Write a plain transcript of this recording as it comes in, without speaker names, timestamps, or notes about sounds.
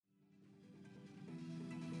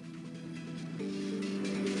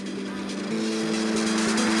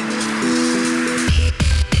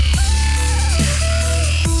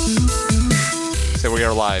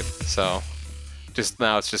they're live. So just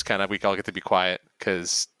now it's just kind of we all get to be quiet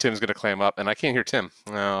because Tim's going to clam up, and I can't hear Tim.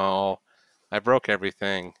 No, I broke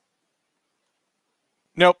everything.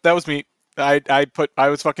 Nope, that was me. I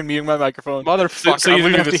was fucking muting my microphone. Motherfucker. So you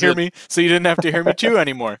didn't have to hear me. So you didn't have to hear me chew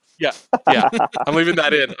anymore. Yeah. I'm leaving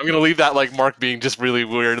that in. I'm going to leave that like Mark being just really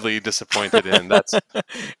weirdly disappointed in. That's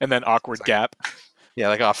and then awkward gap. Yeah,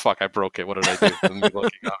 like, oh, fuck, I broke it. What did I do? And looking,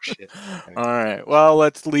 oh, shit. All right. Well,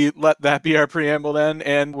 let that be our preamble then,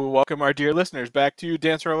 and we'll welcome our dear listeners back to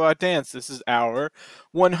Dance Robot Dance. This is our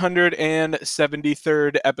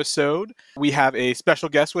 173rd episode. We have a special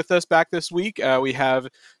guest with us back this week. We have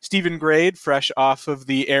Stephen Grade, fresh off of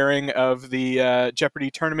the airing of the Jeopardy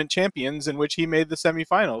Tournament Champions, in which he made the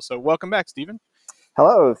semifinals. So welcome back, Stephen.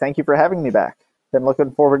 Hello. Thank you for having me back. Been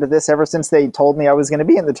looking forward to this ever since they told me I was going to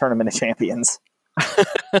be in the Tournament of Champions.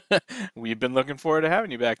 We've been looking forward to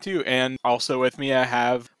having you back too. And also with me I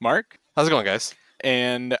have Mark. How's it going, guys?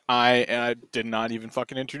 And I did not even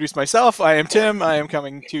fucking introduce myself. I am Tim. I am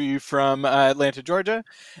coming to you from Atlanta, Georgia.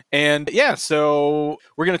 And yeah, so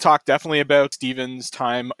we're going to talk definitely about Steven's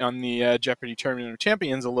time on the Jeopardy Tournament of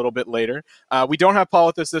Champions a little bit later. We don't have Paul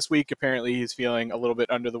with us this week. Apparently he's feeling a little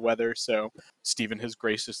bit under the weather. So Steven has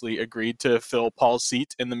graciously agreed to fill Paul's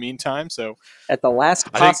seat in the meantime. So at the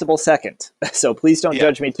last possible second. So please don't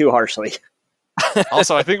judge me too harshly.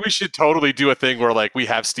 Also, I think we should totally do a thing where like we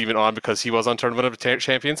have Steven on because he was on Tournament of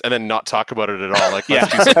Champions and then not talk about it at all. Like,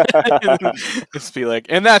 let's be like,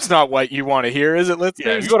 and that's not what you want to hear, is it?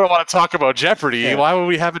 You don't want to talk about Jeopardy. Yeah. Why would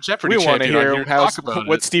we have a Jeopardy champion on here to talk about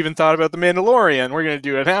what Steven thought about The Mandalorian. We're going to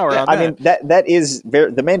do an hour on that. I mean, that is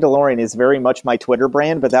The Mandalorian is very much my Twitter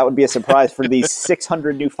brand, but that would be a surprise for these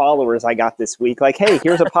 600 new followers I got this week. Like, hey,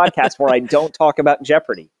 here's a podcast where I don't talk about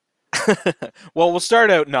Jeopardy. Well, we'll start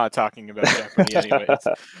out not talking about Jeopardy anyways.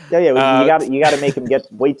 You got to make them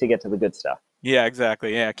wait to get to the good stuff. Yeah,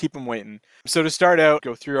 exactly. Yeah, keep them waiting. So to start out,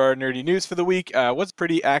 go through our nerdy news for the week. Was a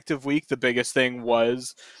pretty active week. The biggest thing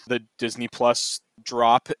was the Disney Plus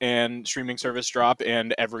drop and streaming service drop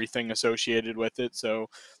and everything associated with it. So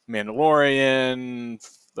Mandalorian,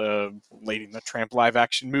 the Lady and the Tramp live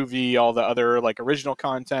action movie, all the other like original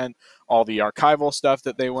content, all the archival stuff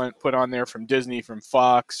that they put on there from Disney, from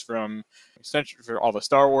Fox, from for all the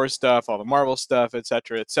Star Wars stuff, all the Marvel stuff,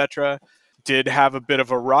 etc. Did have a bit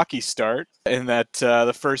of a rocky start in that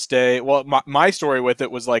the first day. Well, my story with it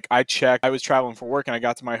was like I was traveling for work and I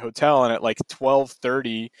got to my hotel and at like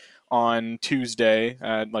 12:30 on Tuesday,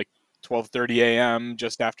 like 12:30 a.m.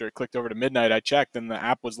 just after it clicked over to midnight, I checked and the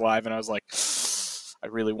app was live and I was like, I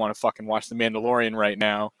really want to fucking watch The Mandalorian right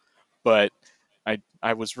now, but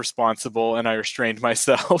I was responsible and I restrained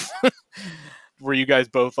myself. Were you guys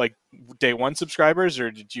both like day one subscribers, or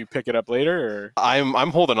did you pick it up later? Or I'm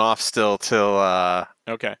holding off still till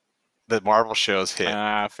okay, the Marvel shows hit.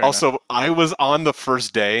 Also, enough. I was on the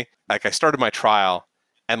first day. Like I started my trial,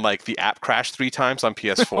 and like the app crashed 3 times on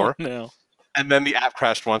PS4. Oh, no. And then the app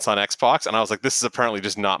crashed once on Xbox, and I was like, this is apparently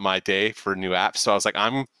just not my day for new apps. So I was like,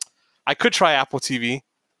 I could try Apple TV,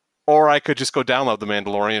 or I could just go download The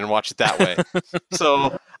Mandalorian and watch it that way.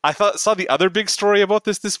 So I saw the other big story about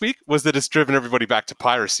this week was that it's driven everybody back to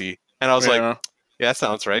piracy. And I was like, yeah, that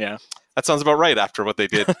sounds right. Yeah. That sounds about right after what they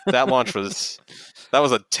did. That launch was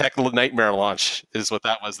a tech nightmare launch is what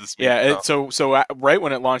that was this week. Yeah, so right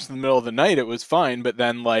when it launched in the middle of the night, it was fine. But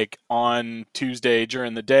then like on Tuesday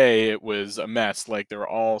during the day, it was a mess. Like there were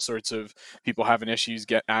all sorts of people having issues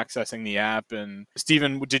accessing the app. And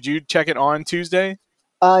Steven, did you check it on Tuesday?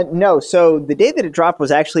 No. So the day that it dropped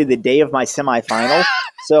was actually the day of my semifinal.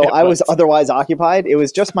 So I was otherwise occupied. It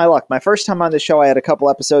was just my luck. My first time on the show, I had a couple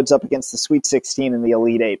episodes up against the Sweet 16 and the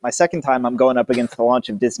Elite 8. My second time, I'm going up against the launch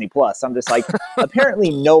of Disney Plus. I'm just like,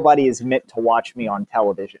 apparently nobody is meant to watch me on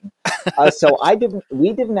television. So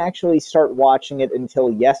we didn't actually start watching it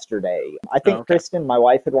until yesterday. I think Kristen, my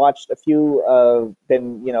wife, had watched a few,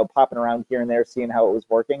 been, popping around here and there, seeing how it was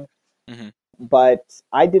working. Mm-hmm. But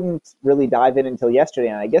I didn't really dive in until yesterday,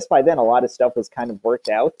 and I guess by then a lot of stuff was kind of worked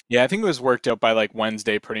out. Yeah, I think it was worked out by like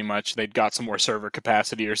Wednesday pretty much. They'd got some more server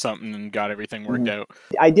capacity or something and got everything worked out.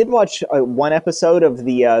 I did watch one episode of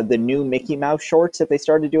the new Mickey Mouse shorts that they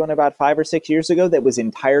started doing about 5 or 6 years ago that was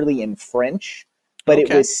entirely in French, but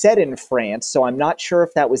it was set in France, so I'm not sure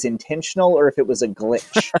if that was intentional or if it was a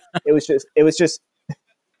glitch. It was just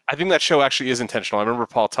I think that show actually is intentional. I remember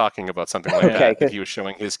Paul talking about something like that he was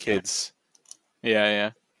showing his kids. Yeah.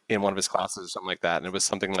 In one of his classes or something like that. And it was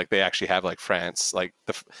something like they actually have like France, like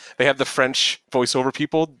they have the French voiceover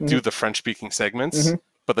people do the French speaking segments,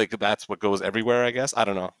 but like that's what goes everywhere, I guess. I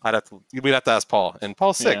don't know. We'd have to ask Paul, and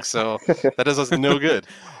Paul's sick, Yeah. so that does us no good.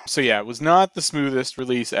 So yeah, it was not the smoothest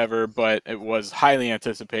release ever, but it was highly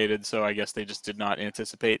anticipated. So I guess they just did not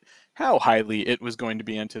anticipate how highly it was going to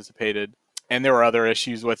be anticipated. And there were other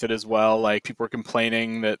issues with it as well. Like people were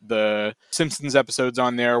complaining that the Simpsons episodes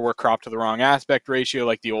on there were cropped to the wrong aspect ratio,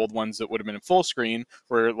 like the old ones that would have been in full screen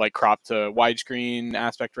were like cropped to widescreen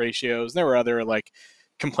aspect ratios. There were other like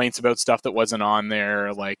complaints about stuff that wasn't on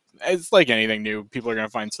there. Like it's like anything new, people are going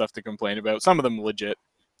to find stuff to complain about. Some of them legit,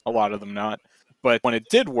 a lot of them not. But when it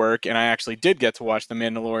did work, and I actually did get to watch The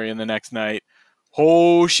Mandalorian the next night,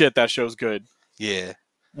 oh shit, that show's good. Yeah.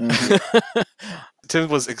 Mhm. Tim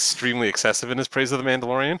was extremely excessive in his praise of The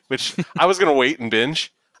Mandalorian, which I was going to wait and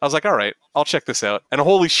binge. I was like, all right, I'll check this out. And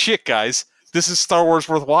holy shit, guys, this is Star Wars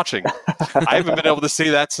worth watching. I haven't been able to say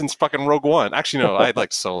that since fucking Rogue One. Actually, no, I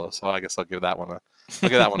liked Solo, so I guess I'll give that one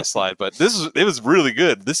a slide. But it was really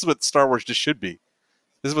good. This is what Star Wars just should be.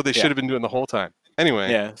 This is what they should have been doing the whole time. Anyway.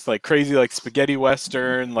 Yeah, it's like crazy, like spaghetti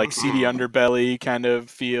western, like seedy underbelly kind of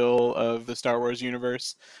feel of the Star Wars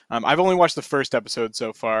universe. I've only watched the first episode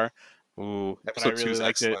so far. Ooh, But I episode 2 really is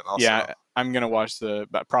liked it. excellent also. Yeah, I'm gonna watch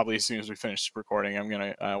probably as soon as we finish recording. I'm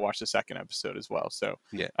gonna watch the second episode as well. So,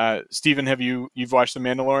 Yeah. Stephen, you've watched The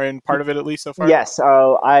Mandalorian, part of it at least so far? Yes,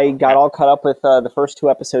 I got all caught up with the first 2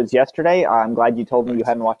 episodes yesterday. I'm glad you told me you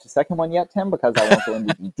hadn't watched the second one yet, Tim, because I won't go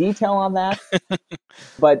into detail on that.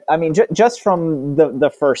 But I mean, just from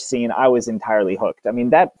the first scene, I was entirely hooked. I mean,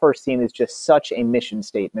 that first scene is just such a mission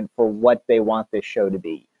statement for what they want this show to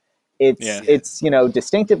be. It's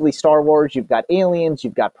distinctively Star Wars. You've got aliens,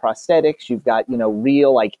 you've got prosthetics, you've got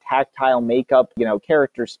real like tactile makeup,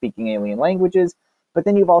 characters speaking alien languages. But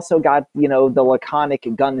then you've also got the laconic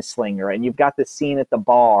gunslinger, and you've got the scene at the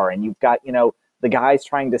bar, and you've got the guys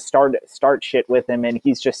trying to start shit with him, and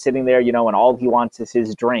he's just sitting there, and all he wants is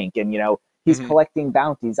his drink, and he's collecting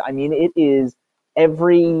bounties. I mean, it is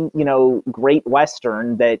every great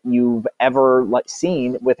Western that you've ever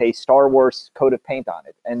seen with a Star Wars coat of paint on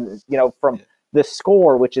it. And from the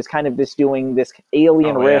score, which is kind of just doing this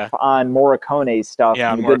alien riff on Morricone's stuff,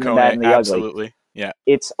 Yeah, and the good, the bad, and the absolutely. ugly. Yeah,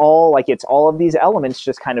 it's all of these elements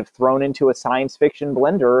just kind of thrown into a science fiction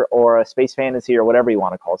blender or a space fantasy or whatever you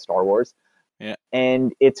want to call Star Wars. Yeah.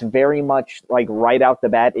 And it's very much like right out the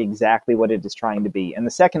bat exactly what it is trying to be. And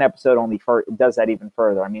the second episode only does that even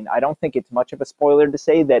further. I mean, I don't think it's much of a spoiler to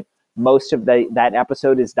say that most of that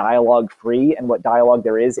episode is dialogue free, and what dialogue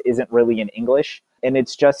there isn't really in English. And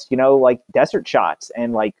it's just, like desert shots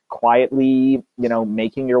and like quietly,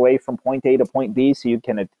 making your way from point A to point B so you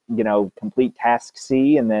can, complete task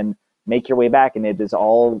C and then make your way back. And it is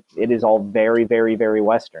all very, very, very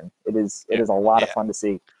Western. It is a lot of fun to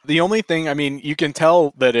see. The only thing, I mean, you can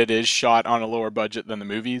tell that it is shot on a lower budget than the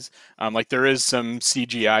movies. Like there is some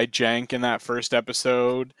CGI jank in that first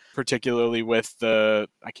episode, particularly with I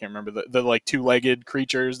can't remember the like 2-legged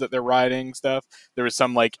creatures that they're riding stuff. There was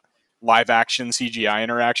some like live action CGI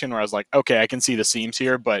interaction where I was like, okay, I can see the seams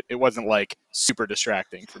here, but it wasn't like super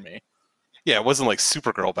distracting for me. Yeah, it wasn't like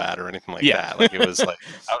Supergirl bad or anything like that. Like it was like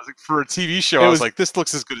I was like, for a TV show, I was like, this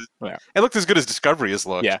looks as good as it looked as good as Discovery has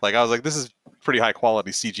looked. Yeah. Like I was like, this is pretty high quality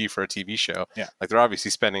CG for a TV show. Yeah. Like they're obviously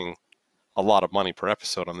spending a lot of money per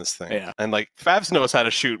episode on this thing. Yeah. And like Favs knows how to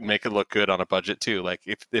shoot and make it look good on a budget too. Like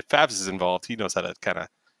if Favs is involved, he knows how to kind of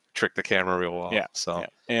trick the camera real well. Yeah. So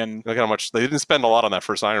And look how much they didn't spend a lot on that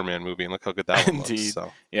first Iron Man movie, and look how good that one Indeed. looks.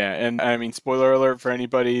 So yeah, and I mean, spoiler alert for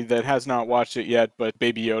anybody that has not watched it yet, but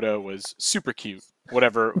Baby Yoda was super cute.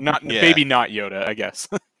 Whatever, Baby not Yoda, I guess.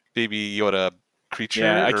 Baby Yoda creature.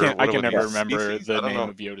 Yeah, I or can never remember species? the I don't name know.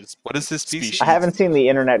 of Yoda's. What is this species? I haven't seen the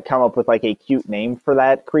internet come up with like a cute name for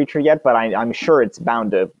that creature yet, but I'm sure it's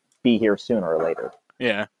bound to be here sooner or later.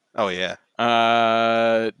 Yeah. Oh yeah.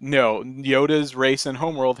 No, Yoda's race and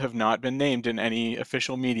homeworld have not been named in any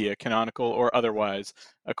official media, canonical or otherwise,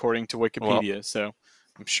 according to Wikipedia. So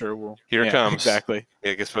I'm sure we'll. Here it comes. Exactly.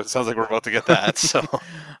 Yeah, I guess it sounds like we're about to get that. So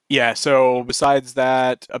Yeah, so besides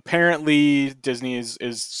that, apparently Disney is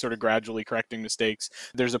sort of gradually correcting mistakes.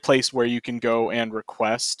 There's a place where you can go and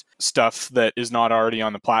request stuff that is not already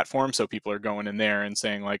on the platform. So people are going in there and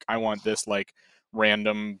saying, like, I want this, like,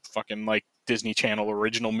 random fucking, like, Disney Channel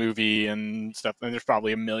original movie and stuff. And there's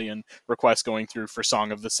probably a million requests going through for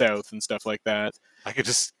Song of the South and stuff like that. I could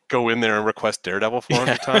just go in there and request Daredevil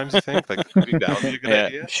 400 times, you think? Like, that would be a good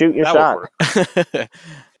idea. Shoot your That would shot. work.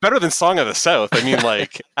 Better than Song of the South. I mean,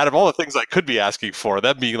 like, out of all the things I could be asking for,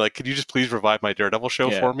 that'd be like, could you just please revive my Daredevil show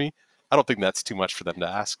for me? I don't think that's too much for them to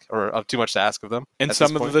ask, or too much to ask of them. And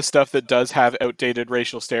some of the stuff that does have outdated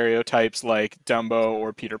racial stereotypes like Dumbo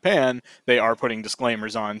or Peter Pan, they are putting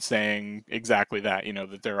disclaimers on saying exactly that,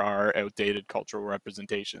 that there are outdated cultural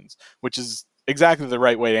representations, which is exactly the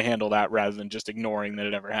right way to handle that rather than just ignoring that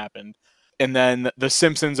it ever happened. And then The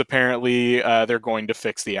Simpsons, apparently, they're going to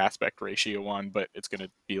fix the aspect ratio on, but it's going to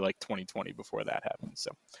be like 2020 before that happens. So,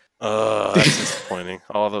 that's disappointing.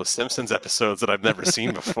 All those Simpsons episodes that I've never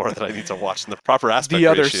seen before that I need to watch in the proper aspect the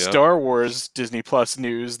other ratio. Star Wars Disney Plus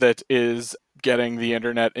news that is getting the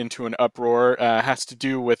internet into an uproar has to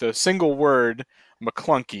do with a single word,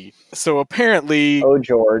 McClunky. So apparently,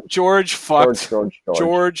 George fucked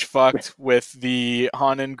with the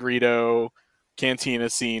Han and Greedo cantina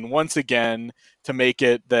scene once again to make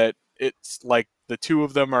it that it's like the two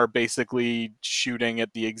of them are basically shooting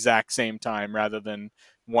at the exact same time rather than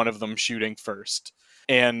one of them shooting first.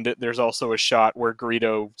 And there's also a shot where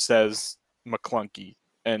Greedo says McClunky.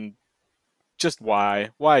 And just why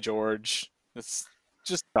George? It's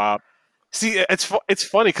just stop. See, it's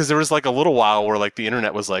funny because there was like a little while where like the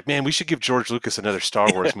internet was like, man, we should give George Lucas another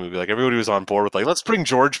Star Wars movie. Like everybody was on board with like, let's bring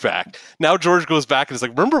George back. Now George goes back and is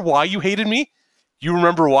like, remember why you hated me? You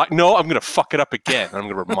remember why? No, I'm going to fuck it up again. I'm going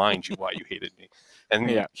to remind you why you hated me.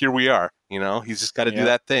 And here we are. He's just got to do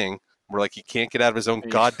that thing where like he can't get out of his own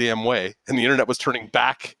goddamn way. And the internet was turning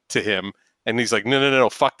back to him. And he's like, no,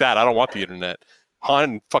 fuck that. I don't want the internet.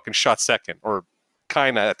 Han fucking shot second, or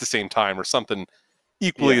kind of at the same time, or something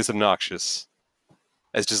equally as obnoxious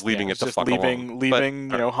as just leaving it the fuck alone.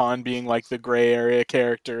 Leaving, Han being like the gray area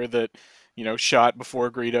character that, shot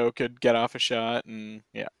before Greedo could get off a shot. And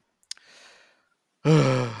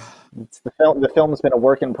the film's been a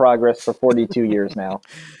work in progress for 42 years now.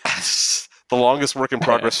 The longest work in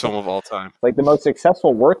progress film of all time. Like the most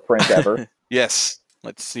successful work print ever. Yes.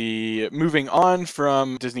 Let's see. Moving on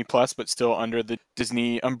from Disney Plus, but still under the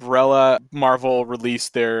Disney umbrella, Marvel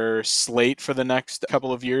released their slate for the next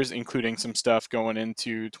couple of years, including some stuff going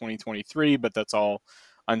into 2023, but that's all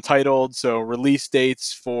untitled. So release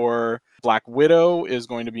dates for Black Widow is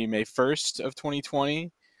going to be May 1st of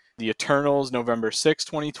 2020. The Eternals, November 6,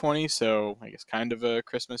 2020, so I guess kind of a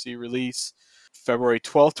Christmassy release. February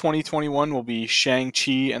 12th, 2021 will be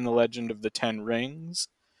Shang-Chi and the Legend of the Ten Rings.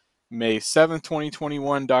 May 7th,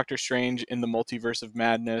 2021, Doctor Strange in the Multiverse of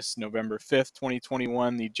Madness. November 5th,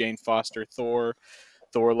 2021, the Jane Foster Thor,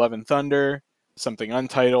 Thor Love and Thunder. Something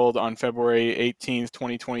untitled on February 18th,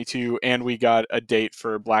 2022, and we got a date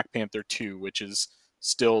for Black Panther 2, which is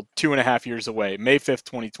still 2.5 years away, May 5th,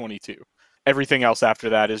 2022. Everything else after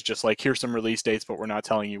that is just like, here's some release dates, but we're not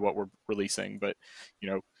telling you what we're releasing. But,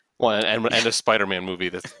 Well, and a Spider-Man movie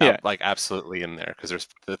that's like absolutely in there, because there's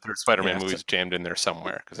the third Spider-Man movie's jammed in there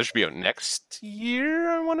somewhere, because there should be out next year.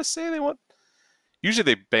 I want to say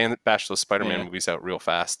usually they bash those Spider-Man movies out real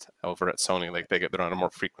fast over at Sony. Like they're on a more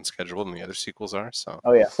frequent schedule than the other sequels are. So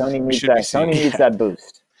Sony needs that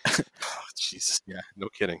boost. Oh, Jesus, yeah, no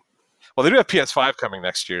kidding. Well, they do have PS5 coming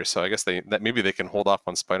next year, so I guess maybe they can hold off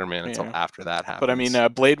on Spider-Man until after that happens. But I mean,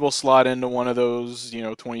 Blade will slot into one of those,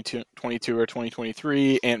 22 or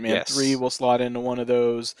 2023. Ant-Man 3 will slot into one of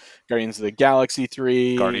those. Guardians of the Galaxy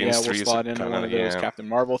 3 will slot into one of those. Captain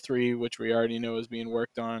Marvel 3, which we already know is being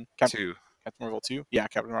worked on. Captain Marvel 2? Yeah,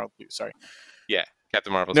 Captain Marvel 2, sorry. Yeah,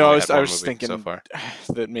 Captain Marvel. No, I was thinking so far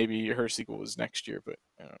that maybe her sequel was next year, but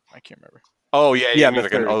I can't remember. Oh yeah,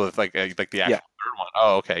 like the actual third one.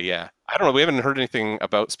 Oh, okay, yeah. I don't know. We haven't heard anything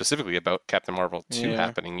specifically about Captain Marvel 2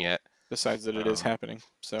 happening yet. Besides that, it is happening.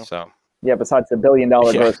 So yeah, besides the $1 billion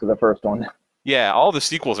gross for the first one. Yeah, all the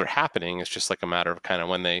sequels are happening. It's just like a matter of kind of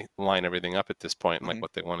when they line everything up at this point and like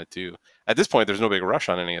what they want to do. At this point, there's no big rush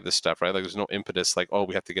on any of this stuff, right? Like there's no impetus like, oh,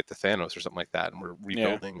 we have to get to Thanos or something like that, and we're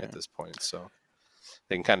rebuilding at this point. So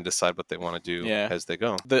they can kind of decide what they want to do as they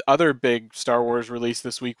go. The other big Star Wars release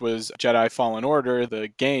this week was Jedi Fallen Order, the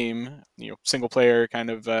game, single player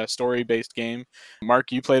kind of story-based game.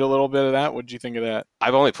 Mark, you played a little bit of that. What did you think of that?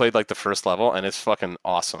 I've only played like the first level, and it's fucking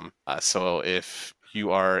awesome. So if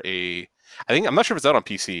you are I'm not sure if it's out on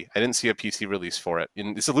PC. I didn't see a PC release for it.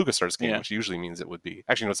 It's a LucasArts game, which usually means it would be.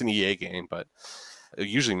 Actually, no, it's an EA game, but it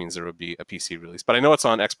usually means there would be a PC release. But I know it's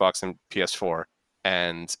on Xbox and PS4.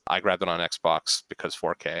 And I grabbed it on Xbox because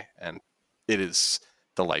 4K, and it is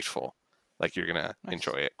delightful. Like you're gonna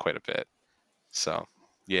enjoy it quite a bit. So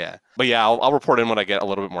yeah, but yeah, I'll report in when I get a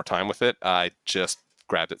little bit more time with it. I just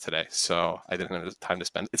grabbed it today, so I didn't have time to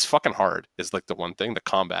spend. It's fucking hard. Is like the one thing. The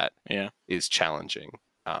combat is challenging,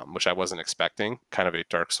 which I wasn't expecting. Kind of a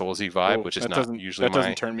Dark Soulsy vibe, which is not usually that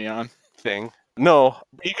doesn't turn me on thing. No,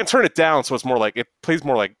 you can turn it down, so it's more like it plays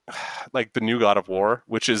more like the new God of War,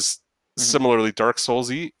 which is similarly Dark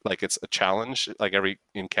Soulsy, like it's a challenge. Like every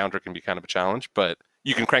encounter can be kind of a challenge, but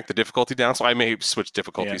you can crank the difficulty down. So I may switch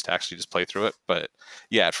difficulties to actually just play through it. But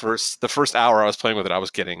yeah, at first, the first hour I was playing with it, I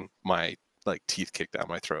was getting my like teeth kicked down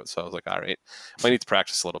my throat. So I was like, all right, I need to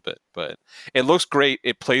practice a little bit. But it looks great.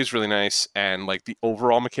 It plays really nice, and like the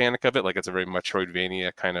overall mechanic of it, like it's a very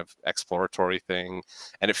Metroidvania kind of exploratory thing,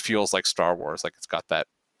 and it feels like Star Wars. Like it's got that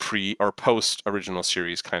pre or post original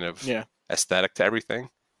series kind of aesthetic to everything,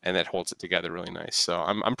 and that holds it together really nice. So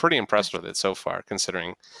I'm pretty impressed with it so far,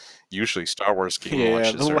 considering usually Star Wars game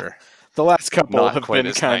launches are the last couple not have quite been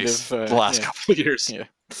as kind nice of the last couple of years.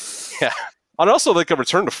 Yeah. And also like a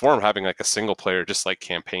return to form, having like a single player just like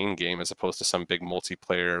campaign game as opposed to some big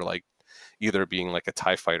multiplayer, like either being like a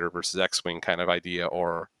TIE fighter versus X-Wing kind of idea,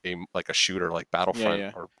 or like a shooter like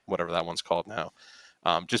Battlefront or whatever that one's called now.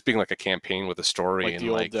 Just being like a campaign with a story, like and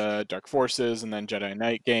the like old Dark Forces, and then Jedi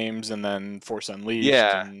Knight games, and then Force Unleashed,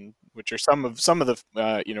 and, which are some of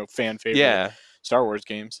the fan favorite Star Wars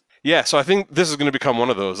games. Yeah, so I think this is going to become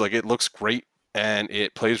one of those. Like it looks great and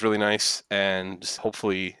it plays really nice, and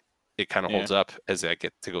hopefully it kind of holds up as I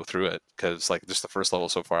get to go through it, because like just the first level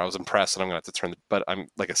so far I was impressed, and I'm gonna have to turn but I'm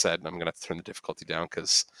like I said, I'm gonna have to turn the difficulty down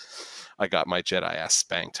because I got my Jedi ass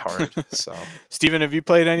spanked hard. So Steven, have you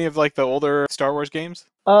played any of like the older Star Wars games?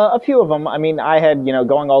 A few of them. I mean, I had,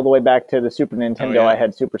 going all the way back to the Super Nintendo, I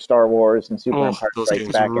had Super Star Wars and Super Empire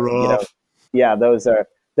Strikes Back. And, those are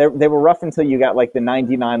they were rough until you got like the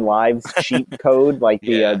 99 lives cheat code, like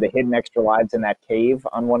the hidden extra lives in that cave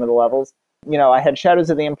on one of the levels. I had Shadows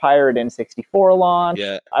of the Empire at N64 launch.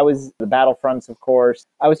 I was the Battlefronts, of course.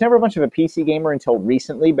 I was never much of a PC gamer until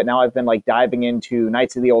recently, but now I've been like diving into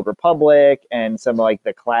Knights of the Old Republic and some like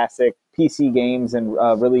the classic PC games, and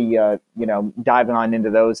really, diving on into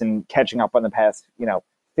those and catching up on the past,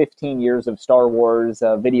 15 years of Star Wars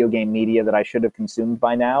video game media that I should have consumed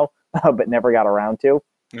by now, but never got around to.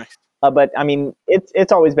 Nice. But I mean,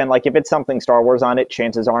 it's always been like, if it's something Star Wars on it,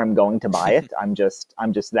 chances are I'm going to buy it. I'm just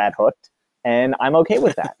that hooked. And I'm okay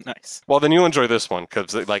with that. Nice. Well, then you'll enjoy this one,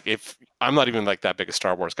 because like if I'm not even like that big a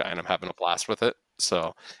Star Wars guy, and I'm having a blast with it.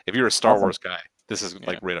 So if you're a Star Wars guy, this is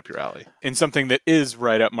like right up your alley. And something that is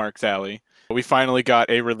right up Mark's alley, we finally got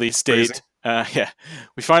a release date.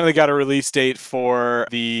 We finally got a release date for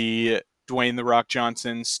the Dwayne "The Rock"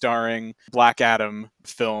 Johnson starring Black Adam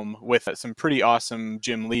film, with some pretty awesome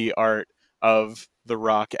Jim Lee art of The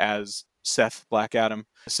Rock as Seth Black Adam.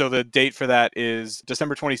 So the date for that is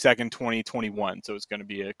December 22nd, 2021. So it's going to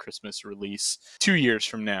be a Christmas release 2 years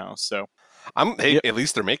from now. So at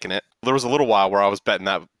least they're making it. There was a little while where I was betting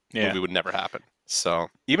that movie would never happen. So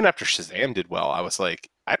even after Shazam did well, I was like,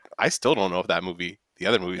 I still don't know if that movie, the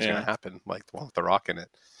other movie, is going to happen, like the one with The Rock in it.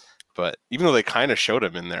 But even though they kind of showed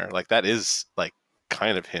him in there, like that is like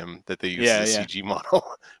kind of him that they use as a CG model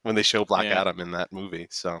when they show Black Adam in that movie.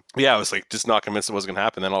 So I was like just not convinced it was going to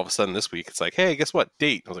happen. Then all of a sudden this week, it's like, hey, guess what?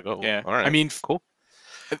 Date. I was like, oh, all right. I mean, cool.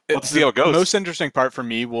 Let's see how it goes. The most interesting part for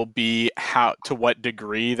me will be to what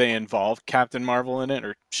degree they involve Captain Marvel in it,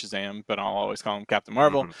 or Shazam, but I'll always call him Captain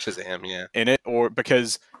Marvel. Shazam, in it, or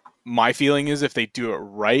because my feeling is if they do it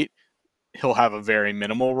right, he'll have a very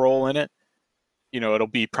minimal role in it. It'll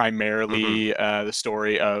be primarily the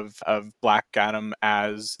story of Black Adam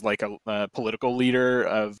as like a political leader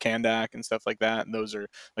of Kandak and stuff like that. And those are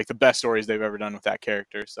like the best stories they've ever done with that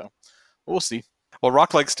character. So we'll see. Well,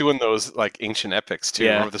 Rock likes doing those like ancient epics too.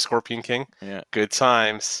 Remember the Scorpion King? Yeah. Good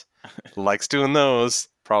times. Likes doing those.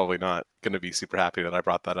 Probably not going to be super happy that I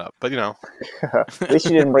brought that up, but At least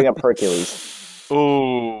you didn't bring up Hercules.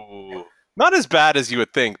 Oh. Not as bad as you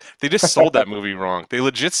would think. They just sold that movie wrong. They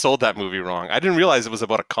legit sold that movie wrong. I didn't realize it was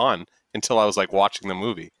about a con until I was like watching the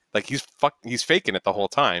movie. Like he's faking it the whole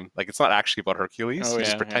time. Like it's not actually about Hercules. He's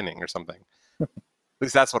just pretending or something. At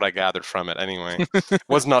least that's what I gathered from it. Anyway,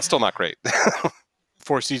 still not great.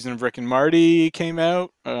 Fourth season of Rick and Morty came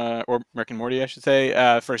out, or Rick and Morty, I should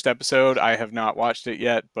say. First episode. I have not watched it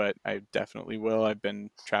yet, but I definitely will. I've been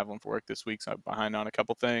traveling for work this week, so I'm behind on a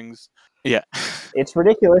couple things. Yeah. It's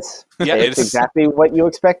ridiculous. Yeah, it's exactly what you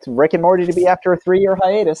expect Rick and Morty to be after a 3-year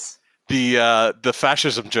hiatus. The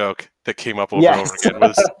fascism joke that came up over and over again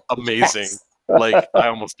was amazing. Like I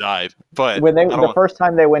almost died. But when the first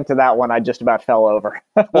time they went to that one, I just about fell over.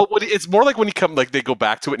 Well, it's more like when they go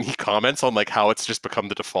back to it and he comments on like how it's just become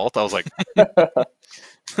the default. I was like,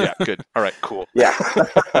 yeah, good. All right, cool. Yeah.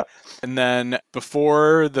 And then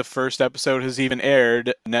before the first episode has even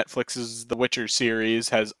aired, Netflix's The Witcher series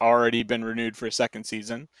has already been renewed for a second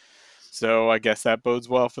season. So I guess that bodes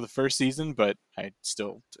well for the first season, but I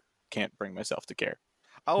still can't bring myself to care.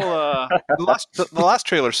 The last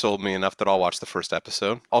trailer sold me enough that I'll watch the first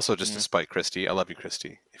episode. Also, just to spite Christy. I love you,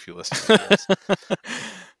 Christy, if you listen to this.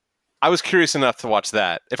 I was curious enough to watch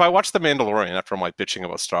that. If I watch The Mandalorian after I'm like bitching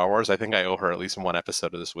about Star Wars, I think I owe her at least one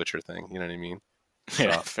episode of this Witcher thing. You know what I mean? So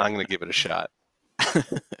Yeah, I'm going to give it a shot.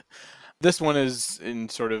 This one is in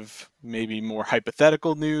sort of maybe more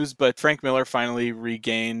hypothetical news, but Frank Miller finally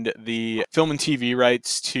regained the film and TV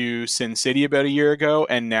rights to Sin City about a year ago,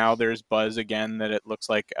 and now there's buzz again that it looks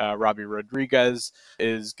like Robbie Rodriguez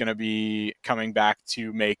is going to be coming back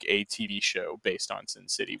to make a TV show based on Sin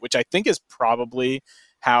City, which I think is probably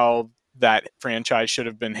how that franchise should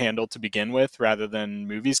have been handled to begin with rather than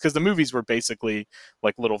movies, because the movies were basically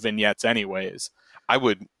like little vignettes anyways. I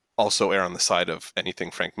would also err on the side of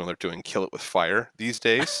anything Frank Miller doing Kill It With Fire these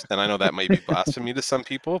days. And I know that might be blasphemy to some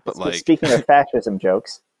people, but like... Speaking of fascism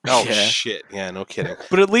jokes. Oh, Yeah. shit. Yeah, no kidding.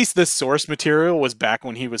 But at least the source material was back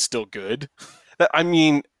when he was still good. I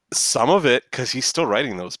mean, some of it, because he's still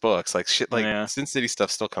writing those books. Like, shit, like, Yeah. Sin City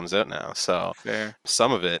stuff still comes out now. So, Fair.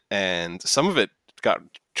 some of it. And some of it got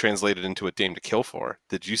translated into A Dame to Kill For.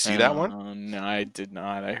 Did you see that one? No, I did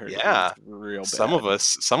not. I heard Yeah. it was real bad.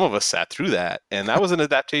 Some of us sat through that, and that was an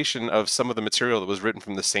adaptation of some of the material that was written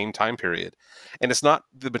from the same time period. And it's not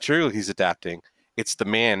the material he's adapting; it's the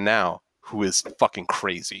man now who is fucking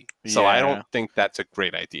crazy. So I Yeah. don't think that's a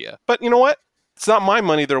great idea. But you know what? It's not my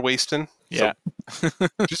money they're wasting. Yeah. So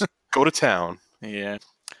just go to town. Yeah.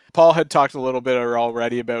 Paul had talked a little bit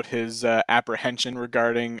already about his apprehension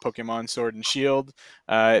regarding Pokemon Sword and Shield.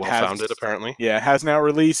 Well founded, apparently. Yeah, it has now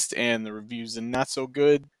released, and the reviews are not so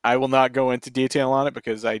good. I will not go into detail on it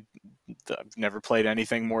because I've never played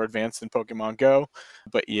anything more advanced than Pokemon Go.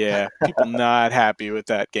 But yeah, people not happy with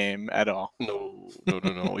that game at all. No.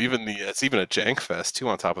 Even it's even a jank fest too.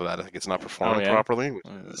 On top of that, I think it's not performing yeah? properly. Which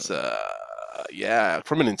is,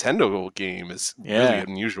 from a Nintendo game is really Yeah.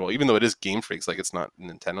 unusual. Even though it is Game Freaks, like it's not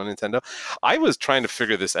Nintendo. I was trying to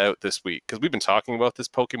figure this out this week because we've been talking about this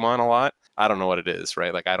Pokemon a lot. I don't know what it is,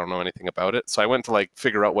 right? Like I don't know anything about it. So I went to like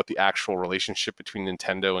figure out what the actual relationship between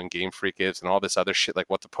Nintendo and Game Freak is, and all this other shit, like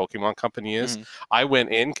what the Pokemon company is. Mhm. I went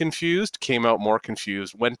in confused, came out more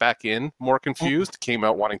confused, went back in more confused, came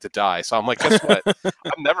out wanting to die. So I'm like, guess what?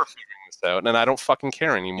 I'm never figuring this out, and I don't fucking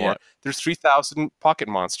care anymore. Yeah. There's 3,000 Pocket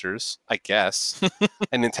Monsters, I guess,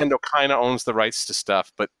 and Nintendo kind of owns the rights to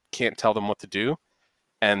stuff, but can't tell them what to do,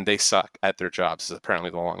 and they suck at their jobs, is apparently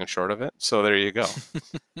the long and short of it. So there you go.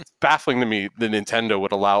 It's baffling to me that Nintendo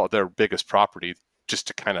would allow their biggest property just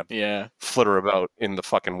to kind of Yeah. flitter about in the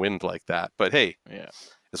fucking wind like that. But hey, Yeah.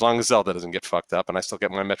 as long as Zelda doesn't get fucked up and I still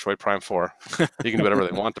get my Metroid Prime 4, you can do whatever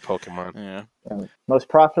they want to Pokemon. Yeah. Most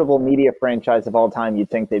profitable media franchise of all time, you'd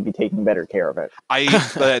think they'd be taking better care of it.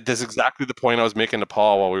 That's exactly the point I was making to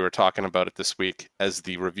Paul while we were talking about it this week, as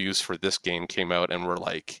the reviews for this game came out and were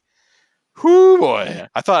like, whoo boy.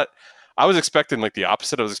 Yeah. I was expecting like the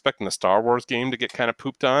opposite. I was expecting the Star Wars game to get kind of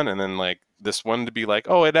pooped on, and then like this one to be like,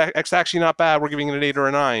 oh, it's actually not bad. We're giving it an 8 or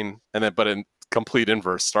a 9. And then, but in complete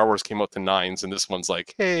inverse, Star Wars came out to 9s, and this one's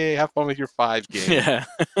like, hey, have fun with your 5 game. Yeah.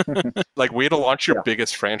 Like, way to launch your Yeah.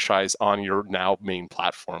 biggest franchise on your now main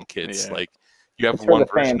platform, kids. Yeah. Like, you have It's for one the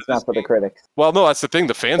version fans, of this not for the game. critics. Well, no, that's the thing.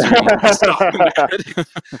 The fans are more pissed off than the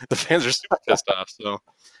critics. The fans are super pissed off, so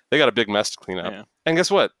they got a big mess to clean up. Yeah. And guess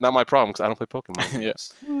what? Not my problem because I don't play Pokemon.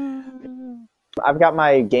 Yes. I've got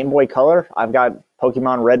my Game Boy Color. I've got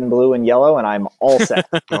Pokemon Red and Blue and Yellow, and I'm all set.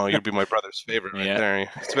 Oh, you'd be my brother's favorite right Yeah. there.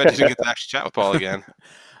 It's bad you didn't get to actually chat with Paul again.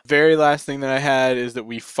 Very last thing that I had is that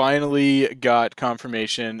we finally got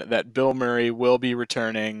confirmation that Bill Murray will be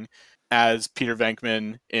returning as Peter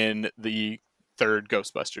Venkman in the third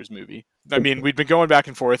Ghostbusters movie. I mean, we'd been going back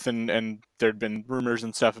and forth, and there'd been rumors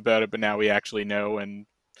and stuff about it, but now we actually know, and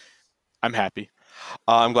I'm happy.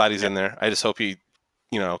 I'm glad he's in there. I just hope he,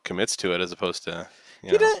 commits to it as opposed to, He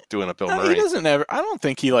doesn't- doing a Bill No, he Murray. doesn't ever. I don't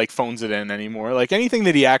think he phones it in anymore. Like anything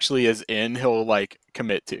that he actually is in, he'll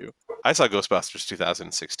commit to. I saw Ghostbusters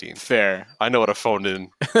 2016. Fair, I know what a phoned in,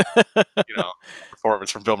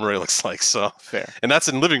 performance from Bill Murray looks like. So, fair. and that's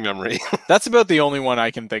in living memory. That's about the only one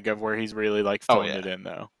I can think of where he's really phoned yeah. it in,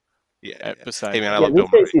 though. yeah. Besides, Hey man, I Yeah, love Bill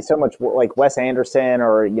these Murray. days he's so much like Wes Anderson,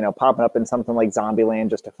 or popping up in something like Zombieland,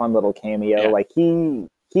 just a fun little cameo. Yeah. Like he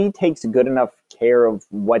takes good enough care of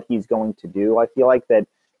what he's going to do. I feel like that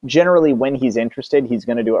generally when he's interested, he's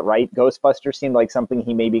going to do it right. Ghostbusters seemed like something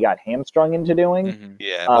he maybe got hamstrung into doing. Mhm.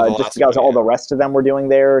 Yeah, well, the Just last because one, all yeah. the rest of them were doing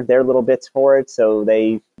their little bits for it, so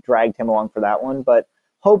they dragged him along for that one. But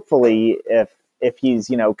hopefully, if he's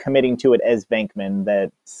committing to it as Venkman,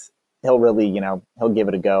 that he'll really he'll give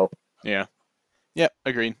it a go. Yeah. Yep,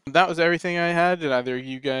 agreed. That was everything I had. Did either of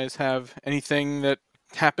you guys have anything that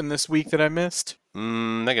happened this week that I missed?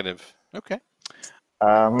 Negative. Okay.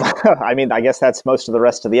 I mean, I guess that's most of the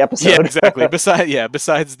rest of the episode. Yeah, exactly.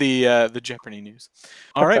 Besides the Jeopardy news.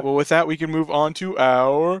 All right. Well, with that, we can move on to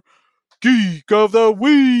our Geek of the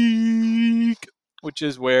Week, which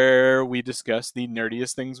is where we discuss the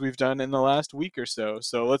nerdiest things we've done in the last week or so.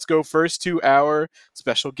 So let's go first to our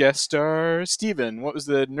special guest star, Steven. What was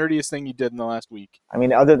the nerdiest thing you did in the last week? I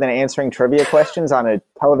mean, other than answering trivia questions on a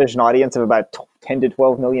television audience of about 10 to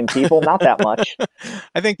 12 million people, not that much.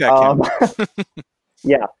 I think that counts.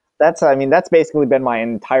 Yeah, that's basically been my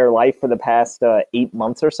entire life for the past 8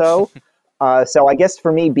 months or so. So I guess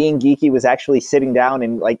for me, being geeky was actually sitting down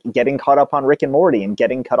and like getting caught up on Rick and Morty and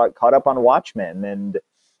getting caught up on Watchmen. And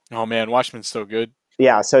oh man, Watchmen's so good.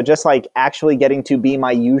 Yeah, so just like actually getting to be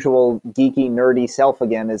my usual geeky, nerdy self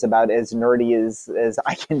again is about as nerdy as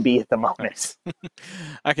I can be at the moment.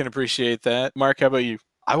 I can appreciate that. Mark, how about you?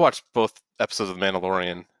 I watched both episodes of The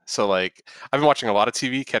Mandalorian. So, like, I've been watching a lot of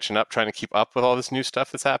TV, catching up, trying to keep up with all this new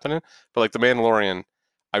stuff that's happening. But, like, The Mandalorian,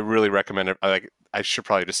 I really recommend it. I should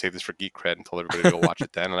probably just save this for Geek Cred and tell everybody to go watch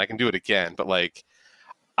it then. And I can do it again. But, like,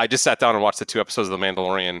 I just sat down and watched the 2 episodes of The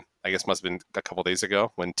Mandalorian, I guess must have been a couple days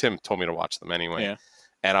ago when Tim told me to watch them anyway. Yeah.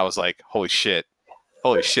 And I was like, holy shit,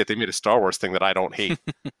 they made a Star Wars thing that I don't hate.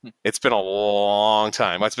 It's been a long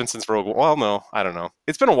time. It's been since Rogue One. Well, no, I don't know.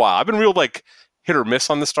 It's been a while. I've been real, like, hit or miss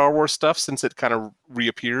on the Star Wars stuff since it kind of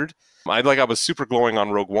reappeared. I was super glowing on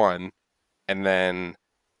Rogue One, and then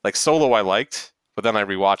like Solo I liked, but then I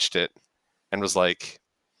rewatched it and was like,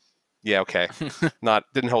 yeah, okay.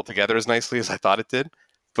 Didn't hold together as nicely as I thought it did.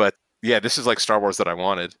 But yeah, this is like Star Wars that I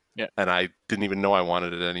wanted. Yeah. And I didn't even know I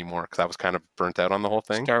wanted it anymore because I was kind of burnt out on the whole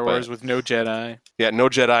thing. Star Wars with no Jedi. Yeah, no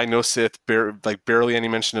Jedi, no Sith, barely any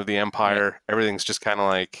mention of the Empire. Yeah. Everything's just kind of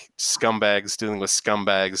like scumbags dealing with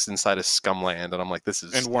scumbags inside of Scumland, and I'm like, this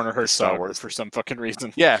is and Werner Herzog for some fucking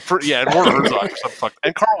reason. Yeah, and Werner Herzog for some fucking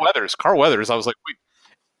and Carl Weathers. I was like, wait,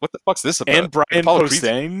 what the fuck's this about? And Brian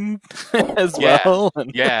Posehn as well.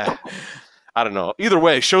 Yeah, I don't know. Either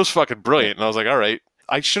way, show's fucking brilliant, and I was like, all right.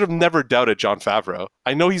 I should have never doubted Jon Favreau.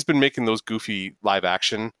 I know he's been making those goofy live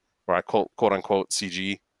action, or I quote unquote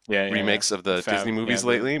CG remakes of the Disney movies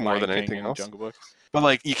lately, more than anything else. But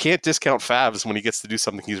like, you can't discount Favs when he gets to do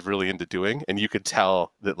something he's really into doing, and you could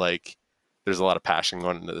tell that like there's a lot of passion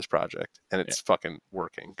going into this project, and it's fucking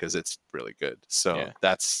working because it's really good. So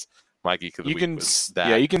that's my geek of the week.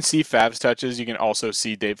 You can see Fav's touches. You can also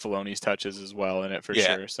see Dave Filoni's touches as well in it for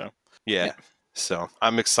sure. So yeah. So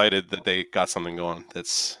I'm excited that they got something going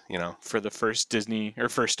that's, for the first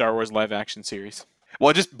Star Wars live action series.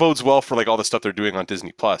 Well, it just bodes well for like all the stuff they're doing on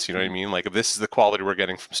Disney Plus. You know what I mean? Like, if this is the quality we're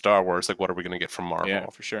getting from Star Wars, like, what are we going to get from Marvel? Yeah,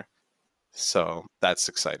 for sure. So that's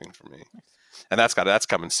exciting for me. And that's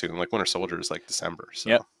coming soon. Like, Winter Soldier is like December. So.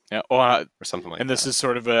 Yeah. Or something like that. And this is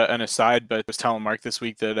sort of an aside, but I was telling Mark this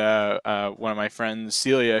week that one of my friends,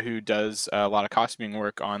 Celia, who does a lot of costuming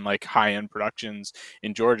work on like high-end productions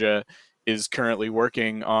in Georgia, is currently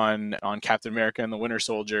working on Captain America and the Winter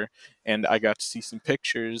Soldier, and I got to see some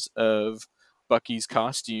pictures of Bucky's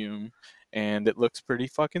costume, and it looks pretty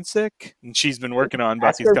fucking sick. And she's been working on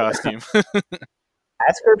Bucky's costume.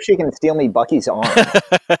 Ask her if she can steal me Bucky's arm.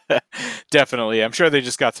 Definitely. I'm sure they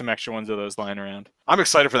just got some extra ones of those lying around. I'm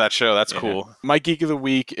excited for that show. That's cool. My geek of the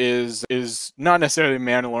week is not necessarily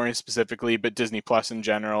Mandalorian specifically, but Disney Plus in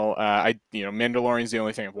general. Mandalorian is the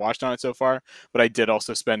only thing I've watched on it so far, but I did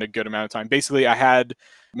also spend a good amount of time. Basically, I had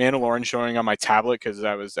Mandalorian showing on my tablet because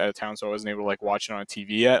I was out of town, so I wasn't able to like watch it on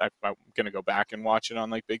TV yet. I'm gonna go back and watch it on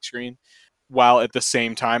like big screen. While at the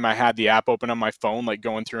same time I had the app open on my phone, like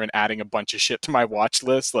going through and adding a bunch of shit to my watch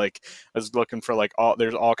list. Like I was looking for like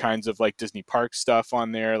there's all kinds of like Disney Park stuff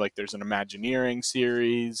on there. Like there's an Imagineering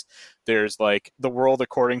series. There's like The World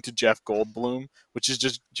According to Jeff Goldblum, which is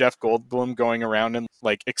just Jeff Goldblum going around and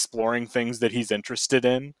like exploring things that he's interested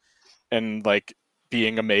in and like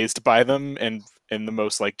being amazed by them and in the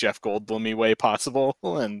most like Jeff Goldblum-y way possible.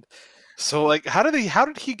 And so like, how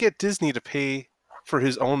did he get Disney to pay for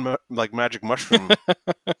his own like magic mushroom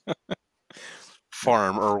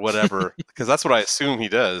farm or whatever? Because that's what I assume he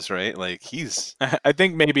does, right? Like I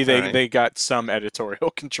think maybe they got some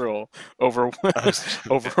editorial control over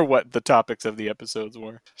what the topics of the episodes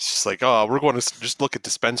were. It's just like, we're going to just look at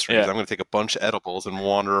dispensaries. I'm going to take a bunch of edibles and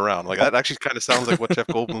wander around. Like that actually kind of sounds like what Jeff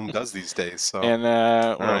Goldblum does these days. So and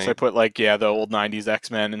I put like the old 90s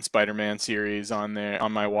X-Men and Spider-Man series on there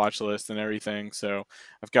on my watch list and everything. So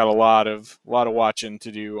I've got a lot of watching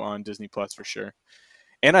to do on Disney Plus for sure.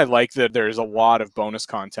 And I like that there's a lot of bonus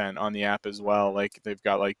content on the app as well. Like they've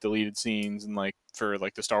got like deleted scenes, and like for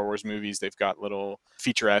like the Star Wars movies, they've got little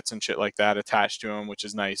featurettes and shit like that attached to them, which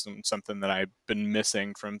is nice and something that I've been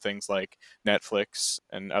missing from things like Netflix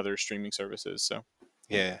and other streaming services. So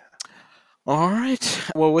Yeah. all right.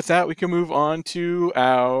 Well, with that, we can move on to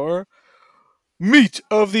our meat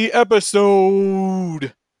of the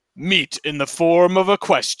episode. Meat in the form of a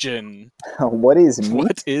question. What is meat?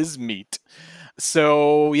 What is meat?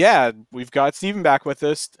 So, yeah, we've got Steven back with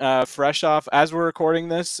us, fresh off, as we're recording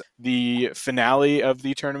this, the finale of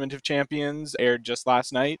the Tournament of Champions aired just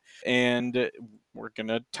last night, and we're going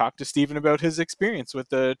to talk to Steven about his experience with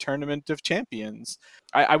the Tournament of Champions.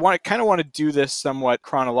 I kind of want to do this somewhat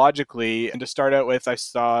chronologically, and to start out with, I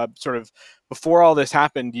saw sort of before all this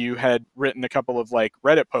happened, you had written a couple of like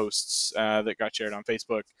Reddit posts that got shared on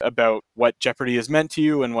Facebook about what Jeopardy has meant to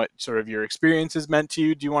you and what sort of your experience has meant to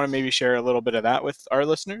you. Do you want to maybe share a little bit of that with our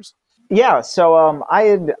listeners? Yeah, so I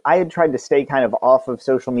had tried to stay kind of off of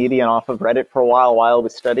social media and off of Reddit for a while I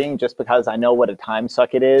was studying, just because I know what a time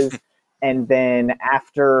suck it is. And then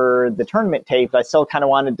after the tournament taped, I still kind of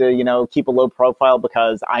wanted to, keep a low profile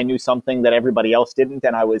because I knew something that everybody else didn't,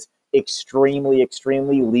 and I was extremely,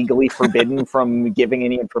 extremely legally forbidden from giving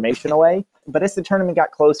any information away. But as the tournament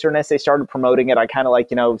got closer and as they started promoting it, I kind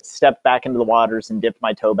of stepped back into the waters and dipped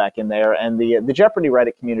my toe back in there. And the Jeopardy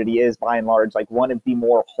Reddit community is by and large like one of the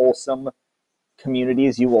more wholesome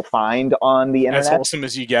communities you will find on the internet. As wholesome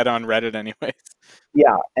as you get on Reddit anyways.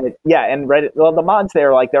 Yeah, and Reddit. Well, the mods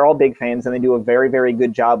there, like, they're all big fans, and they do a very, very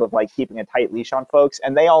good job of like keeping a tight leash on folks.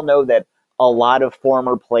 And they all know that a lot of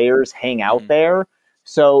former players hang out there.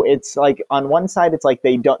 So it's like on one side, it's like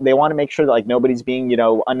they want to make sure that like nobody's being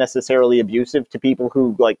unnecessarily abusive to people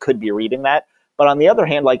who like could be reading that. But on the other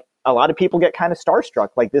hand, like a lot of people get kind of starstruck.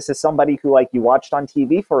 Like this is somebody who like you watched on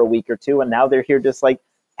TV for a week or two, and now they're here just like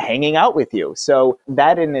hanging out with you. So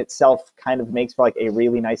that in itself kind of makes for like a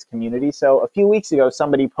really nice community. So a few weeks ago,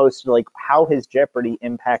 somebody posted like, how has Jeopardy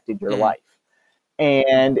impacted your life?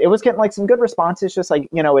 And it was getting like some good responses, just like,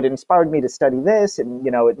 it inspired me to study this, and,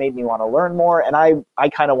 it made me want to learn more. And I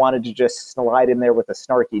kind of wanted to just slide in there with a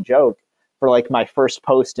snarky joke for like my first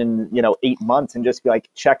post in, 8 months, and just be like,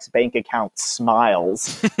 checks bank account,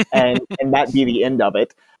 smiles, and that be the end of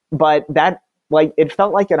it. But that, like, it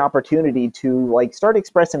felt like an opportunity to like start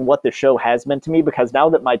expressing what the show has meant to me, because now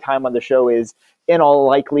that my time on the show is in all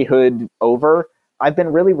likelihood over, I've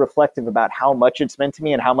been really reflective about how much it's meant to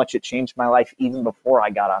me and how much it changed my life even before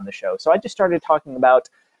I got on the show. So I just started talking about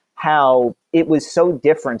how it was so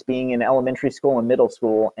different being in elementary school and middle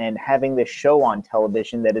school and having this show on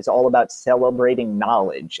television that is all about celebrating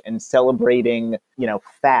knowledge and celebrating,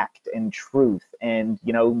 fact and truth and,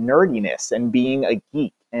 nerdiness and being a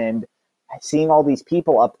geek, and seeing all these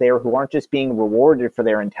people up there who aren't just being rewarded for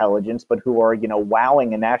their intelligence, but who are,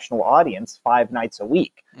 wowing a national audience 5 nights a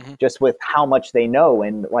week, just with how much they know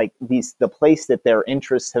and like the place that their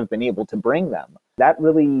interests have been able to bring them. That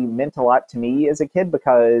really meant a lot to me as a kid,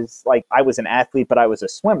 because like I was an athlete, but I was a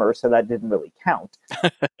swimmer, so that didn't really count.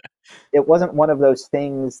 It wasn't one of those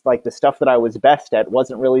things, like the stuff that I was best at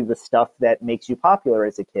wasn't really the stuff that makes you popular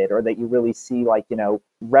as a kid, or that you really see like,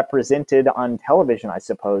 represented on television, I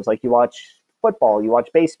suppose. Like you watch football, you watch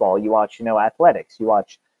baseball, you watch, athletics, you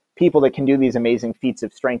watch people that can do these amazing feats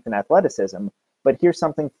of strength and athleticism. But here's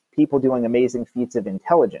something, people doing amazing feats of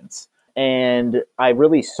intelligence. And I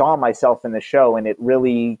really saw myself in the show, and it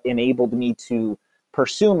really enabled me to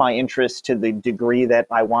pursue my interests to the degree that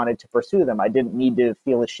I wanted to pursue them. I didn't need to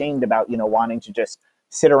feel ashamed about, wanting to just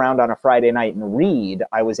sit around on a Friday night and read.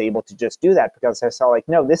 I was able to just do that because I saw like,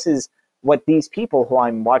 no, this is what these people who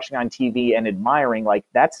I'm watching on TV and admiring, like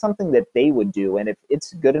that's something that they would do. And if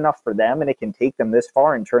it's good enough for them and it can take them this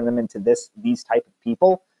far and turn them into these type of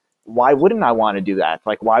people, why wouldn't I want to do that?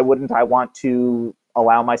 Like, why wouldn't I want to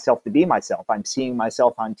allow myself to be myself? I'm seeing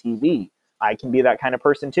myself on TV. I can be that kind of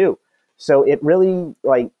person too. So it really,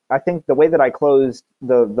 like, I think the way that I closed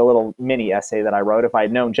the little mini essay that I wrote, if I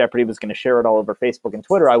had known Jeopardy was going to share it all over Facebook and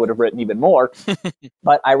Twitter, I would have written even more.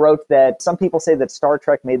 But I wrote that some people say that Star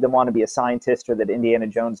Trek made them want to be a scientist, or that Indiana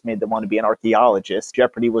Jones made them want to be an archaeologist.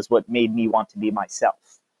 Jeopardy was what made me want to be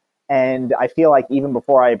myself. And I feel like even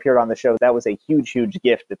before I appeared on the show, that was a huge, huge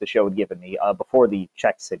gift that the show had given me before the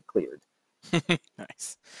checks had cleared.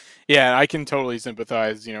 Nice. Yeah, I can totally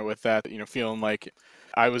sympathize, with that, feeling like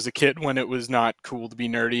I was a kid when it was not cool to be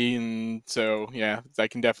nerdy. And so, yeah, I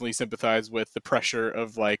can definitely sympathize with the pressure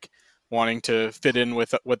of like wanting to fit in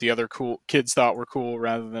with what the other cool kids thought were cool,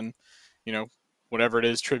 rather than, whatever it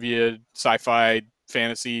is, trivia, sci-fi,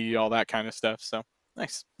 fantasy, all that kind of stuff. So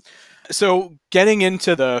Nice. So getting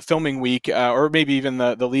into the filming week, or maybe even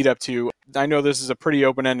the lead up to, I know this is a pretty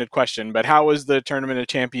open-ended question, but how is the Tournament of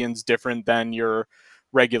Champions different than your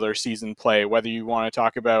regular season play? Whether you want to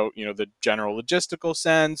talk about, the general logistical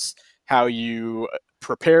sense, how you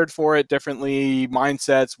prepared for it differently,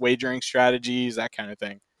 mindsets, wagering strategies, that kind of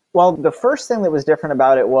thing. Well, the first thing that was different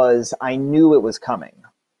about it was I knew it was coming.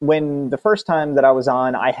 When the first time that I was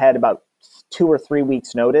on, I had about 2 or 3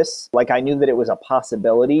 weeks notice. Like, I knew that it was a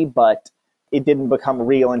possibility, but it didn't become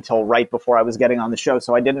real until right before I was getting on the show.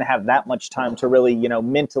 So I didn't have that much time to really,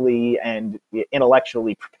 mentally and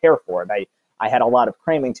intellectually prepare for it. I had a lot of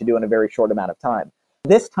cramming to do in a very short amount of time.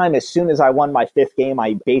 This time, as soon as I won my 5th game,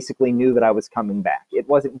 I basically knew that I was coming back. It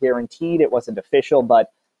wasn't guaranteed, it wasn't official,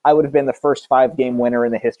 but I would have been the first 5-game winner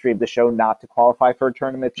in the history of the show not to qualify for a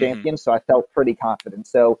Tournament of Champions. So I felt pretty confident.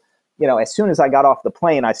 So, as soon as I got off the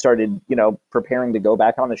plane, I started, preparing to go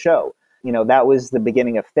back on the show. That was the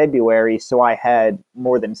beginning of February. So I had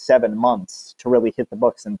more than 7 months to really hit the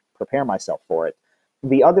books and prepare myself for it.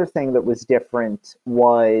 The other thing that was different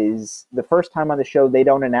was the first time on the show, they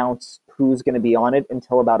don't announce who's going to be on it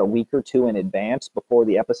until about a week or 2 in advance before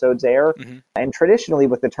the episodes air. And traditionally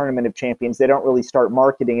with the Tournament of Champions, they don't really start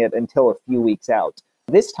marketing it until a few weeks out.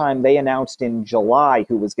 This time they announced in July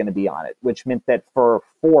who was going to be on it, which meant that for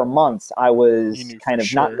 4 months I was kind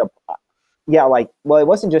of not... Yeah, it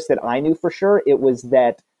wasn't just that I knew for sure, it was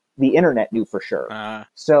that the internet knew for sure.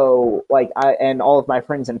 So, I and all of my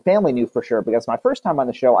friends and family knew for sure, because my first time on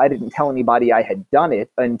the show, I didn't tell anybody I had done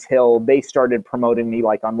it until they started promoting me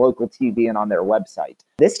on local TV and on their website.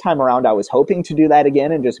 This time around, I was hoping to do that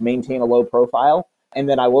again and just maintain a low profile. And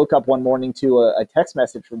then I woke up one morning to a text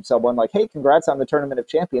message from someone like, hey, congrats on the Tournament of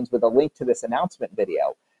Champions, with a link to this announcement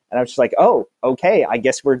video. And I was just like, oh, okay, I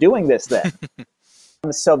guess we're doing this then.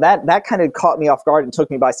 So that kind of caught me off guard and took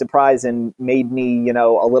me by surprise and made me,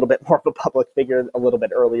 a little bit more of a public figure a little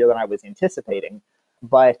bit earlier than I was anticipating.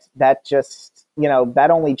 But that just, that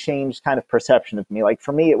only changed kind of perception of me.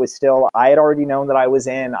 For me, it was still, I had already known that I was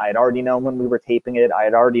in. I had already known when we were taping it. I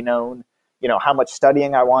had already known, how much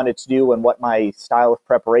studying I wanted to do and what my style of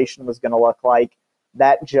preparation was going to look like.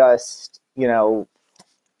 That just,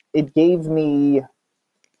 it gave me,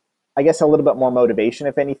 I guess, a little bit more motivation,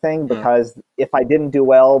 if anything, because if I didn't do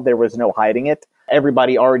well, there was no hiding it.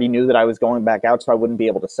 Everybody already knew that I was going back out, so I wouldn't be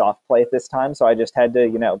able to soft play at this time. So I just had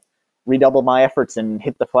to, redouble my efforts and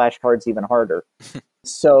hit the flashcards even harder.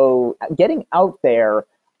 So getting out there,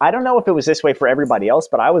 I don't know if it was this way for everybody else,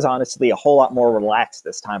 but I was honestly a whole lot more relaxed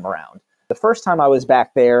this time around. The first time I was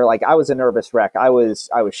back there, I was a nervous wreck. I was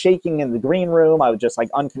shaking in the green room. I was just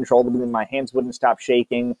uncontrollably. My hands wouldn't stop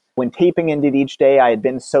shaking. When taping ended each day, I had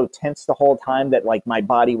been so tense the whole time that my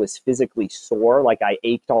body was physically sore. I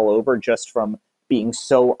ached all over just from being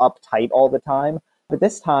so uptight all the time. But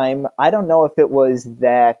this time, I don't know if it was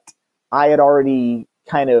that I had already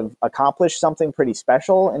kind of accomplished something pretty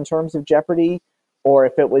special in terms of Jeopardy, or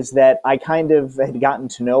if it was that I kind of had gotten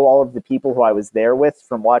to know all of the people who I was there with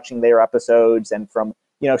from watching their episodes and from,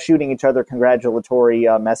 shooting each other congratulatory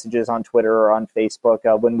messages on Twitter or on Facebook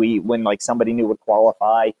when somebody new would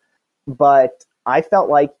qualify. But I felt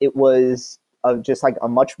like it was just a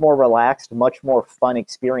much more relaxed, much more fun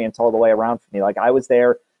experience all the way around for me. I was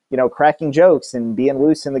there, cracking jokes and being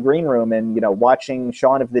loose in the green room and, watching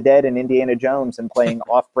Shaun of the Dead and Indiana Jones and playing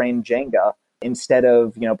off-brain Jenga, instead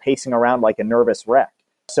of, pacing around like a nervous wreck.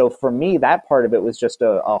 So for me, that part of it was just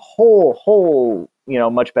a whole,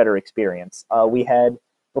 much better experience. We had,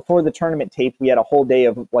 before the tournament taped, we had a whole day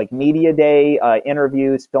of media day,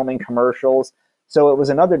 interviews, filming commercials. So it was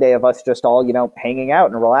another day of us just all, hanging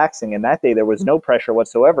out and relaxing. And that day there was no pressure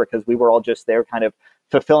whatsoever because we were all just there kind of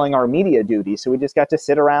fulfilling our media duties. So we just got to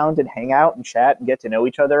sit around and hang out and chat and get to know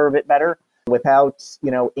each other a bit better, without,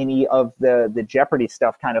 any of the Jeopardy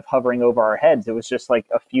stuff kind of hovering over our heads. It was just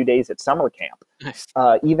a few days at summer camp. Nice.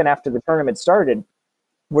 Even after the tournament started,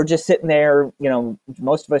 we're just sitting there,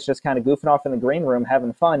 most of us just kind of goofing off in the green room,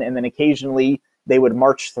 having fun. And then occasionally they would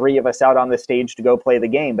march 3 of us out on the stage to go play the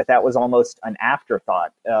game. But that was almost an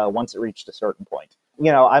afterthought once it reached a certain point.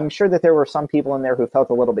 I'm sure that there were some people in there who felt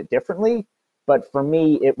a little bit differently. But for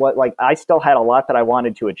me, it was I still had a lot that I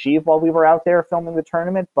wanted to achieve while we were out there filming the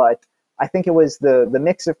tournament. But I think it was the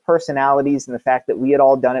mix of personalities and the fact that we had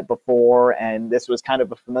all done it before, and this was kind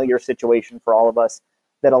of a familiar situation for all of us,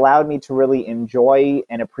 that allowed me to really enjoy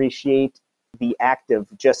and appreciate the act of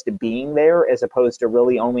just being there, as opposed to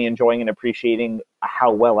really only enjoying and appreciating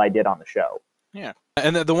how well I did on the show. Yeah.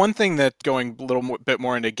 And the one thing that going a little bit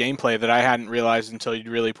more into gameplay that I hadn't realized until you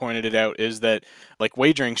really pointed it out is that like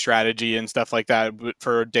wagering strategy and stuff like that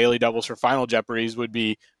for daily doubles for Final Jeopardies would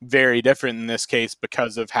be very different in this case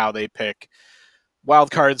because of how they pick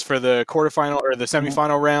wild cards for the quarterfinal or the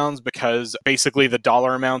semifinal rounds, because basically the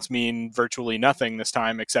dollar amounts mean virtually nothing this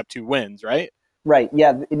time except who wins, right? Right.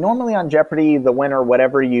 Yeah. Normally on Jeopardy, the winner,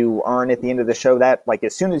 whatever you earn at the end of the show, that like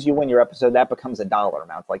as soon as you win your episode, that becomes a dollar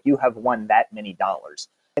amount. Like you have won that many dollars.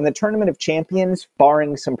 In the Tournament of Champions,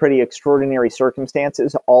 barring some pretty extraordinary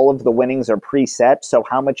circumstances, all of the winnings are preset. So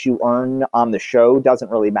how much you earn on the show doesn't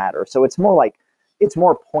really matter. So it's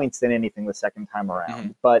more points than anything the second time around.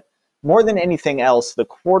 Mm-hmm. But more than anything else, the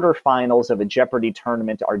quarterfinals of a Jeopardy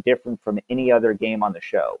tournament are different from any other game on the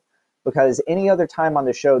show. Because any other time on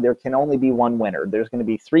the show, there can only be one winner. There's going to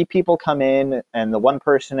be 3 people come in, and the one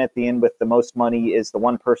person at the end with the most money is the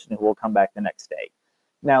one person who will come back the next day.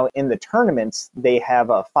 Now, in the tournaments, they have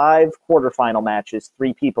 5 quarterfinal matches,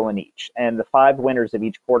 3 people in each. And the 5 winners of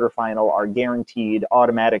each quarterfinal are guaranteed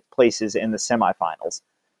automatic places in the semifinals.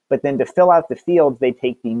 But then to fill out the field, they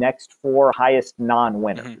take the next 4 highest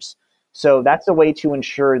non-winners. Mm-hmm. So that's a way to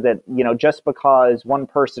ensure that, just because one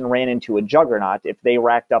person ran into a juggernaut, if they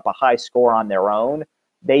racked up a high score on their own,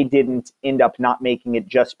 they didn't end up not making it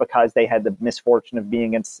just because they had the misfortune of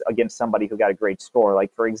being against somebody who got a great score.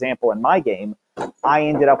 Like, for example, in my game, I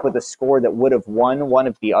ended up with a score that would have won one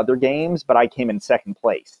of the other games, but I came in second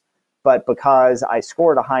place. But because I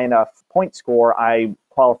scored a high enough point score, I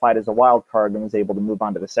qualified as a wild card and was able to move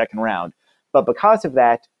on to the second round. But because of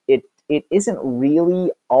that, it isn't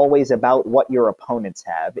really always about what your opponents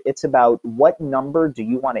have. It's about what number do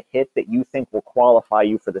you want to hit that you think will qualify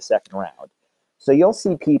you for the second round. So you'll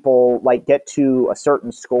see people like get to a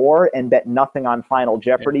certain score and bet nothing on Final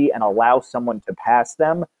Jeopardy and allow someone to pass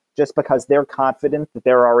them just because they're confident that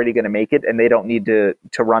they're already going to make it and they don't need to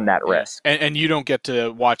run that risk. And you don't get to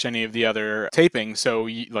watch any of the other tapings, so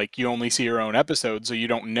you only see your own episode, so you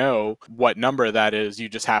don't know what number that is. You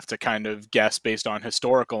just have to kind of guess based on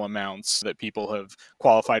historical amounts that people have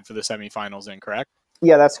qualified for the semifinals in, correct?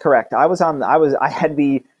 Yeah, that's correct. I had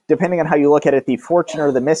the, depending on how you look at it, the fortune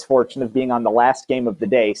or the misfortune of being on the last game of the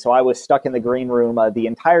day. So I was stuck in the green room the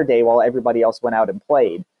entire day while everybody else went out and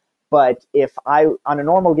played. But if on a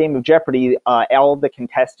normal game of Jeopardy, all the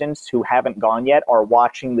contestants who haven't gone yet are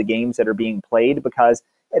watching the games that are being played because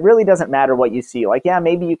it really doesn't matter what you see. Like, yeah,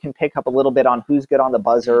 maybe you can pick up a little bit on who's good on the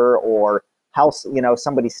buzzer or how,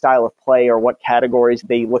 somebody's style of play or what categories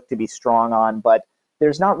they look to be strong on. But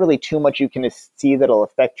there's not really too much you can see that'll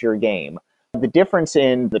affect your game. The difference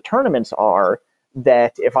in the tournaments are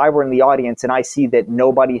that if I were in the audience and I see that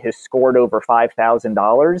nobody has scored over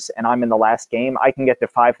 $5,000 and I'm in the last game, I can get to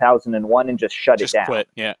 5,001 and just shut it down. Quit.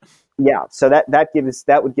 Yeah. Yeah. So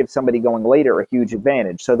that would give somebody going later a huge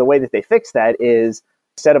advantage. So the way that they fix that is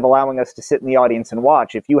instead of allowing us to sit in the audience and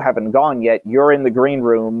watch, if you haven't gone yet, you're in the green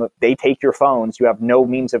room, they take your phones, you have no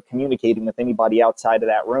means of communicating with anybody outside of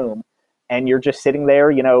that room. And you're just sitting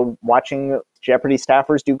there, watching Jeopardy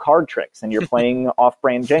staffers do card tricks and you're playing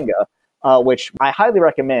off-brand Jenga. Which I highly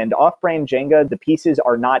recommend. Off-brand Jenga, the pieces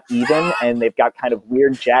are not even, and they've got kind of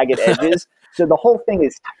weird jagged edges. So the whole thing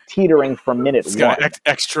is teetering from minute it's one. Got an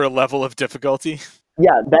extra level of difficulty.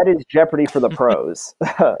 Yeah, that is Jeopardy for the pros.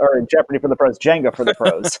 Or Jeopardy for the pros, Jenga for the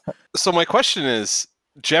pros. So my question is,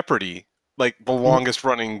 Jeopardy, like the longest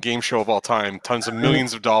running game show of all time, tons of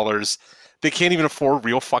millions of dollars, they can't even afford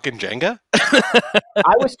real fucking Jenga?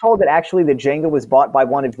 I was told that actually the Jenga was bought by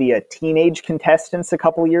one of the teenage contestants a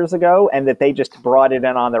couple of years ago, and that they just brought it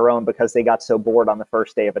in on their own because they got so bored on the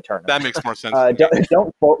first day of a tournament. That makes more sense.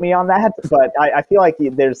 Don't quote me on that, but I feel like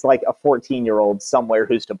there's like a 14-year-old somewhere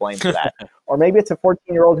who's to blame for that. Or maybe it's a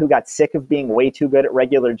 14-year-old who got sick of being way too good at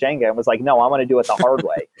regular Jenga and was like, no, I want to do it the hard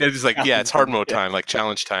way. It's like, yeah, it's hard mode time, like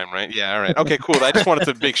challenge time, right? Yeah, all right. Okay, cool. I just wanted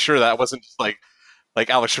to make sure that wasn't just like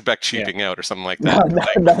Alex Trebek cheaping out or something like that.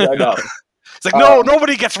 No. It's like, no,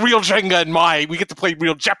 nobody gets real Jenga we get to play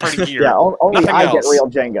real Jeopardy here. Yeah, only Nothing I else. get real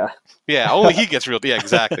Jenga. Yeah, only he gets real. Yeah,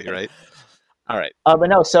 exactly, right? All right. But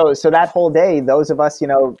no, so that whole day, those of us,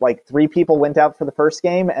 like 3 people went out for the first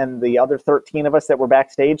game, and the other 13 of us that were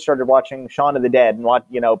backstage started watching Shaun of the Dead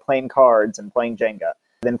and playing cards and playing Jenga.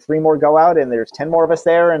 Then 3 more go out, and there's 10 more of us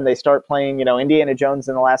there, and they start playing, Indiana Jones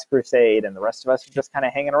and the Last Crusade, and the rest of us are just kind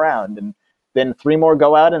of hanging around. And then 3 more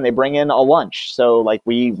go out and they bring in a lunch. So like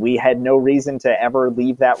we had no reason to ever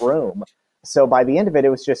leave that room. So by the end of it, it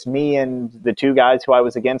was just me and the 2 guys who I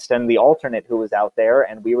was against and the alternate who was out there.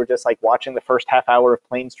 And we were just like watching the first half hour of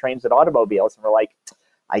Planes, Trains, and Automobiles. And we're like,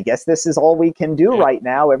 I guess this is all we can do right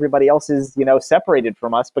now. Everybody else is, separated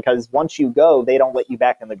from us because once you go, they don't let you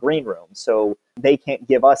back in the green room. So they can't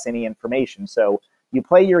give us any information. So you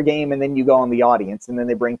play your game and then you go in the audience, and then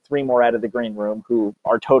they bring 3 more out of the green room who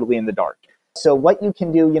are totally in the dark. So what you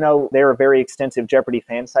can do, there are very extensive Jeopardy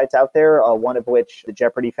fan sites out there, one of which, the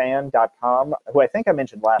jeopardyfan.com, who I think I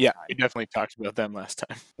mentioned last time. Yeah, we definitely talked about them last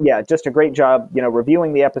time. Yeah, just a great job,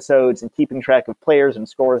 reviewing the episodes and keeping track of players and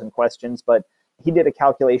scores and questions. But he did a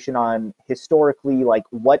calculation on historically, like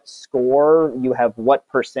what score you have what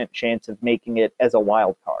 % chance of making it as a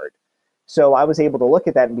wild card. So I was able to look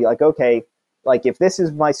at that and be like, okay, like if this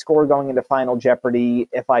is my score going into Final Jeopardy,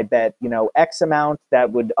 if I bet, X amount,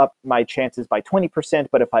 that would up my chances by 20%.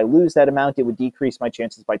 But if I lose that amount, it would decrease my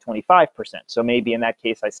chances by 25%. So maybe in that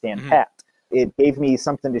case, I stand pat. It gave me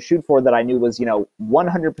something to shoot for that I knew was,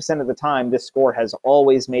 100% of the time, this score has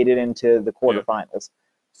always made it into the quarterfinals.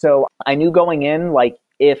 So I knew going in, like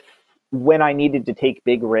when I needed to take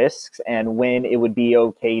big risks and when it would be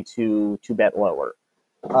okay to bet lower.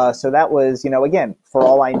 So that was, again, for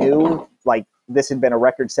all I knew, like this had been a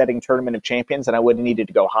record-setting Tournament of Champions and I would have needed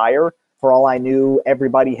to go higher. For all I knew,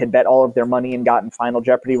 everybody had bet all of their money and gotten Final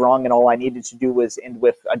Jeopardy wrong, and all I needed to do was end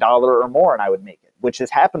with $1 or more and I would make it, which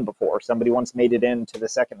has happened before. Somebody once made it into the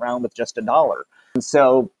second round with just $1. And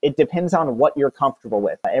so it depends on what you're comfortable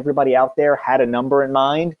with. Everybody out there had a number in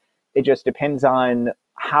mind. It just depends on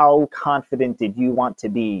how confident did you want to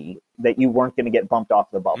be that you weren't going to get bumped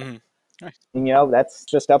off the bubble. Nice. And, that's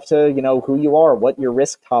just up to, who you are, what your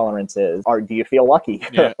risk tolerance is, or do you feel lucky?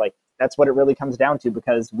 Yeah. Like, that's what it really comes down to,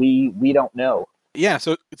 because we don't know. Yeah,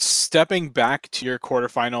 so stepping back to your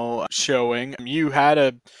quarterfinal showing, you had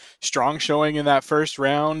a strong showing in that first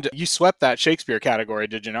round. You swept that Shakespeare category,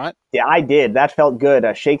 did you not? Yeah, I did. That felt good.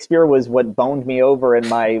 Shakespeare was what boned me over in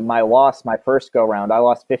my loss, my first go-round. I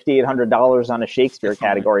lost $5,800 on a Shakespeare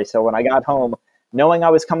category. So when I got home, knowing I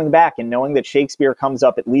was coming back and knowing that Shakespeare comes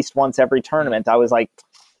up at least once every tournament, I was like,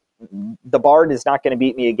 the Bard is not going to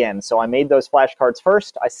beat me again. So I made those flashcards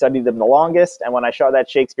first. I studied them the longest. And when I saw that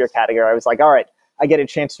Shakespeare category, I was like, all right, I get a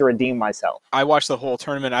chance to redeem myself. I watched the whole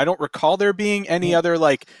tournament. I don't recall there being any other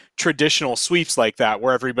like traditional sweeps like that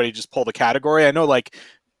where everybody just pulled a category. I know like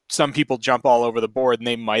some people jump all over the board and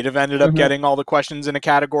they might have ended up getting all the questions in a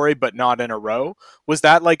category, but not in a row. Was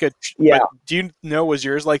that like do you know, was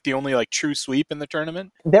yours like the only like true sweep in the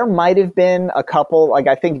tournament? There might have been a couple, like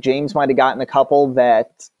I think James might have gotten a couple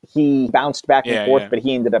that he bounced back and forth, but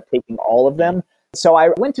he ended up taking all of them. So I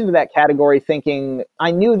went into that category thinking,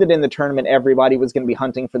 I knew that in the tournament, everybody was going to be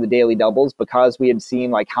hunting for the daily doubles because we had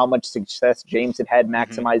seen like how much success James had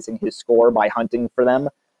maximizing his score by hunting for them.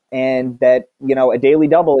 And that, a daily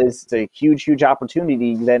double is a huge, huge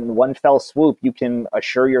opportunity. Then in one fell swoop, you can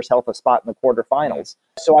assure yourself a spot in the quarterfinals.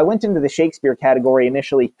 So I went into the Shakespeare category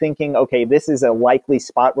initially thinking, okay, this is a likely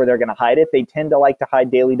spot where they're going to hide it. They tend to like to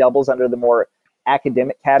hide daily doubles under the more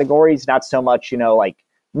academic categories, not so much, like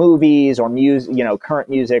movies or music, current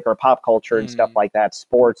music or pop culture and stuff like that.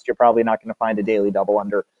 Sports, you're probably not going to find a daily double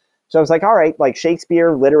under. So I was like, all right, like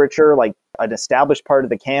Shakespeare, literature, like an established part of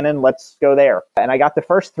the canon, let's go there. And I got the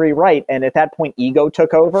first 3 right. And at that point, ego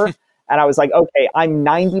took over. And I was like, okay, I'm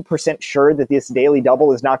 90% sure that this daily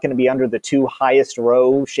double is not going to be under the 2 highest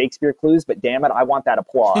row Shakespeare clues, but damn it, I want that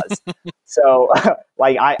applause. So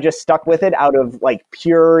like I just stuck with it out of like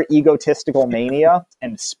pure egotistical mania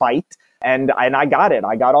and spite. And I got it.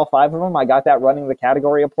 I got all 5 of them. I got that running the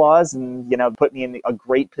category applause and, put me in a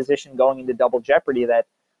great position going into Double Jeopardy that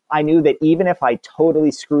I knew that even if I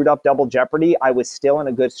totally screwed up Double Jeopardy, I was still in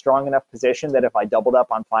a good, strong enough position that if I doubled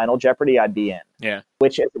up on Final Jeopardy, I'd be in. Yeah.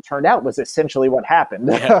 Which, as it turned out, was essentially what happened.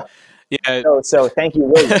 Yeah. Yeah. So thank you,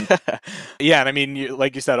 William. Yeah, and I mean,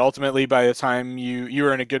 like you said, ultimately, by the time you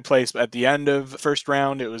were in a good place at the end of first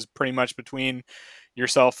round, it was pretty much between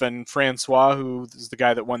yourself and Francois, who is the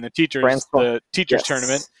guy that won the teachers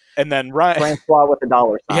tournament, and then Ryan. Francois with the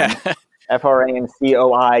 $sign. Yeah.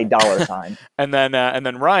 FRANCOI $sign. and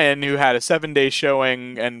then Ryan, who had a 7-day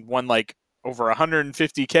showing and won like over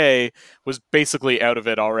 150K, was basically out of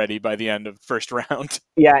it already by the end of first round.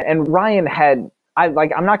 Yeah, and Ryan had I'm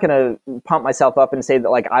not going to pump myself up and say that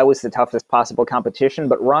like I was the toughest possible competition,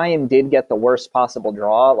 but Ryan did get the worst possible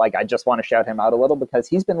draw. Like I just want to shout him out a little because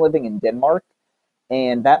he's been living in Denmark.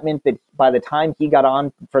 And that meant that by the time he got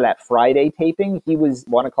on for that Friday taping, he was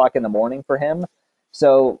 1:00 in the morning for him.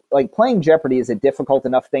 So like playing Jeopardy is a difficult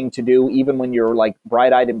enough thing to do, even when you're like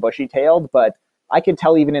bright-eyed and bushy-tailed. But I could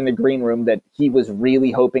tell even in the green room that he was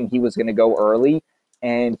really hoping he was going to go early.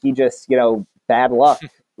 And he just, bad luck.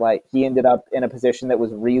 Like he ended up in a position that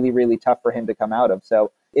was really, really tough for him to come out of.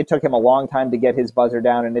 So It took him a long time to get his buzzer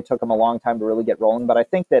down, and it took him a long time to really get rolling. But I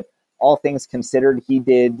think that all things considered, he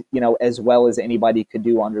did, as well as anybody could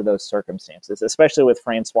do under those circumstances, especially with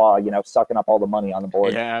Francois, sucking up all the money on the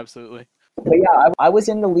board. Yeah, absolutely. But yeah, I was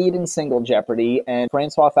in the lead in Single Jeopardy, and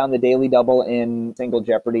Francois found the Daily Double in Single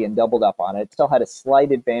Jeopardy and doubled up on it. Still had a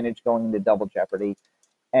slight advantage going into Double Jeopardy.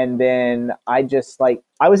 And then I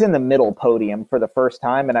was in the middle podium for the first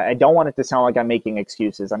time, and I don't want it to sound like I'm making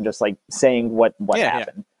excuses. I'm just saying what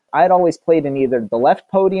happened. Yeah. I had always played in either the left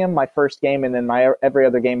podium, my first game, and then every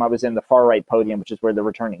other game I was in the far right podium, which is where the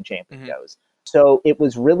returning champion goes. So it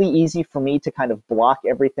was really easy for me to kind of block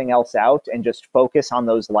everything else out and just focus on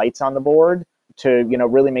those lights on the board to,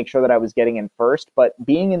 really make sure that I was getting in first. But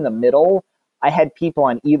being in the middle, I had people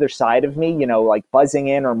on either side of me, buzzing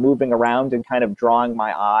in or moving around and kind of drawing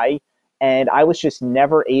my eye. And I was just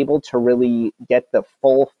never able to really get the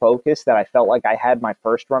full focus that I felt like I had my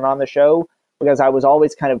first run on the show, because I was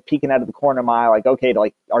always kind of peeking out of the corner of my eye, okay,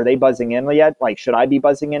 are they buzzing in yet? Should I be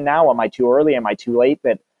buzzing in now? Am I too early? Am I too late?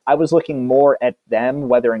 But I was looking more at them,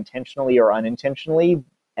 whether intentionally or unintentionally.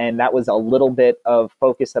 And that was a little bit of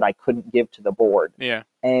focus that I couldn't give to the board. Yeah.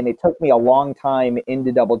 And it took me a long time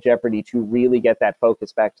into Double Jeopardy to really get that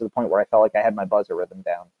focus back to the point where I felt like I had my buzzer rhythm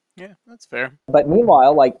down. Yeah, that's fair. But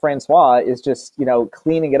meanwhile, Francois is just,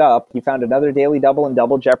 cleaning it up. He found another Daily Double in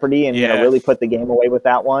Double Jeopardy and really put the game away with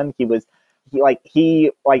that one.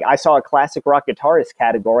 I saw a classic rock guitarist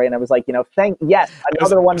category, and I was like,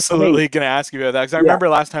 another one. Absolutely going to ask you about that, because I remember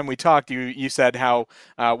last time we talked, you said how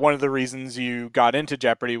one of the reasons you got into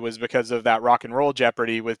Jeopardy was because of that rock and roll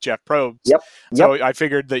Jeopardy with Jeff Probst. Yep. So I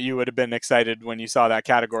figured that you would have been excited when you saw that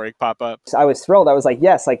category pop up. So I was thrilled. I was like,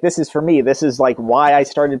 yes, this is for me. This is why I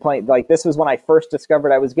started playing. This was when I first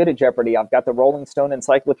discovered I was good at Jeopardy. I've got the Rolling Stone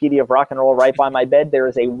Encyclopedia of Rock and Roll right by my bed. There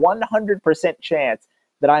is a 100% chance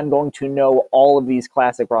that I'm going to know all of these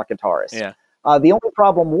classic rock guitarists. Yeah. The only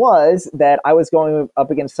problem was that I was going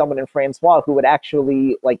up against someone in Francois who had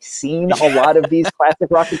actually seen a lot of these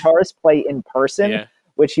classic rock guitarists play in person,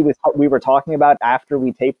 which we were talking about after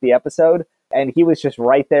we taped the episode. And he was just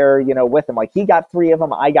right there, with him. He got 3 of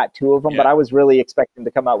them, I got 2 of them, but I was really expecting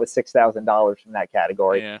to come out with $6,000 from that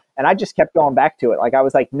category. Yeah. And I just kept going back to it. I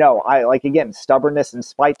was like, no, again, stubbornness and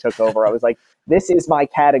spite took over. I was like, this is my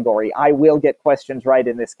category. I will get questions right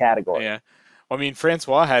in this category. Yeah. Well, I mean,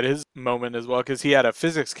 Francois had his moment as well, because he had a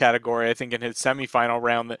physics category, I think, in his semifinal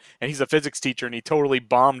round, and he's a physics teacher, and he totally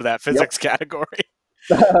bombed that physics category.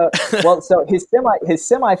 Well, so his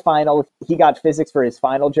semifinal, he got physics for his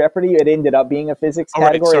final Jeopardy. It ended up being a physics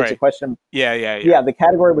category. Right, it's a question. Yeah. The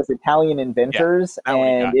category was Italian inventors,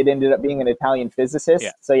 and it ended up being an Italian physicist.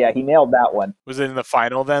 Yeah. So he nailed that one. Was it in the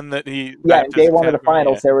final then that he? Yeah, in day one of the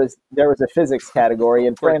finals, there was a physics category,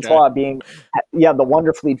 and Francois, being the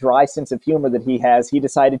wonderfully dry sense of humor that he has, he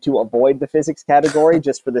decided to avoid the physics category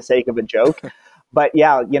just for the sake of a joke. But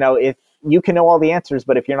if you can know all the answers,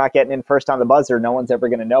 but if you're not getting in first on the buzzer, no one's ever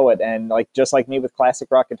going to know it. And just like me with classic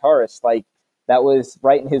rock guitarists, that was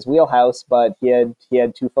right in his wheelhouse, but he had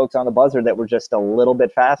 2 folks on the buzzer that were just a little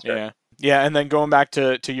bit faster. Yeah, and then going back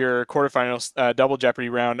to your quarterfinals Double Jeopardy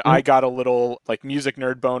round, I got a little music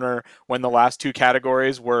nerd boner when the last 2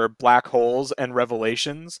 categories were Black Holes and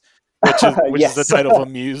Revelations, which is the title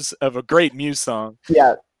of a great Muse song.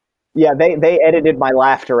 Yeah, they edited my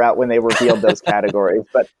laughter out when they revealed those categories,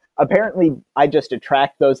 but apparently I just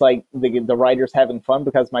attract those the writers having fun,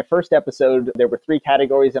 because my first episode there were 3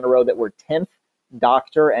 categories in a row that were 10th,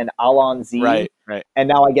 Doctor, and Allons-y. Right. And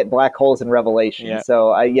now I get Black Holes and Revelation. Yeah.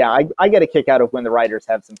 So I get a kick out of when the writers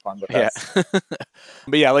have some fun with us.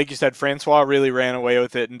 But yeah, like you said, Francois really ran away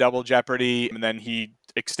with it in Double Jeopardy, and then he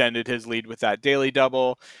extended his lead with that Daily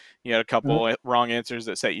Double. You had a couple wrong answers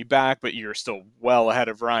that set you back, but you're still well ahead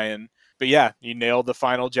of Ryan. But yeah, you nailed the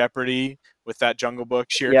final Jeopardy with that Jungle Book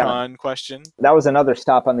Shere Khan question. That was another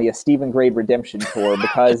stop on the Stephen Grade Redemption Tour,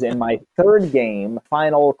 because in my third game,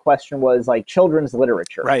 final question was children's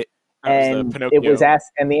literature. Right. And it was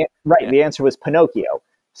asked, and the answer was Pinocchio.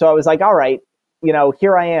 So I was like, all right,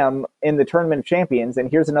 here I am in the Tournament of Champions,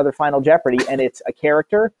 and here's another final Jeopardy, and it's a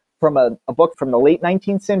character from a book from the late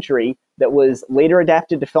 19th century that was later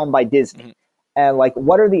adapted to film by Disney. Mm-hmm. And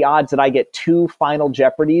what are the odds that I get 2 final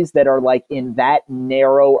Jeopardies that are in that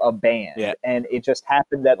narrow a band? Yeah. And it just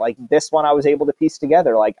happened that this one I was able to piece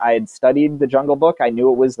together. I had studied the Jungle Book. I knew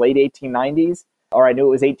it was late 1890s, or I knew it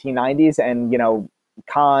was 1890s. And,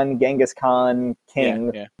 Khan, Genghis Khan,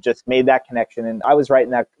 King, just made that connection. And I was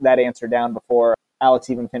writing that answer down before Alex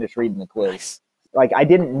even finished reading the quiz. Nice. like, I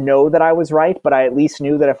didn't know that I was right, but I at least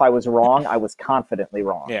knew that if I was wrong, I was confidently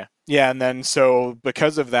wrong. Yeah. Yeah, and then so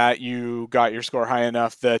because of that, you got your score high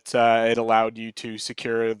enough that it allowed you to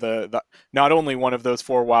secure the not only one of those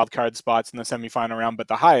 4 wild card spots in the semifinal round, but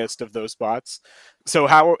the highest of those spots. So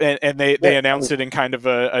how and they announced it in kind of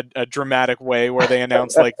a dramatic way where they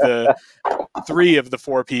announced like the 3 of the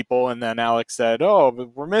 4 people, and then Alex said,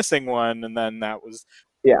 "Oh, we're missing one," and then that was.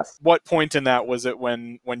 Yes. What point in that was it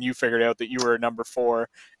when you figured out that you were number 4,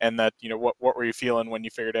 and that what were you feeling when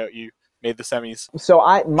you figured out you made the semis? So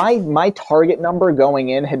my target number going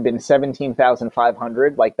in had been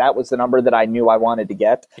 17,500. Like, that was the number that I knew I wanted to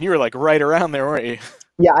get. And you were like right around there, weren't you?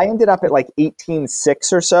 Yeah, I ended up at like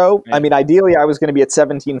 18.6 or so. Yeah. I mean, ideally, I was going to be at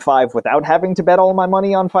 17.5 without having to bet all my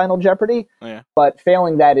money on Final Jeopardy. Yeah. But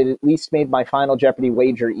failing that, it at least made my Final Jeopardy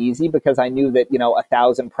wager easy, because I knew that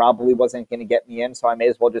 1,000 probably wasn't going to get me in, so I may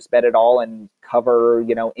as well just bet it all and cover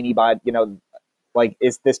anybody. Like,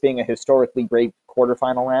 is this being a historically great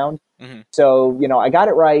quarterfinal round? Mm-hmm. So, I got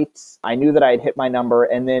it right. I knew that I had hit my number,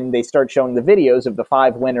 and then they start showing the videos of the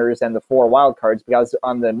 5 winners and the 4 wild cards, because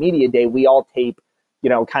on the media day, we all tape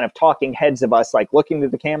kind of talking heads of us, like looking to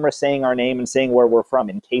the camera, saying our name and saying where we're from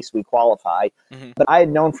in case we qualify. Mm-hmm. But I had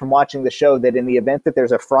known from watching the show that in the event that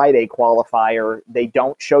there's a Friday qualifier, they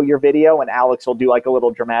don't show your video, and Alex will do like a little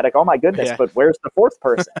dramatic, "Oh my goodness, Yeah. but where's the 4th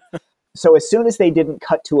person?" So as soon as they didn't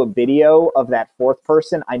cut to a video of that 4th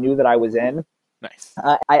person, I knew that I was in. Nice.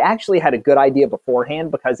 I actually had a good idea beforehand,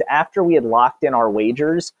 because after we had locked in our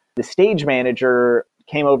wagers, the stage manager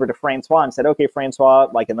came over to Francois and said, "Okay, Francois,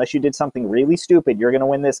 like, unless you did something really stupid, you're going to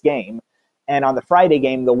win this game." And on the Friday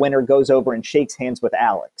game, the winner goes over and shakes hands with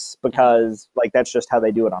Alex, because like, that's just how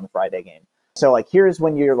they do it on the Friday game. So like, here's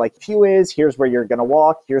when your like cue is, here's where you're going to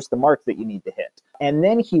walk, here's the mark that you need to hit. And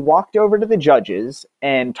then he walked over to the judges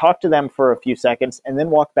and talked to them for a few seconds, and then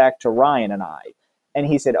walked back to Ryan and I. And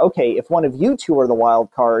he said, "Okay, if one of you 2 are the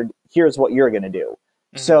wild card, here's what you're going to do."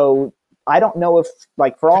 Mm-hmm. So I don't know if,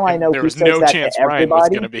 like, for all I know, there he was says no that chance to Ryan was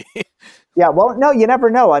everybody. going to be. Yeah, well, no, you never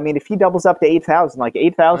know. I mean, if he doubles up to 8,000, like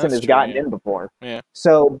 8,000 That's has true, gotten yeah. in before. Yeah.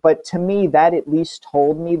 So, but to me, that at least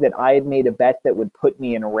told me that I had made a bet that would put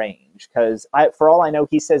me in range. Because for all I know,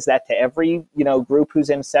 he says that to every group who's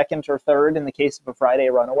in 2nd or 3rd in the case of a Friday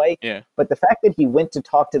runaway. Yeah. But the fact that he went to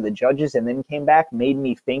talk to the judges and then came back made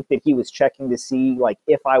me think that he was checking to see like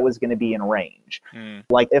if I was going to be in range,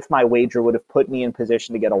 like if my wager would have put me in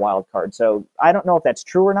position to get a wild card. So I don't know if that's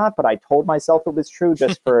true or not, but I told myself it was true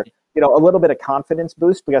just for a little bit of confidence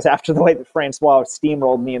boost, because after the way that Francois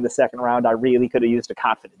steamrolled me in the 2nd round, I really could have used a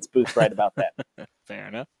confidence boost right about that. Fair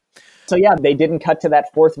enough. So yeah, they didn't cut to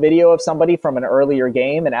that 4th video of somebody from an earlier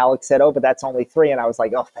game, and Alex said, "Oh, but that's only 3," and I was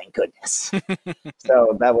like, "Oh, thank goodness."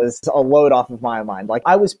 So that was a load off of my mind. Like,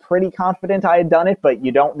 I was pretty confident I had done it, but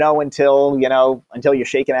you don't know until you're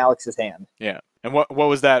shaking Alex's hand. Yeah. And what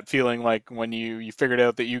was that feeling like when you figured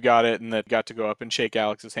out that you got it and that got to go up and shake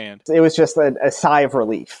Alex's hand? It was just a sigh of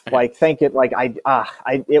relief. Like, it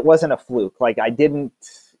wasn't a fluke. Like, I didn't,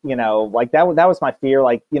 like that was my fear.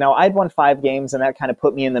 Like, I'd won 5 games, and that kind of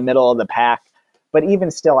put me in the middle of the pack. But even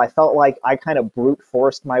still, I felt like I kind of brute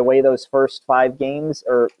forced my way those first 5 games,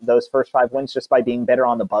 or those first 5 wins, just by being better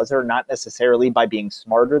on the buzzer, not necessarily by being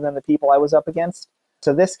smarter than the people I was up against.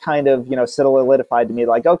 So this kind of, solidified to me,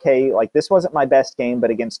 like, okay, like, this wasn't my best game, but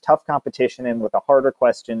against tough competition and with the harder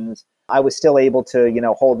questions, I was still able to,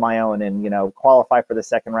 hold my own and, qualify for the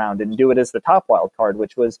 2nd round and do it as the top wild card,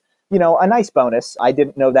 which was, a nice bonus. I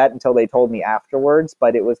didn't know that until they told me afterwards,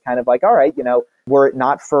 but it was kind of like, all right, were it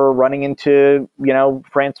not for running into,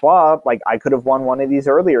 Francois, like, I could have won one of these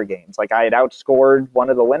earlier games. Like, I had outscored one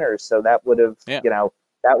of the winners, so that would have,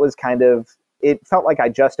 that was kind of, it felt like I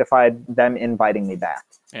justified them inviting me back.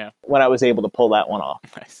 Yeah. When I was able to pull that one off.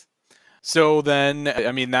 Nice. So then,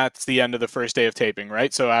 I mean, that's the end of the first day of taping,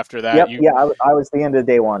 right? So after that, I was the end of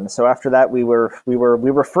day 1. So after that, we were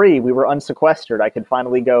free. We were unsequestered. I could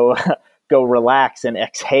finally go relax and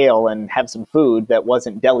exhale and have some food that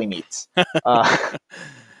wasn't deli meats.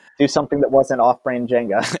 Do something that wasn't off-brand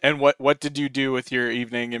Jenga. And what did you do with your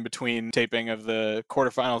evening in between taping of the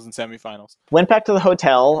quarterfinals and semifinals? Went back to the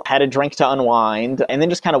hotel, had a drink to unwind, and then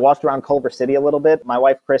just kind of walked around Culver City a little bit. My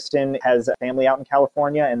wife, Kristen, has a family out in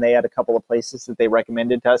California, and they had a couple of places that they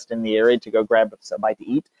recommended to us in the area to go grab a bite to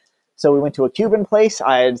eat. So we went to a Cuban place.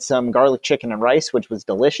 I had some garlic chicken and rice, which was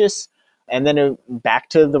delicious. And then back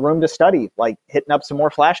to the room to study, like hitting up some more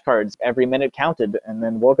flashcards. Every minute counted. And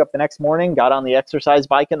then woke up the next morning, got on the exercise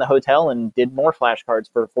bike in the hotel, and did more flashcards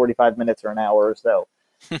for 45 minutes or an hour or so.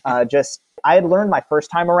 I had learned my first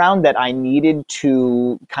time around that I needed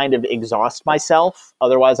to kind of exhaust myself.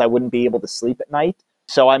 Otherwise, I wouldn't be able to sleep at night.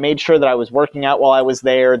 So I made sure that I was working out while I was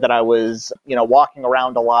there, that I was, walking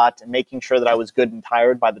around a lot and making sure that I was good and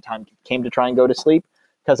tired by the time it came to try and go to sleep.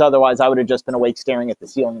 Because otherwise I would have just been awake staring at the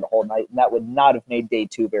ceiling the whole night, and that would not have made day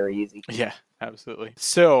 2 very easy. Yeah, absolutely.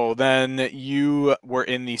 So then you were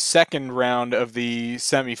in the second round of the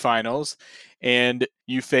semifinals, and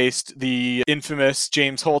you faced the infamous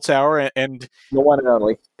James Holzhauer and The one and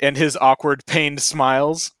only. and his awkward, pained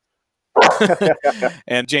smiles.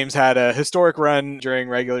 And James had a historic run during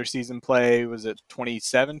regular season play. Was it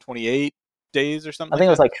 27, 28 days or something? I think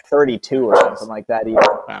it was like 32 or something like that. Even.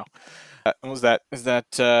 Wow. Is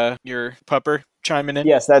that your pupper chiming in?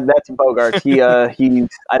 Yes, that's Bogart. He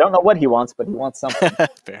I don't know what he wants, but he wants something.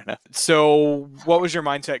 Fair enough. So, what was your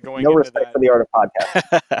mindset going? No respect for the art of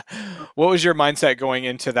podcast. What was your mindset going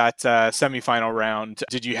into that semifinal round?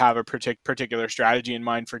 Did you have a particular strategy in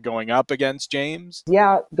mind for going up against James?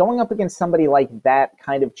 Yeah, going up against somebody like that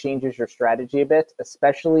kind of changes your strategy a bit,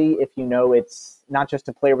 especially if you know it's not just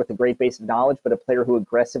a player with a great base of knowledge, but a player who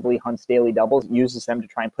aggressively hunts daily doubles, uses them to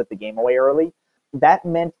try and put the game away early. That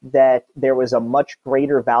meant that there was a much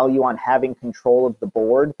greater value on having control of the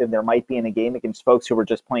board than there might be in a game against folks who were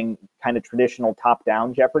just playing kind of traditional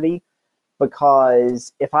top-down Jeopardy.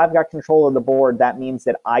 Because if I've got control of the board, that means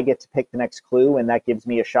that I get to pick the next clue, and that gives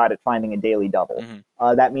me a shot at finding a daily double.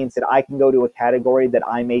 Mm-hmm. That means that I can go to a category that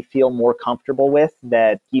I may feel more comfortable with,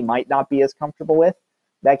 that he might not be as comfortable with.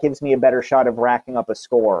 That gives me a better shot of racking up a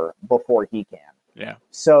score before he can. Yeah.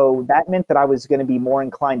 So that meant that I was going to be more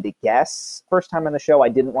inclined to guess. First time on the show, I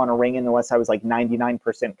didn't want to ring in unless I was like 99%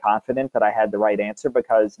 confident that I had the right answer,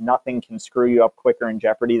 because nothing can screw you up quicker in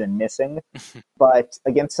Jeopardy than missing. But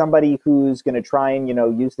against somebody who's going to try and,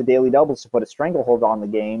 use the daily doubles to put a stranglehold on the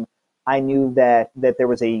game, I knew that there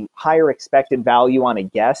was a higher expected value on a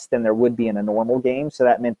guess than there would be in a normal game. So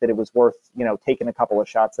that meant that it was worth, taking a couple of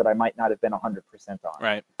shots that I might not have been 100% on.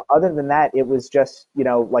 Right. Other than that, it was just,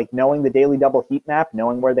 like knowing the daily double heat map,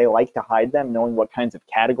 knowing where they like to hide them, knowing what kinds of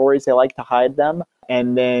categories they like to hide them,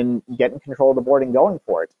 and then getting control of the board and going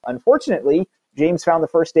for it. Unfortunately, James found the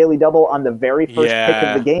first daily double on the very first pick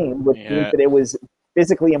of the game, which means that it was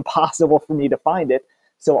physically impossible for me to find it.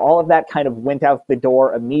 So all of that kind of went out the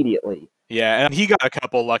door immediately. Yeah, and he got a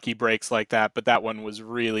couple lucky breaks like that, but that one was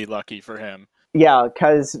really lucky for him. Yeah,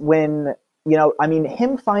 because when,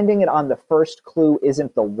 him finding it on the first clue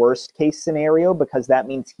isn't the worst case scenario, because that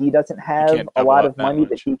means he doesn't have a lot of money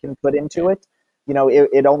that he can put into it.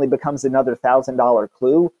 It only becomes another $1,000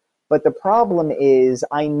 clue. But the problem is,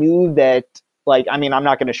 I knew that, I'm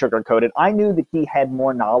not going to sugarcoat it. I knew that he had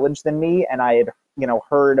more knowledge than me, and I had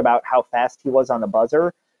heard about how fast he was on the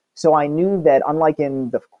buzzer. So I knew that, unlike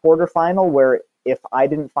in the quarterfinal, where if I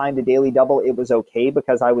didn't find a daily double, it was okay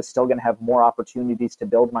because I was still going to have more opportunities to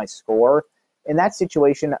build my score. In that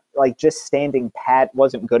situation, just standing pat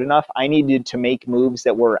wasn't good enough. I needed to make moves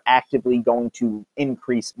that were actively going to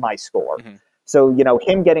increase my score. Mm-hmm. So,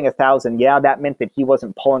 him getting 1,000, that meant that he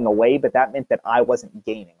wasn't pulling away, but that meant that I wasn't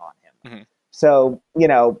gaining on him. Mm-hmm. So,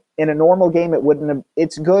 in a normal game,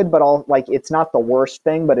 it's good, but it's not the worst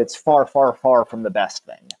thing, but it's far, far, far from the best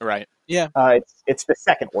thing. Right. Yeah. It's the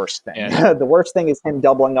second worst thing. Yeah. The worst thing is him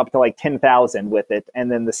doubling up to 10,000 with it.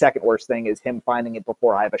 And then the second worst thing is him finding it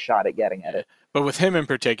before I have a shot at getting at it. But with him in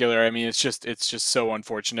particular, it's just so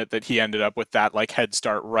unfortunate that he ended up with that head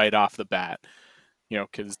start right off the bat,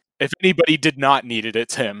 because if anybody did not need it,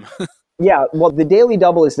 it's him. Yeah, well, the daily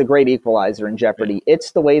double is the great equalizer in Jeopardy.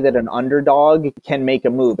 It's the way that an underdog can make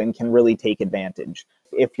a move and can really take advantage.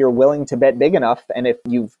 If you're willing to bet big enough, and if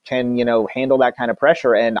you can, handle that kind of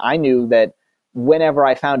pressure. And I knew that whenever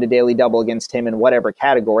I found a daily double against him in whatever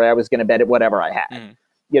category, I was going to bet it whatever I had. Mm.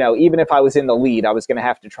 Even if I was in the lead, I was going to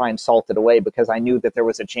have to try and salt it away, because I knew that there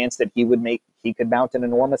was a chance that he could mount an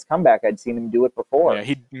enormous comeback. I'd seen him do it before. Yeah,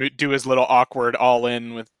 he'd do his little awkward all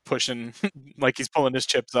in with pushing, like he's pulling his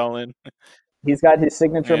chips all in. He's got his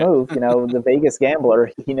signature move, the Vegas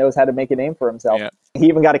gambler. He knows how to make a name for himself. Yeah. He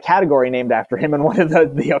even got a category named after him in one of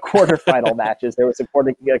the quarterfinal matches. There was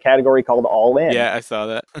a category called All In. Yeah, I saw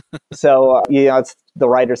that. So, it's the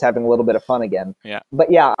writers having a little bit of fun again. Yeah.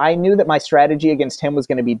 But yeah, I knew that my strategy against him was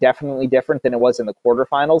going to be definitely different than it was in the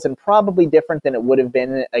quarterfinals, and probably different than it would have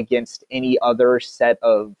been against any other set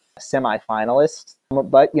of semifinalists.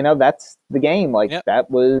 But, that's the game.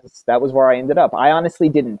 That was where I ended up. I honestly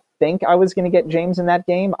didn't think I was going to get James in that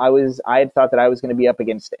game. I had thought that I was going to be up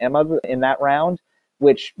against Emma in that round,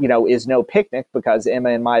 which, is no picnic, because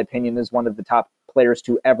Emma, in my opinion, is one of the top players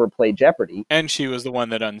to ever play Jeopardy. And she was the one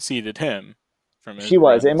that unseated him. from his She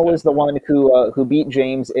was. run, Emma was the one who beat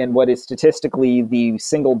James in what is statistically the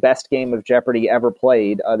single best game of Jeopardy ever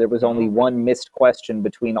played. There was only one missed question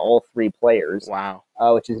between all three players. Wow.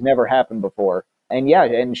 Which has never happened before. And yeah,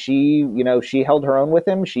 and she, she held her own with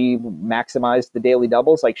him. She maximized the daily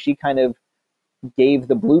doubles. Like, she kind of gave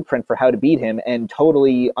the blueprint for how to beat him, and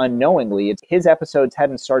totally unknowingly, his episodes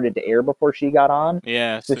hadn't started to air before she got on.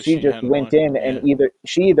 Yeah, so she just went in yeah. and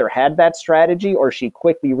either had that strategy, or she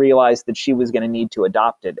quickly realized that she was going to need to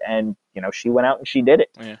adopt it, and she went out and she did it.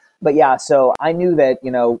 Yeah. But yeah, so I knew that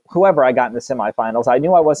whoever I got in the semifinals, I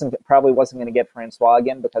knew I probably wasn't going to get Francois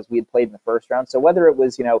again, because we had played in the first round. So whether it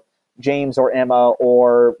was James or Emma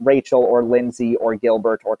or Rachel or Lindsay or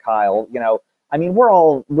Gilbert or Kyle, I mean, we're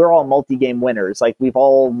all multi-game winners. Like, we've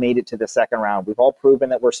all made it to the second round. We've all proven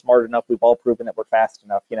that we're smart enough. We've all proven that we're fast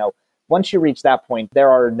enough. Once you reach that point, there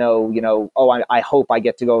are no, I hope I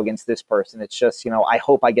get to go against this person. It's just, I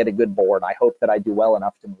hope I get a good board. I hope that I do well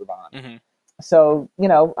enough to move on. Mm-hmm. So,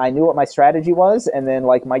 I knew what my strategy was. And then,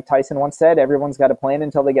 like Mike Tyson once said, everyone's got a plan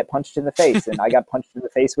until they get punched in the face. And I got punched in the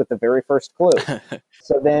face with the very first clue.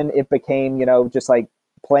 So then it became, just like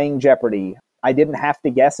playing Jeopardy. I didn't have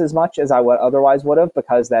to guess as much as I otherwise would have,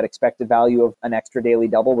 because that expected value of an extra daily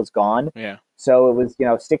double was gone. Yeah. So it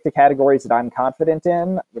was, stick to categories that I'm confident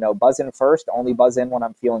in, buzz in first, only buzz in when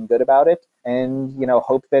I'm feeling good about it, and,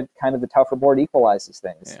 hope that kind of the tougher board equalizes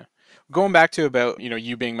things. Yeah. Going back to about,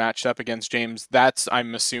 you being matched up against James, that's,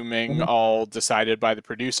 I'm assuming, all decided by the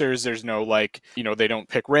producers. There's no, they don't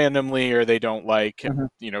pick randomly, or they don't,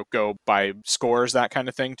 go by scores, that kind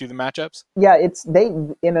of thing, do the matchups? Yeah,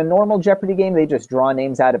 in a normal Jeopardy game, they just draw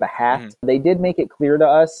names out of a hat. Mm-hmm. They did make it clear to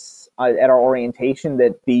us at our orientation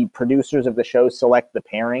that the producers of the show select the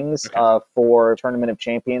pairings for Tournament of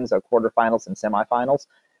Champions, quarterfinals and semifinals.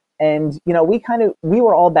 And, we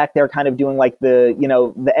were all back there kind of doing like the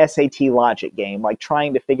SAT logic game, like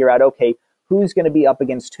trying to figure out, okay, who's going to be up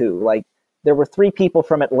against who? Like, there were 3 people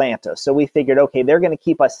from Atlanta. So we figured, okay, they're going to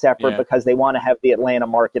keep us separate because they want to have the Atlanta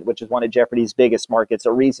market, which is one of Jeopardy's biggest markets,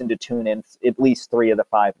 a reason to tune in at least 3 of the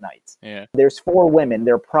 5 nights. Yeah. There's 4 women.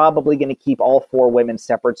 They're probably going to keep all 4 women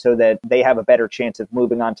separate so that they have a better chance of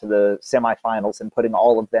moving on to the semifinals and putting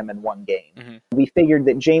all of them in one game. Mm-hmm. We figured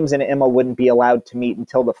that James and Emma wouldn't be allowed to meet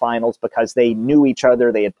until the finals because they knew each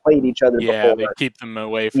other. They had played each other before. Yeah, they'd keep them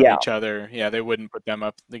away from each other. Yeah, they wouldn't put them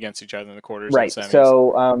up against each other in the quarters and semis.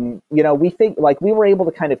 So, we think we were able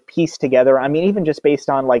to kind of piece together. I mean, even just based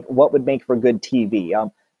on what would make for good TV.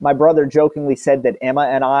 My brother jokingly said that Emma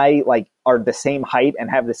and I are the same height and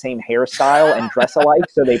have the same hairstyle and dress alike,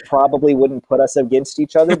 so they probably wouldn't put us against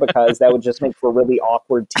each other because that would just make for really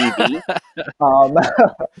awkward TV.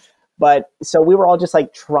 But so we were all just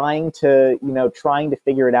trying to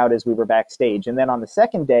figure it out as we were backstage. And then on the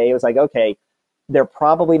second day, it was okay, they're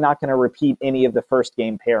probably not going to repeat any of the first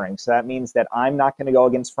game pairings. So that means that I'm not going to go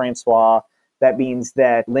against Francois. That means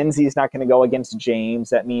that Lindsay's not going to go against James.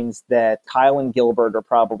 That means that Kyle and Gilbert are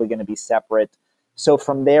probably going to be separate. So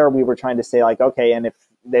from there, we were trying to say okay, and if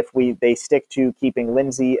they stick to keeping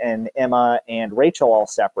Lindsay and Emma and Rachel all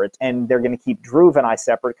separate, and they're going to keep Dhruv and I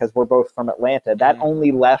separate because we're both from Atlanta, that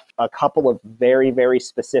only left a couple of very, very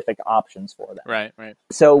specific options for them. Right.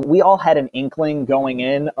 So we all had an inkling going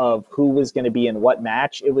in of who was going to be in what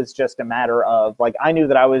match. It was just a matter of I knew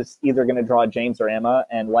that I was either going to draw James or Emma,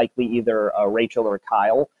 and likely either Rachel or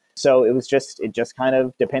Kyle. So it just kind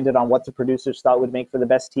of depended on what the producers thought would make for the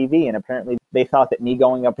best TV. And apparently they thought that me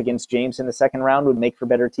going up against James in the second round would make for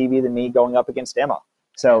better TV than me going up against Emma.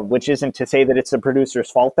 So, which isn't to say that it's the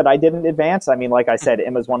producer's fault that I didn't advance. I mean, like I said,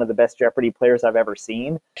 Emma's one of the best Jeopardy players I've ever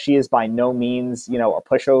seen. She is by no means, a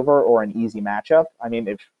pushover or an easy matchup. I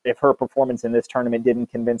mean, if her performance in this tournament didn't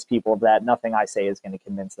convince people of that, nothing I say is going to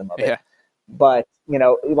convince them of it. But,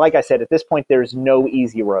 like I said, at this point, there's no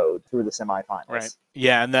easy road through the semifinals. Right.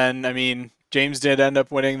 Yeah. And then, I mean, James did end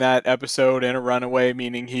up winning that episode in a runaway,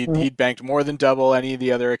 meaning he'd banked more than double any of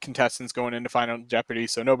the other contestants going into Final Jeopardy.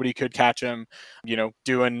 So nobody could catch him,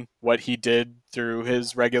 doing what he did through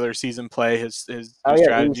his regular season play, his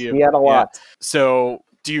strategy. He had a lot. So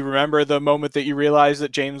do you remember the moment that you realized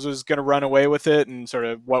that James was going to run away with it, and sort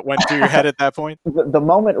of what went through your head at that point? The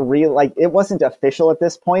moment it wasn't official at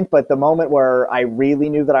this point, but the moment where I really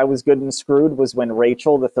knew that I was good and screwed was when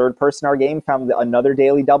Rachel, the third person in our game, found another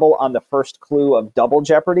daily double on the first clue of Double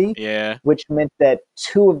Jeopardy. Yeah. Which meant that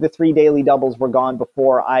 2 of the 3 daily doubles were gone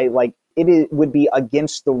before it would be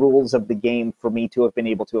against the rules of the game for me to have been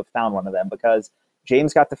able to have found one of them, because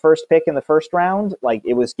James got the first pick in the first round.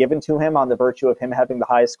 It was given to him on the virtue of him having the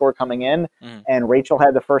highest score coming in. And Rachel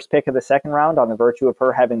had the first pick of the second round on the virtue of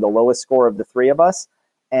her having the lowest score of the 3 of us.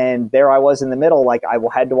 And there I was in the middle, like I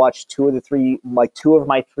had to watch two of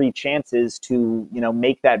my three chances to,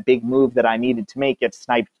 make that big move that I needed to make get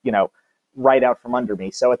sniped, right out from under me.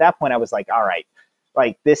 So at that point I was like, all right,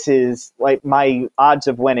 like this is like my odds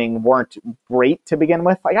of winning weren't great to begin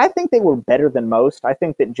with. Like I think they were better than most. I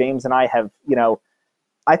think that James and I have,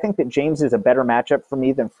 I think that James is a better matchup for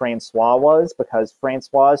me than Francois was, because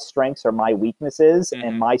Francois's strengths are my weaknesses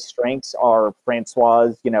and my strengths are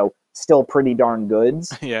Francois's, still pretty darn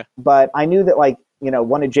goods. Yeah. But I knew that, like,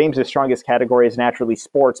 one of James's strongest categories is naturally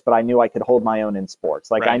sports, but I knew I could hold my own in sports.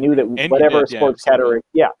 Like, Right. I knew that And whatever you did, sports yeah, category,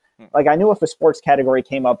 like I knew if a sports category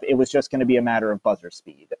came up, it was just going to be a matter of buzzer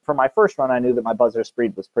speed. For my first run, I knew that my buzzer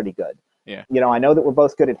speed was pretty good. Yeah. I know that we're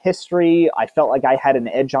both good at history. I felt like I had an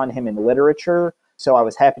edge on him in literature. So I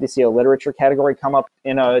was happy to see a literature category come up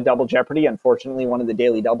in a Double Jeopardy. Unfortunately, one of the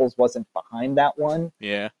daily doubles wasn't behind that one.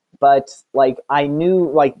 Yeah. But like I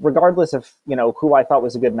knew, like regardless of who I thought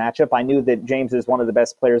was a good matchup, I knew that James is one of the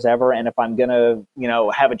best players ever, and if I'm gonna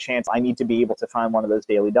have a chance, I need to be able to find one of those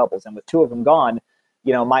daily doubles. And with two of them gone,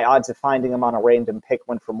 my odds of finding them on a random pick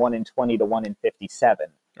went from 1 in 20 to 1 in 57.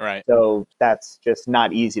 Right. So that's just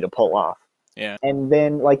not easy to pull off. Yeah. And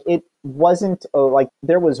then like it wasn't like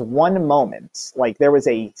there was one moment, like there was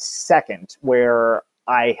a second where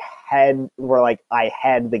I had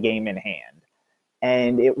the game in hand.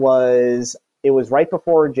 And it was right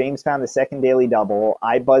before James found the second daily double.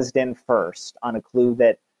 I buzzed in first on a clue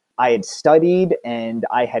that I had studied and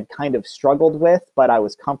I had kind of struggled with, but I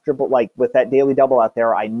was comfortable. Like with that daily double out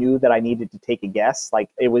there, I knew that I needed to take a guess. Like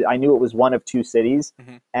I knew it was one of two cities,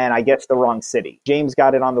 and I guessed the wrong city. James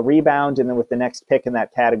got it on the rebound, and then with the next pick in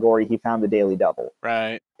that category, he found the daily double.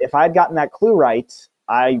 Right. If I'd gotten that clue right,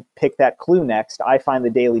 I picked that clue next. I find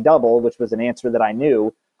the daily double, which was an answer that I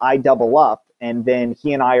knew. I double up, and then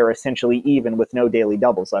he and I are essentially even with no daily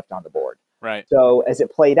doubles left on the board. Right. So as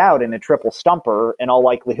it played out in a triple stumper, in all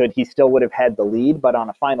likelihood, he still would have had the lead. But on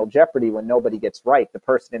a Final Jeopardy, when nobody gets right, the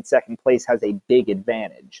person in second place has a big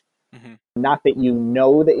advantage. Not that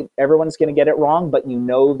that everyone's going to get it wrong, but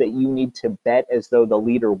that you need to bet as though the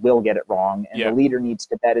leader will get it wrong, and the leader needs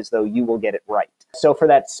to bet as though you will get it right. So for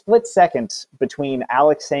that split second between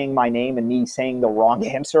Alex saying my name and me saying the wrong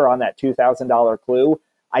answer on that $2,000 clue,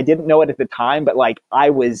 I didn't know it at the time, but like I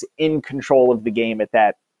was in control of the game at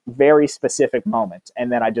that very specific moment,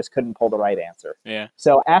 and then I just couldn't pull the right answer. Yeah.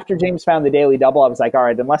 So after James found the daily double, I was like, all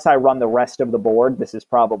right, unless I run the rest of the board, this is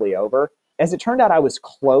probably over. As it turned out, I was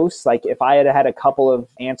close. Like if I had had a couple of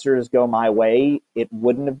answers go my way, it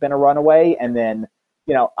wouldn't have been a runaway. And then,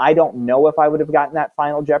 I don't know if I would have gotten that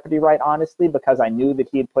Final Jeopardy right, honestly, because I knew that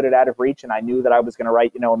he had put it out of reach, and I knew that I was going to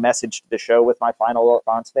write, a message to the show with my final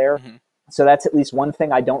response there. So that's at least one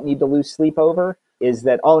thing I don't need to lose sleep over, is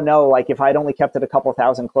that, oh no, like if I'd only kept it a couple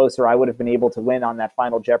thousand closer, I would have been able to win on that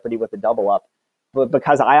Final Jeopardy with a double up. But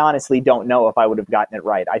because I honestly don't know if I would have gotten it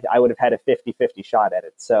right. I would have had a 50-50 shot at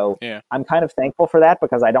it. So I'm kind of thankful for that,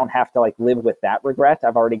 because I don't have to like live with that regret.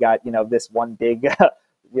 I've already got, this one big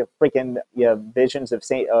freaking visions of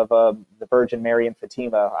the Virgin Mary and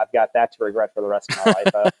Fatima. I've got that to regret for the rest of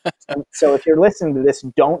my life. So if you're listening to this,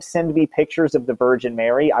 don't send me pictures of the Virgin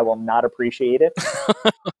Mary. I will not appreciate it.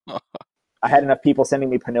 I had enough people sending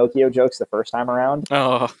me Pinocchio jokes the first time around.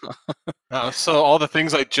 So all the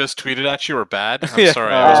things I just tweeted at you were bad? I'm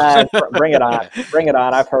sorry. Bring it on. Bring it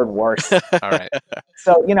on. I've heard worse. All right.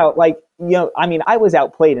 So, I mean, I was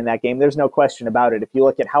outplayed in that game. There's no question about it. If you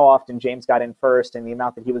look at how often James got in first and the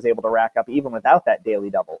amount that he was able to rack up even without that daily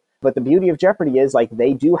double. But the beauty of Jeopardy is, like,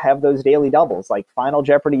 they do have those daily doubles. Like, Final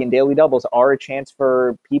Jeopardy and daily doubles are a chance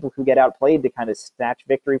for people who get outplayed to kind of snatch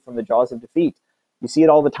victory from the jaws of defeat. You see it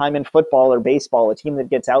all the time in football or baseball. A team that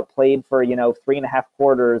gets outplayed for, 3.5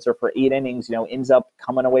 quarters or for 8 innings, ends up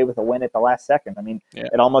coming away with a win at the last second. I mean,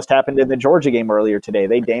 It almost happened in the Georgia game earlier today.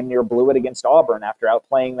 They damn near blew it against Auburn after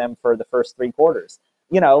outplaying them for the first 3 quarters.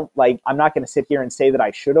 I'm not going to sit here and say that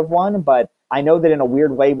I should have won, but I know that in a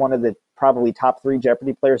weird way, one of the probably top 3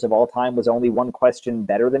 Jeopardy players of all time was only one question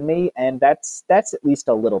better than me. And that's at least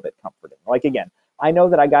a little bit comforting. Like, again, I know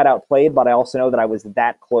that I got outplayed, but I also know that I was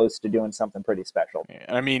that close to doing something pretty special.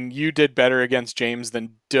 I mean, you did better against James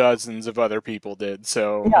than dozens of other people did.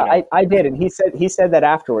 So yeah, I did, and he said that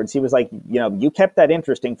afterwards. He was like, you kept that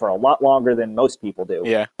interesting for a lot longer than most people do.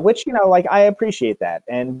 Yeah, which I appreciate that.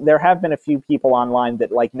 And there have been a few people online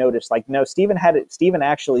that noticed no, Steven had it. Steven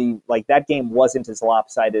actually that game wasn't as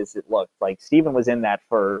lopsided as it looked. Like Steven was in that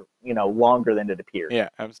for longer than it appeared. Yeah,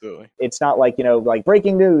 absolutely. It's not like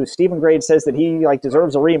breaking news. Stephen Grade says that he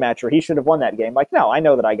deserves a rematch or he should have won that game. No, I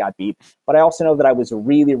know that I got beat, but I also know that I was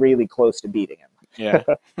really, really close to beating him. Yeah.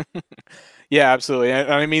 Yeah, absolutely.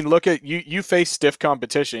 And I mean, look at you. You faced stiff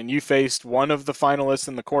competition. You faced one of the finalists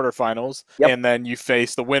in the quarterfinals, Yep. and then you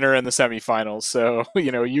faced the winner in the semifinals. So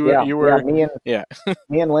you Yeah, were yeah.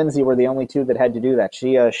 Me and Lindsay were the only two that had to do that.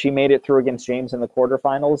 She made it through against James in the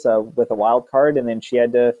quarterfinals with a wild card, and then she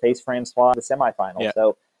had to face Francois in the semifinals. Yeah.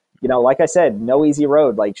 So, like I said, no easy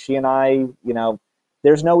road. Like she and I,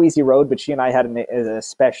 there's no easy road, but she and I had an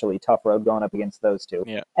especially tough road going up against those two.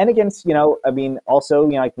 Yeah. And against, also,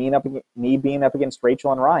 like me being up against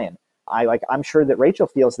Rachel and Ryan. I'm sure that Rachel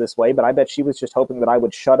feels this way, but I bet she was just hoping that I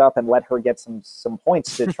would shut up and let her get some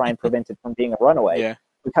points to try and prevent it from being a runaway. Yeah.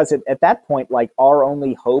 Because at that point, like, our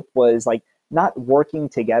only hope was like not working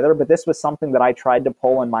together, but this was something that I tried to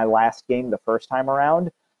pull in my last game the first time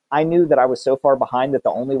around. I knew that I was so far behind that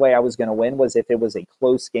the only way I was going to win was if it was a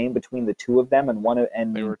close game between the two of them, and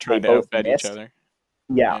They were trying to both outbet missed. each other.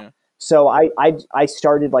 Yeah. So I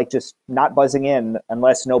started like just not buzzing in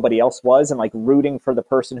unless nobody else was, and like rooting for the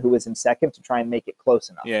person who was in second to try and make it close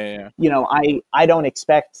enough. Yeah. I don't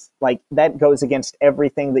expect, like, that goes against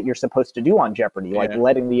everything that you're supposed to do on Jeopardy, like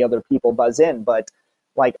letting the other people buzz in. But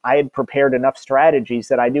like, I had prepared enough strategies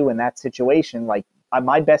that I do in that situation. Like,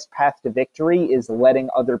 my best path to victory is letting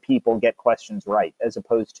other people get questions right, as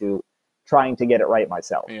opposed to trying to get it right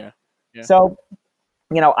myself. Yeah. So,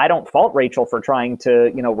 I don't fault Rachel for trying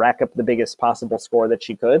to, rack up the biggest possible score that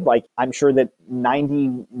she could. Like, I'm sure that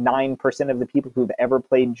 99% of the people who've ever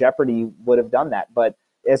played Jeopardy would have done that. But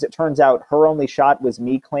as it turns out, her only shot was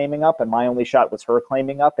me claiming up, and my only shot was her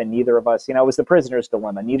claiming up, and neither of us, it was the prisoner's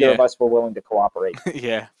dilemma. Neither of us were willing to cooperate.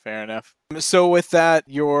 Yeah, fair enough. So with that,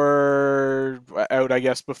 you're out, I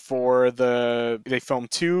guess, before they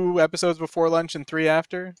filmed 2 episodes before lunch and 3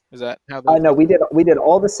 after? Is that how No, we did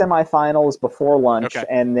all the semifinals before lunch,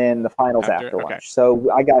 and then the finals after lunch. Okay.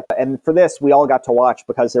 So and for this, we all got to watch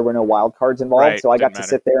because there were no wild cards involved. Right, so I got to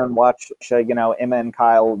sit there and watch, Emma and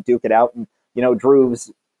Kyle duke it out. And,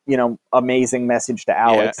 Drew's, amazing message to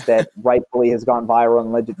Alex that rightfully has gone viral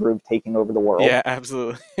and led to Drew taking over the world. Yeah,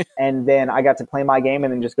 absolutely. And then I got to play my game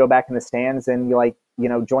and then just go back in the stands and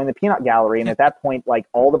join the peanut gallery. And at that point, like,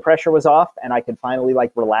 all the pressure was off and I could finally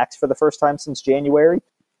like relax for the first time since January.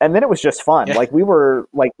 And then it was just fun. Yeah. Like, we were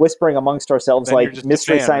like whispering amongst ourselves, then like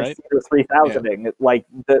Mystery Science Theater 3000, like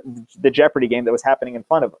the Jeopardy game that was happening in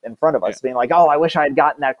front of us, being like, oh, I wish I had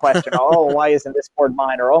gotten that question. Oh, why isn't this board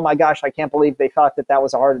mine? Or, oh my gosh, I can't believe they thought that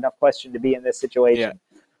was a hard enough question to be in this situation.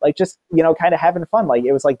 Yeah. Like, just, kind of having fun. Like,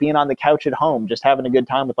 it was like being on the couch at home, just having a good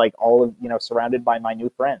time with like all of, surrounded by my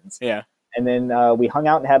new friends. Yeah. And then we hung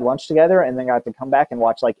out and had lunch together, and then got to come back and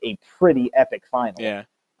watch like a pretty epic final. Yeah.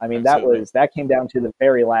 I mean, that came down to the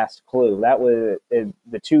very last clue. That was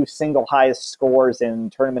the 2 single highest scores in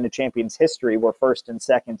Tournament of Champions history were first and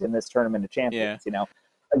second in this Tournament of Champions.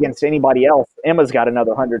 Against anybody else, Emma's got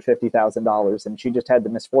another $150,000, and she just had the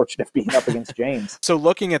misfortune of being up against James. So,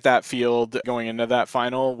 looking at that field going into that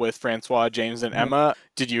final with Francois, James, and Emma,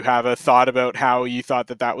 did you have a thought about how you thought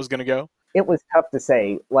that was going to go? It was tough to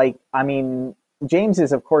say. Like, I mean, James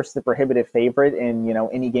is, of course, the prohibitive favorite in,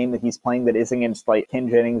 any game that he's playing that isn't against, like, Ken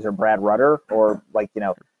Jennings or Brad Rutter or, like,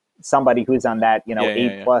 somebody who's on that,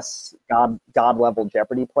 A-plus God-level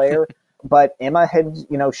Jeopardy player. But Emma had,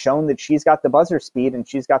 shown that she's got the buzzer speed and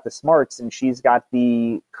she's got the smarts and she's got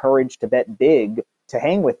the courage to bet big to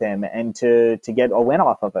hang with him and to get a win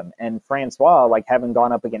off of him. And Francois, like, having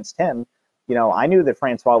gone up against him, I knew that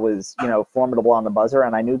Francois was, formidable on the buzzer,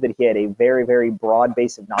 and I knew that he had a very, very broad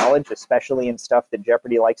base of knowledge, especially in stuff that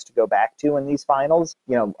Jeopardy likes to go back to in these finals.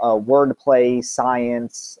 Wordplay,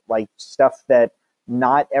 science, like stuff that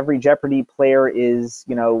not every Jeopardy player is,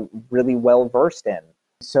 really well versed in.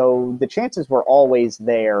 So the chances were always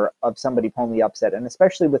there of somebody pulling the upset, and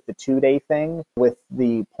especially with the 2-day thing, with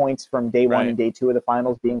the points from day 1 and day 2 of the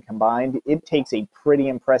finals being combined, it takes a pretty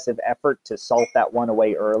impressive effort to salt that one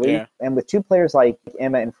away early. Yeah. And with 2 players like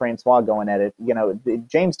Emma and Francois going at it,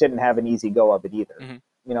 James didn't have an easy go of it either. Mm-hmm.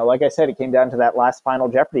 Like I said, it came down to that last final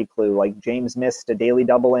Jeopardy clue. Like, James missed a daily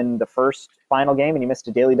double in the first final game, and he missed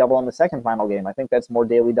a daily double in the second final game. I think that's more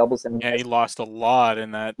daily doubles than he lost a lot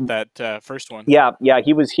in that first one. Yeah,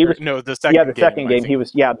 he was no, the second. Yeah, the second game he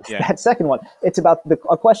was. Yeah, that second one. It's about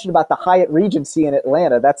a question about the Hyatt Regency in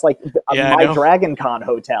Atlanta. That's like my Dragon Con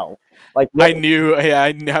hotel. Like, I knew. Yeah,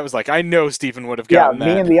 I was like, I know Stephen would have gotten that.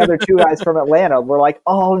 Me and the other 2 guys from Atlanta were like,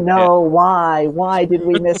 oh no, why did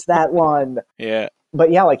we miss that one? Yeah. But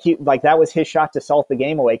yeah, that was his shot to salt the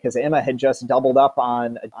game away, because Emma had just doubled up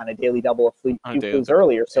on a daily double a few clues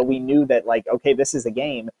earlier. So we knew that, like, okay, this is a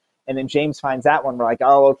game. And then James finds that one. We're like,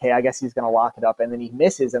 oh, okay, I guess he's going to lock it up. And then he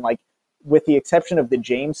misses. And, like, with the exception of the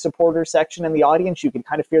James supporter section in the audience, you could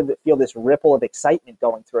kind of feel this ripple of excitement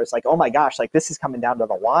going through. It's like, oh my gosh, like this is coming down to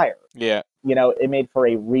the wire. Yeah. You know, it made for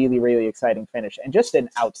a really, really exciting finish and just an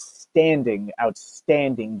outstanding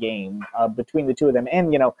game between the two of them.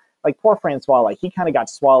 And, you know, like poor Francois, like he kind of got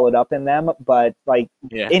swallowed up in them, but like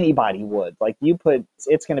anybody would. Like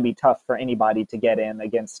it's going to be tough for anybody to get in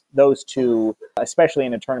against those two, especially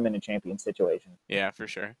in a tournament of champions situation. Yeah, for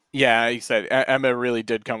sure. Yeah, you said Emma really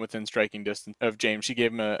did come within striking distance of James. She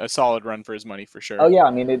gave him a solid run for his money for sure. Oh yeah,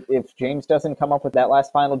 I mean, if James doesn't come up with that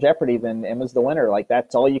last Final Jeopardy, then Emma's the winner. Like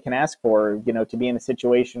that's all you can ask for, you know, to be in a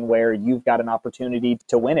situation where you've got an opportunity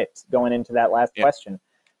to win it going into that last question,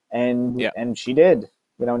 and she did.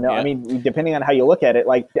 You know, I mean, depending on how you look at it,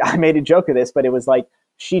 like I made a joke of this, but it was like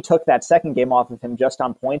she took that second game off of him just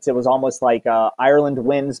on points. It was almost like Ireland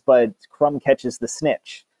wins, but Crumb catches the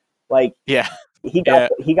snitch. Like, he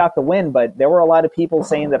got the win, but there were a lot of people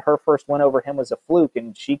saying that her first win over him was a fluke,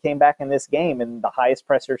 and she came back in this game in the highest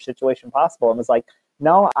pressure situation possible and was like,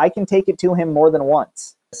 no, I can take it to him more than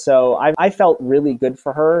once. So I felt really good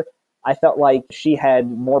for her. I felt like she had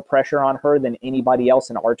more pressure on her than anybody else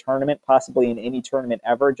in our tournament, possibly in any tournament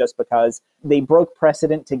ever, just because they broke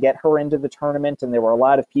precedent to get her into the tournament, and there were a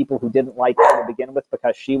lot of people who didn't like her to begin with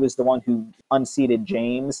because she was the one who unseated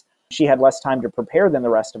James. She had less time to prepare than the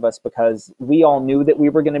rest of us because we all knew that we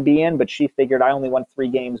were going to be in, but she figured, I only won 3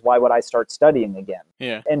 games. Why would I start studying again?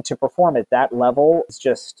 Yeah. And to perform at that level is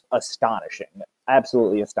just astonishing.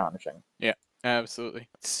 Absolutely astonishing. Yeah. Absolutely.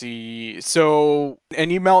 Let's see. So,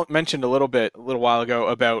 and you mentioned a little while ago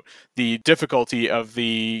about the difficulty of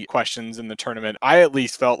the questions in the tournament. I at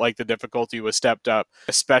least felt like the difficulty was stepped up,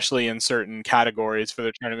 especially in certain categories for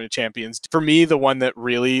the Tournament of Champions. For me, the one that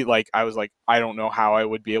really, like, I was like, I don't know how I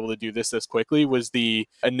would be able to do this quickly was the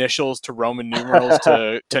initials to Roman numerals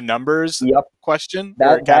to numbers question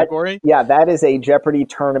or category. That is a Jeopardy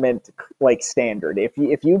tournament like standard.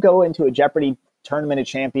 If you go into a Jeopardy Tournament of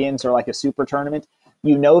Champions or like a super tournament,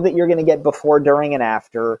 you know that you're going to get before, during, and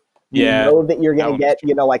after. You know that you're going to get,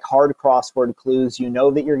 you know, like hard crossword clues. You know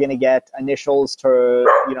that you're going to get initials to,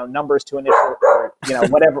 you know, numbers to initial, or, you know,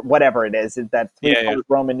 whatever it is that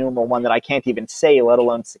Roman numeral one that I can't even say, let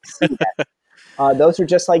alone succeed at. Those are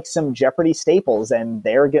just like some Jeopardy staples, and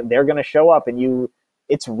they're going to show up, and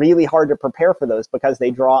it's really hard to prepare for those because they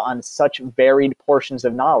draw on such varied portions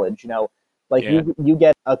of knowledge. You know, like you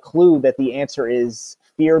get a clue that the answer is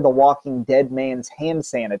Fear the Walking Dead man's hand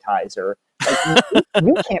sanitizer. Like,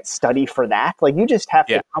 you can't study for that. Like, you just have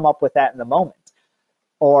to come up with that in the moment.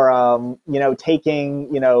 Or, you know,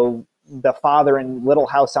 taking, you know, the father in Little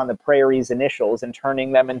House on the Prairie's initials and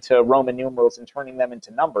turning them into Roman numerals and turning them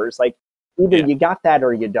into numbers. Like, either you got that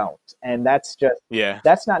or you don't. And that's just,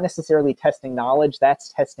 that's not necessarily testing knowledge.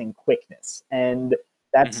 That's testing quickness. And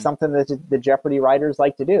that's something that the Jeopardy writers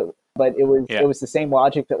like to do. But it was the same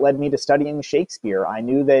logic that led me to studying Shakespeare. I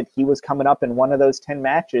knew that he was coming up in one of those 10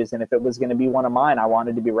 matches, and if it was going to be one of mine, I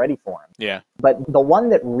wanted to be ready for him. Yeah. But the one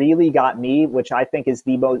that really got me, which I think is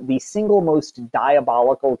the single most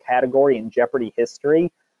diabolical category in Jeopardy history,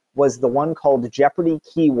 was the one called Jeopardy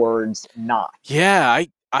Keywords Not. Yeah,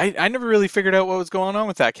 I never really figured out what was going on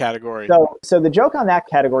with that category. So the joke on that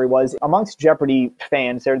category was, amongst Jeopardy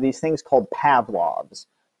fans, there are these things called Pavlovs,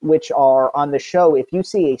 which are on the show. If you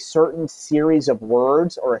see a certain series of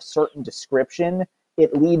words or a certain description,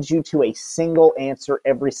 it leads you to a single answer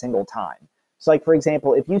every single time. So, like, for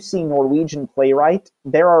example, if you see Norwegian playwright,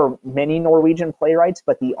 there are many Norwegian playwrights,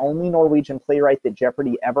 but the only Norwegian playwright that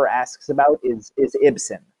Jeopardy ever asks about is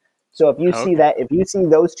Ibsen. So if you see that, if you see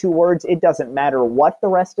those 2 words, it doesn't matter what the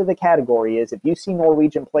rest of the category is. If you see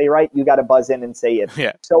Norwegian playwright, you got to buzz in and say it.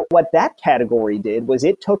 Yeah. So what that category did was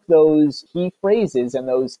it took those key phrases and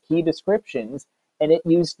those key descriptions, and it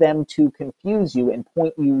used them to confuse you and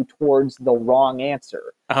point you towards the wrong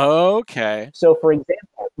answer. Okay. So, for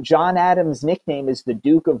example, John Adams' nickname is the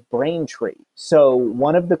Duke of Braintree. So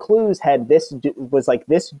one of the clues had this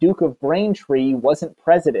Duke of Braintree wasn't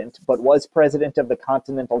president, but was president of the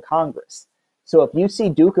Continental Congress. So if you see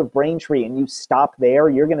Duke of Braintree and you stop there,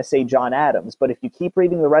 you're going to say John Adams. But if you keep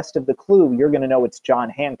reading the rest of the clue, you're going to know it's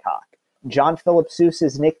John Hancock. John Philip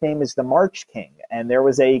Sousa's nickname is the March King, and there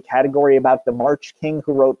was a category about the March King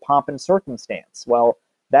who wrote Pomp and Circumstance. Well,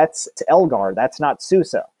 that's Elgar, that's not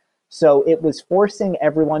Sousa. So it was forcing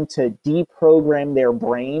everyone to deprogram their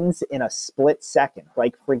brains in a split second.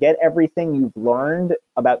 Like, forget everything you've learned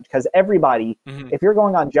about, because everybody, if you're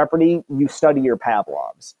going on Jeopardy, you study your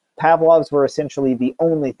Pavlovs. Pavlovs were essentially the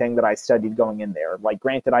only thing that I studied going in there. Like,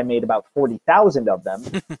 granted, I made about 40,000 of them,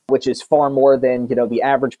 which is far more than, you know, the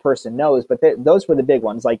average person knows, but those were the big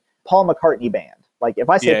ones. Like, Paul McCartney Band. Like if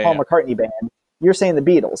I say Paul McCartney band, you're saying the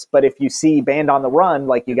Beatles. But if you see Band on the Run,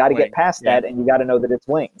 like you got to get past that and you got to know that it's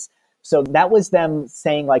Wings. So that was them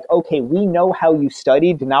saying like, okay, we know how you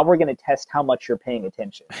studied. Now we're going to test how much you're paying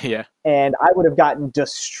attention. Yeah. And I would have gotten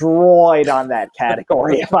destroyed on that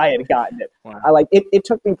category if I had gotten it. Wow. It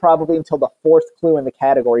took me probably until the fourth clue in the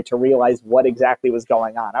category to realize what exactly was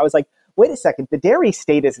going on. I was like, wait a second, the dairy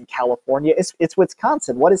state isn't California, it's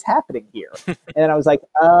Wisconsin. What is happening here? And I was like,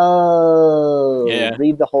 oh,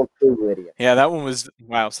 read the whole clue, idiot. Yeah, that one was,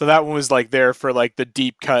 wow. So that one was like there for like the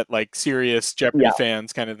deep cut, like serious Jeopardy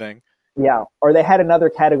fans kind of thing. Yeah, or they had another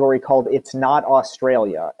category called It's Not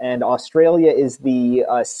Australia, and Australia is the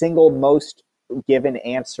single most given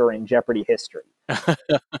answer in Jeopardy history.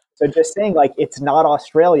 So just saying like it's not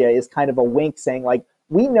Australia is kind of a wink saying like,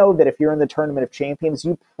 we know that if you're in the Tournament of Champions,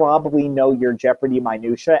 you probably know your Jeopardy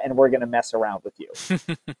minutia, and we're going to mess around with you.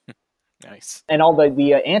 Nice. And all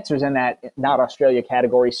the answers in that Not Australia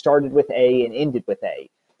category started with A and ended with A.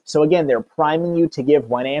 So again, they're priming you to give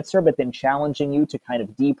one answer, but then challenging you to kind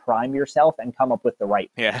of de-prime yourself and come up with the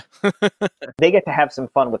right one. Yeah. They get to have some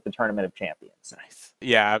fun with the Tournament of Champions. Nice.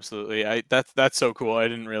 Yeah, absolutely. That's so cool. I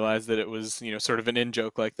didn't realize that it was, sort of an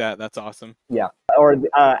in-joke like that. That's awesome. Yeah. Or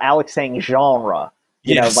Alex saying genre.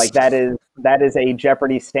 You know, like that is a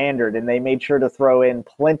Jeopardy standard, and they made sure to throw in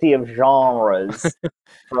plenty of genres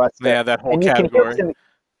for us. That whole category.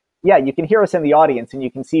 You can hear us in the audience, and you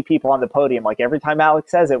can see people on the podium. Like every time Alex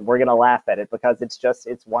says it, we're gonna laugh at it because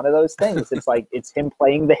it's one of those things. It's like it's him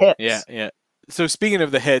playing the hits. Yeah. So speaking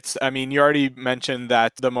of the hits, I mean, you already mentioned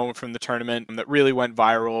that the moment from the tournament that really went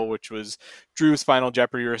viral, which was Drew's final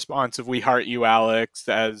Jeopardy response of "We heart you, Alex,"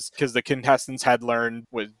 because the contestants had learned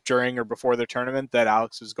during or before the tournament that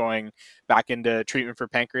Alex was going back into treatment for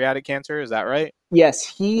pancreatic cancer. Is that right? Yes,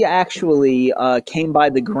 he actually came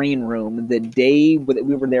by the green room the day that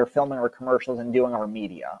we were there filming our commercials and doing our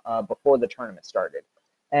media before the tournament started.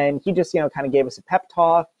 And he just, kind of gave us a pep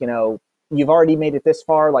talk, you've already made it this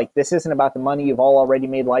far. Like, this isn't about the money. You've all already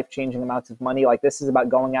made life-changing amounts of money. Like, this is about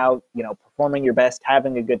going out, performing your best,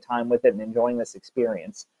 having a good time with it, and enjoying this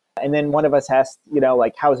experience. And then one of us asked,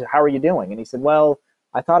 how are you doing? And he said, well,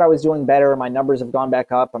 I thought I was doing better. My numbers have gone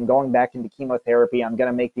back up. I'm going back into chemotherapy. I'm going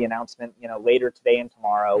to make the announcement, later today and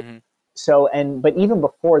tomorrow. Mm-hmm. So, but even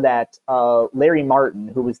before that, Larry Martin,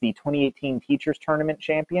 who was the 2018 Teachers Tournament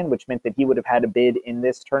champion, which meant that he would have had a bid in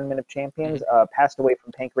this Tournament of Champions, passed away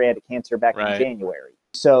from pancreatic cancer back in January.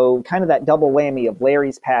 So kind of that double whammy of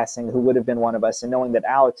Larry's passing, who would have been one of us, and knowing that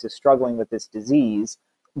Alex is struggling with this disease.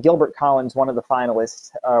 Gilbert Collins, one of the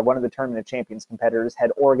finalists, one of the Tournament of Champions competitors,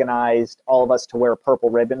 had organized all of us to wear purple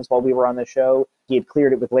ribbons while we were on the show. He had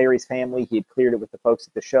cleared it with Larry's family. He had cleared it with the folks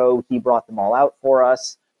at the show. He brought them all out for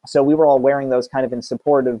us. So we were all wearing those kind of in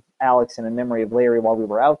support of Alex and in memory of Larry while we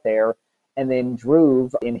were out there. And then Drew,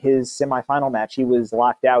 in his semifinal match, he was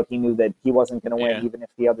locked out. He knew that he wasn't going to win, even if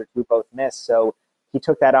the other two both missed. So he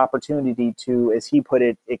took that opportunity to, as he put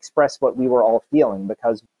it, express what we were all feeling,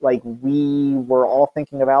 because we were all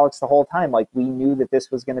thinking of Alex the whole time. We knew that this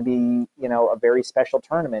was going to be, a very special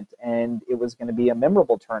tournament, and it was going to be a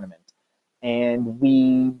memorable tournament. And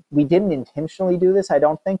we didn't intentionally do this, I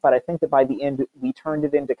don't think, but I think that by the end, we turned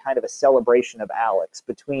it into kind of a celebration of Alex,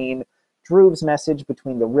 between Drew's message,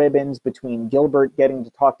 between the ribbons, between Gilbert getting to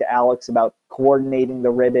talk to Alex about coordinating the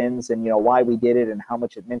ribbons and, why we did it and how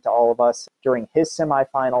much it meant to all of us during his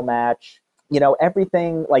semifinal match.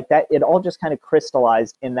 Everything like that, it all just kind of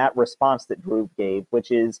crystallized in that response that Drew gave, which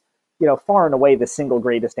is, far and away the single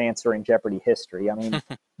greatest answer in Jeopardy history. I mean,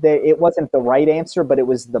 it wasn't the right answer, but it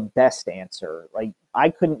was the best answer. I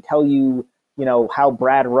couldn't tell you, how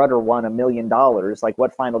Brad Rutter won $1 million,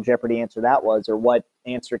 what Final Jeopardy answer that was, or what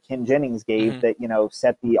answer Ken Jennings gave that,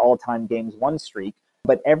 set the all-time games won streak.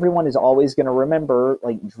 But everyone is always going to remember,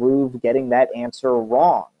 Drew getting that answer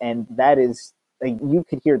wrong. And that is, you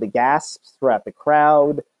could hear the gasps throughout the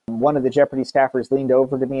crowd. One of the Jeopardy staffers leaned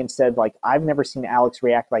over to me and said, I've never seen Alex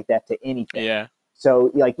react like that to anything. Yeah.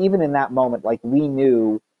 So, even in that moment, we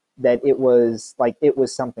knew that it was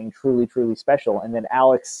something truly, truly special. And then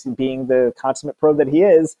Alex, being the consummate pro that he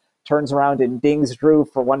is, turns around and dings Drew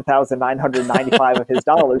for $1,995 of his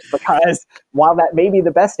dollars, because while that may be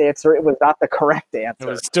the best answer, it was not the correct answer.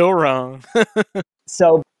 It was still wrong.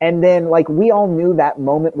 So, and then we all knew that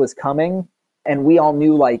moment was coming. And we all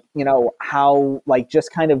knew, how,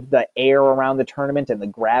 just kind of the air around the tournament and the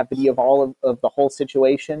gravity of all of the whole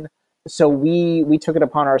situation. So we took it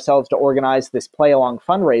upon ourselves to organize this play-along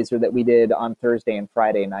fundraiser that we did on Thursday and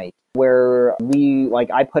Friday night, where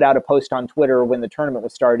I put out a post on Twitter when the tournament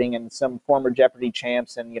was starting, and some former Jeopardy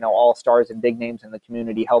champs and, all-stars and big names in the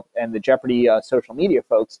community helped, and the Jeopardy social media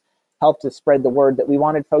folks helped to spread the word that we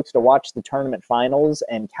wanted folks to watch the tournament finals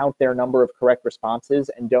and count their number of correct responses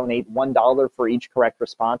and donate $1 for each correct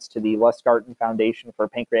response to the Lustgarten Foundation for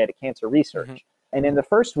Pancreatic Cancer Research. Mm-hmm. And in the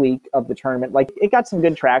first week of the tournament, like, it got some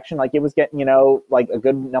good traction. Like, it was getting, like a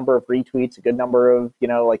good number of retweets, a good number of,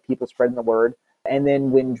 like people spreading the word. And then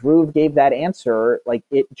when Dhruv gave that answer, like,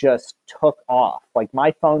 it just took off. Like,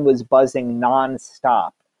 my phone was buzzing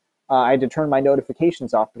nonstop. I had to turn my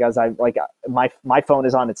notifications off because my phone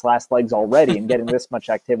is on its last legs already, and getting this much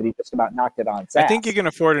activity just about knocked it on its ass. I think you can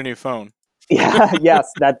afford a new phone. Yeah,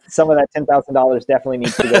 yes, that some of that $10,000 definitely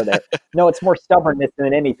needs to go there. No, it's more stubbornness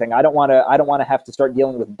than anything. I don't want to have to start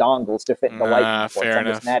dealing with dongles to fit in the lightning ports. I'm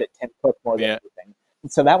just mad at Tim Cook more than anything.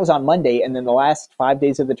 So that was on Monday, and then the last 5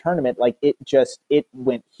 days of the tournament, like, it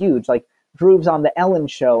went huge. Like, Dhruv's on the Ellen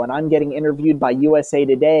Show, and I'm getting interviewed by USA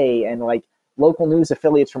Today, and like local news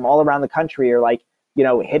affiliates from all around the country are like,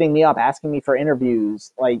 hitting me up, asking me for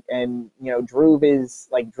interviews. Like, and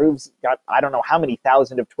Dhruv's got, I don't know how many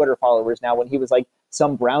thousand of Twitter followers now, when he was like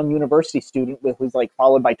some Brown University student who's like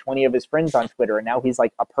followed by 20 of his friends on Twitter, and now he's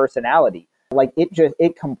like a personality. Like,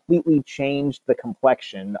 it completely changed the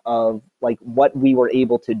complexion of like what we were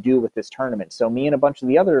able to do with this tournament. So me and a bunch of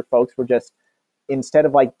the other folks were just, instead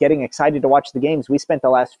of like getting excited to watch the games, we spent the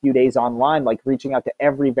last few days online, like reaching out to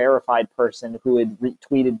every verified person who had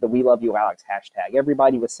retweeted the "We Love You Alex" hashtag,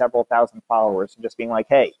 everybody with several thousand followers, and just being like,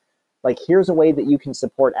 hey, like, here's a way that you can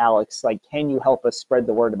support Alex. Like, can you help us spread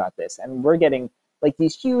the word about this? And we're getting like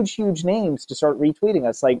these huge, huge names to start retweeting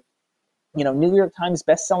us. Like, New York Times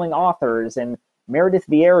bestselling authors, and Meredith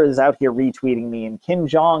Vieira is out here retweeting me, and Kim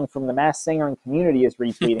Jong from The Masked Singer and Community is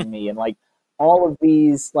retweeting me, and like all of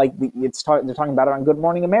these, like, they're talking about it on Good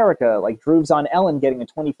Morning America. Like, Dhruv's on Ellen getting a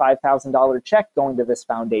 $25,000 check going to this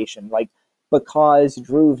foundation, like, because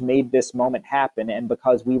Dhruv made this moment happen, and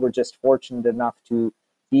because we were just fortunate enough to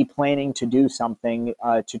be planning to do something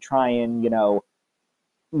to try and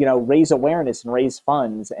raise awareness and raise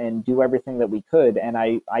funds and do everything that we could. And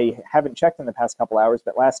I haven't checked in the past couple hours,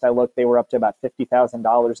 but last I looked, they were up to about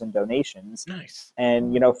 $50,000 in donations. Nice.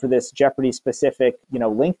 And, for this Jeopardy specific,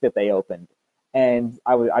 link that they opened. And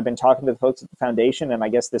I've been talking to the folks at the foundation, and I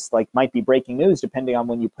guess this like might be breaking news depending on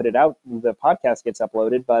when you put it out, the podcast gets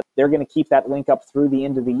uploaded, but they're going to keep that link up through the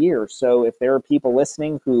end of the year. So if there are people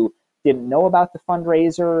listening who didn't know about the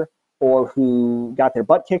fundraiser, or who got their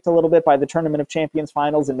butt kicked a little bit by the Tournament of Champions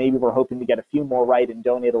finals and maybe were hoping to get a few more right and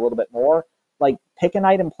donate a little bit more, like, pick a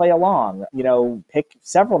night and play along. Pick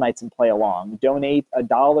several nights and play along. Donate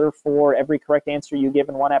 $1 for every correct answer you give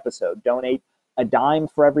in one episode. Donate a dime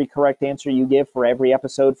for every correct answer you give for every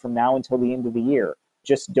episode from now until the end of the year.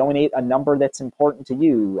 Just donate a number that's important to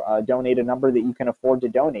you. Donate a number that you can afford to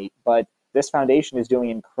donate. But this foundation is doing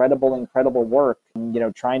incredible, incredible work,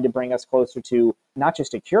 trying to bring us closer to not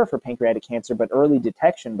just a cure for pancreatic cancer, but early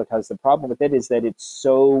detection, because the problem with it is that it's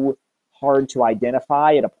so hard to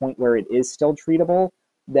identify at a point where it is still treatable,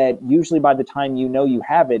 that usually by the time you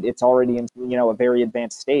have it, it's already in a very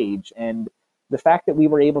advanced stage. And the fact that we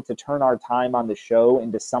were able to turn our time on the show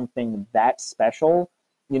into something that special,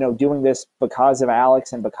 doing this because of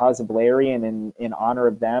Alex and because of Larry and in honor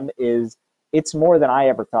of them, it's more than I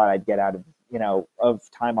ever thought I'd get out of, of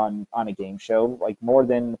time on a game show. Like, more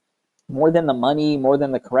than the money, more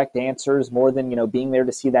than the correct answers, more than, being there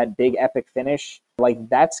to see that big epic finish. Like,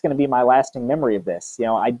 that's going to be my lasting memory of this.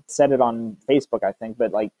 I said it on Facebook, I think,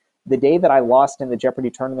 but like, the day that I lost in the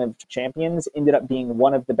Jeopardy Tournament of Champions ended up being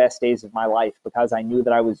one of the best days of my life, because I knew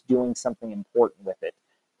that I was doing something important with it.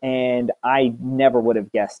 And I never would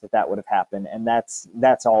have guessed that would have happened. And that's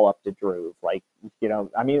all up to Dhruv. Like,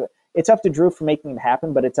 it's up to Dhruv for making it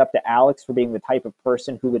happen, but it's up to Alex for being the type of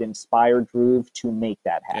person who would inspire Dhruv to make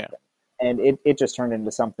that happen. Yeah. And it just turned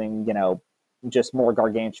into something, just more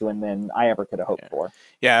gargantuan than I ever could have hoped for.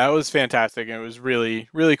 Yeah, that was fantastic. And it was really,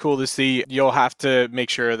 really cool to see. You'll have to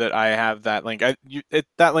make sure that I have that link.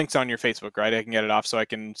 That link's on your Facebook, right? I can get it off so I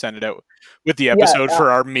can send it out with the episode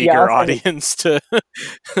for our meager audience to.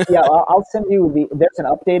 Yeah, I'll send you there's an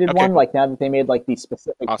updated one. Like, now that they made like the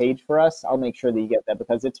specific page for us, I'll make sure that you get that,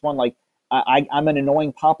 because it's one like, I'm an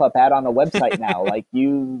annoying pop-up ad on a website now. Like,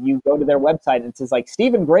 you go to their website and it says like,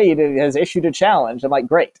 Stephen Grade has issued a challenge. I'm like,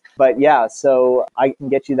 great. But yeah, so I can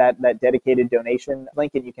get you that dedicated donation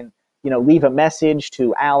link, and you can, leave a message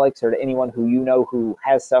to Alex or to anyone who who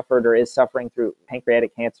has suffered or is suffering through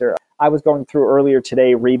pancreatic cancer. I was going through earlier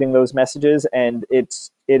today reading those messages, and it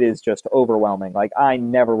is just overwhelming. Like, I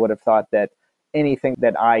never would have thought that anything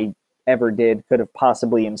that I ever did could have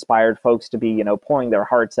possibly inspired folks to be, pouring their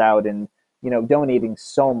hearts out and, donating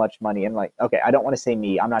so much money. And like, okay, I don't want to say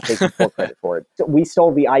me. I'm not taking full credit for it. So we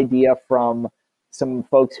stole the idea from some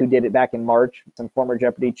folks who did it back in March, some former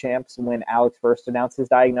Jeopardy champs, when Alex first announced his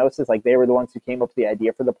diagnosis. Like, they were the ones who came up with the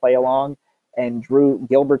idea for the play along. And Drew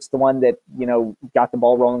Gilbert's the one that, got the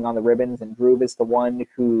ball rolling on the ribbons. And Drew is the one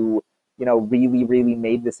who, really, really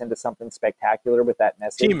made this into something spectacular with that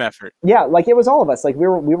message. Team effort. Yeah, like, it was all of us. Like, we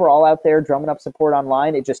were all out there drumming up support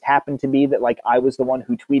online. It just happened to be that, like, I was the one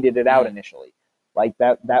who tweeted it out initially. Like,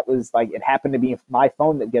 that was, like, it happened to be my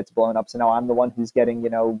phone that gets blown up. So now I'm the one who's getting,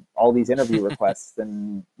 all these interview requests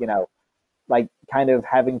and, like, kind of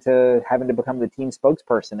having to become the team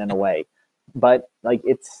spokesperson in a way. But, like,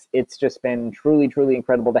 it's just been truly, truly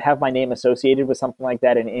incredible to have my name associated with something like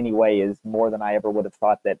that in any way is more than I ever would have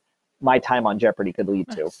thought that my time on Jeopardy could lead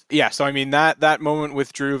to. Yeah, so I mean that moment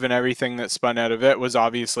with Drew and everything that spun out of it was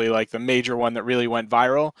obviously like the major one that really went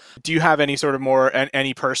viral. Do you have any sort of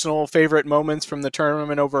any personal favorite moments from the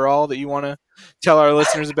tournament overall that you want to tell our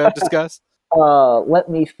listeners about, discuss? Let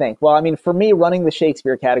me think. Well, I mean, for me, running the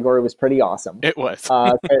Shakespeare category was pretty awesome. It was.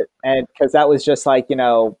 And because that was just like,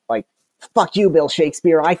 like, fuck you, Bill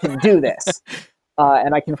Shakespeare, I can do this.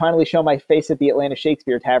 And I can finally show my face at the Atlanta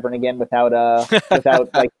Shakespeare Tavern again without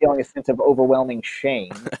like feeling a sense of overwhelming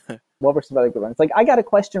shame. What were some other good ones? Like, I got a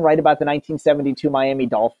question right about the 1972 Miami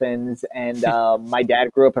Dolphins, and my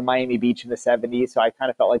dad grew up in Miami Beach in the 70s, so I kind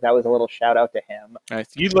of felt like that was a little shout out to him. Nice.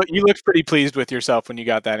 You looked pretty pleased with yourself when you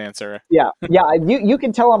got that answer. Yeah. You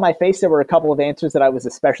can tell on my face there were a couple of answers that I was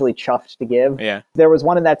especially chuffed to give. Yeah. There was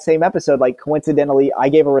one in that same episode, like, coincidentally, I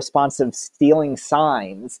gave a response of stealing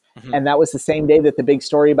signs, and that was the same day that the big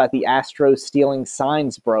story about the Astros stealing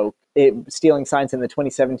signs broke. Stealing signs in the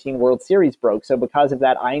 2017 World Series broke. So because of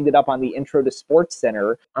that, I ended up on the Intro to Sports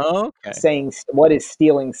Center saying, what is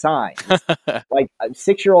stealing signs? Like, a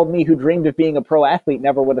 6-year-old me who dreamed of being a pro athlete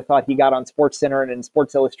never would have thought he got on Sports Center and in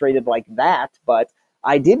Sports Illustrated like that. But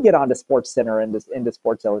I did get onto Sports Center and into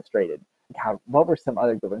Sports Illustrated. God, what were some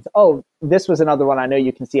other good ones? Oh, this was another one. I know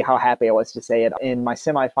you can see how happy I was to say it. In my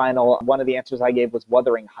semifinal, one of the answers I gave was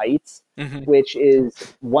Wuthering Heights, which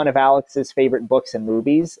is one of Alex's favorite books and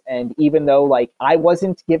movies. And even though, like, I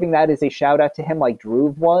wasn't giving that as a shout out to him like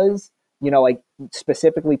Drew was, like,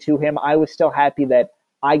 specifically to him, I was still happy that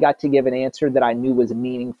I got to give an answer that I knew was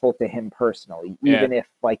meaningful to him personally, even if,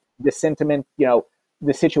 like, the sentiment,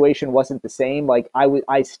 the situation wasn't the same. Like,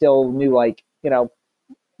 I still knew, like,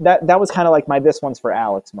 that was kind of like my "this one's for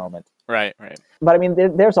Alex" moment. Right. But I mean,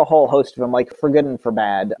 there's a whole host of them, like, for good and for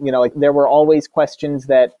bad. Like, there were always questions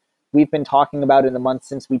that we've been talking about in the months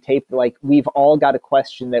since we taped. Like, we've all got a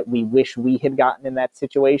question that we wish we had gotten in that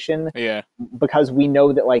situation. Yeah. Because we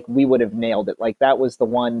know that, like, we would have nailed it. Like, that was the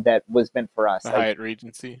one that was meant for us. The like, Hyatt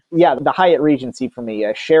Regency. Yeah, the Hyatt Regency for me.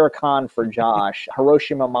 Shere Khan for Josh.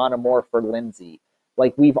 Hiroshima Monomore for Lindsay.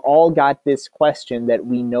 Like, we've all got this question that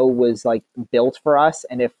we know was, like, built for us,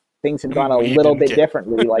 and if things had gone a little bit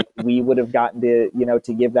differently, like, we would have gotten to,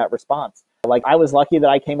 to give that response. Like, I was lucky that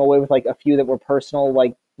I came away with, like, a few that were personal,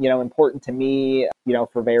 like, important to me,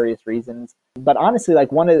 for various reasons. But honestly,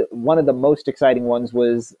 like, one of the most exciting ones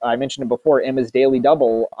was, I mentioned it before, Emma's Daily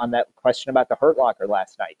Double on that question about the Hurt Locker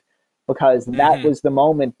last night, because that was the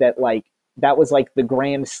moment that, like, that was like the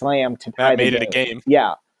grand slam to tie the game. That made it a game.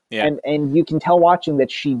 Yeah. And you can tell watching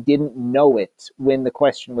that she didn't know it when the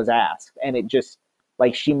question was asked. And it just,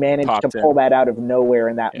 like, she managed to pull that out of nowhere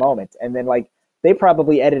in that moment. And then, like, they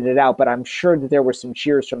probably edited it out, but I'm sure that there were some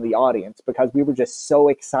cheers from the audience because we were just so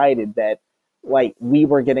excited that, like, we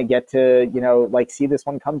were going to get to, like, see this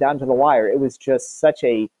one come down to the wire. It was just such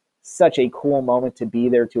a cool moment to be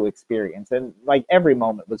there to experience. And, like, every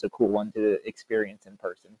moment was a cool one to experience in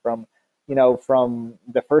person from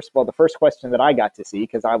the first question that I got to see,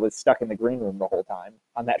 because I was stuck in the green room the whole time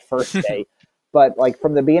on that first day. But, like,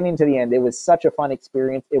 from the beginning to the end, it was such a fun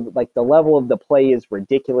experience. It, like, the level of the play is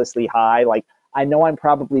ridiculously high. Like, I know I'm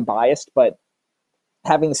probably biased, but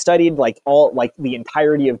having studied, like, the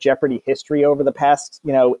entirety of Jeopardy history over the past,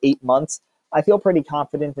 8 months, I feel pretty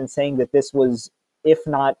confident in saying that this was, if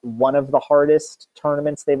not one of the hardest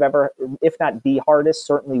tournaments they've ever, if not the hardest,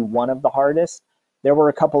 certainly one of the hardest. There were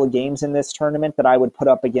a couple of games in this tournament that I would put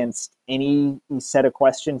up against any set of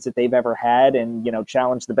questions that they've ever had and,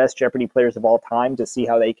 challenge the best Jeopardy players of all time to see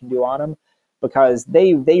how they can do on them, because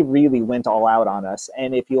they really went all out on us.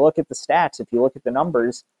 And if you look at the stats, if you look at the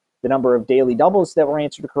numbers, the number of daily doubles that were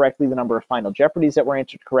answered correctly, the number of final Jeopardies that were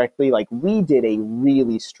answered correctly, like, we did a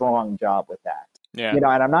really strong job with that. Yeah. And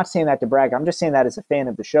I'm not saying that to brag. I'm just saying that as a fan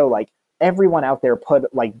of the show. Like, everyone out there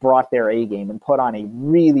brought their A game and put on a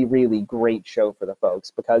really, really great show for the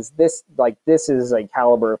folks, because this is a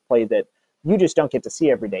caliber of play that you just don't get to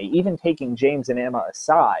see every day. Even taking James and Emma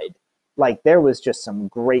aside, like there was just some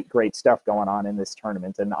great stuff going on in this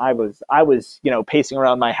tournament, and I was pacing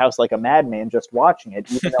around my house like a madman just watching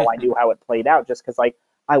it, even though I knew how it played out, just because like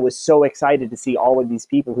I was so excited to see all of these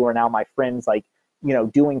people who are now my friends like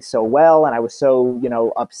doing so well, and I was so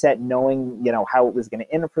upset knowing how it was going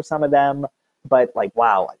to end for some of them. But like,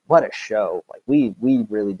 wow, like, what a show. Like we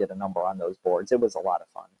really did a number on those boards. It was a lot of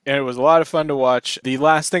fun. And it was a lot of fun to watch. The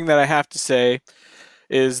last thing that I have to say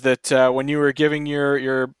is that when you were giving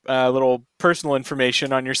your little personal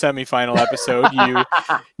information on your semifinal episode,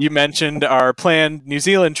 you mentioned our planned New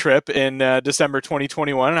Zealand trip in December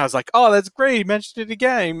 2021, and I was like, oh, that's great. He mentioned it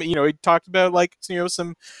again. He talked about like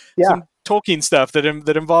some Tolkien stuff that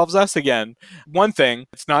involves us again. One thing,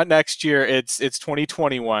 it's not next year, it's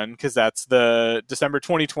 2021, because that's the December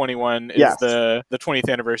 2021 is the 20th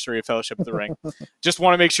anniversary of Fellowship of the Ring. Just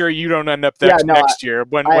want to make sure you don't end up there next year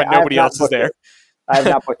when nobody else is there. I have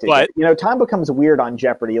not booked it yet. Time becomes weird on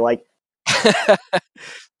Jeopardy. Like,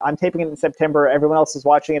 I'm taping it in September. Everyone else is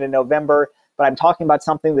watching it in November. But I'm talking about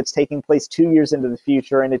something that's taking place 2 years into the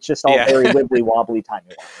future, and it's just all very wibbly-wobbly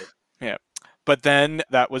timey-wimey. Yeah. But then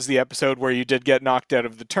that was the episode where you did get knocked out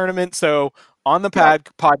of the tournament. So on the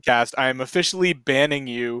podcast, I am officially banning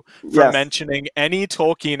you from mentioning any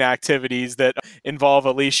Tolkien activities that involve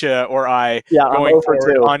Alicia or I going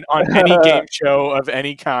forward on any game show of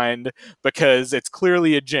any kind, because it's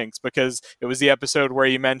clearly a jinx, because it was the episode where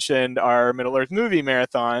you mentioned our Middle-earth movie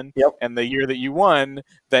marathon and the year that you won,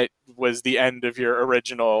 that was the end of your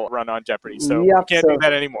original run on Jeopardy. So you can't do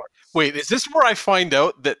that anymore. Wait, is this where I find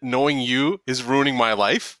out that knowing you is ruining my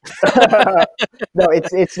life? No,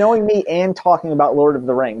 it's knowing me and talking about Lord of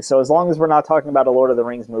the Rings. So as long as we're not talking about a Lord of the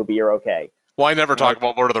Rings movie, you're okay. Well, I never talk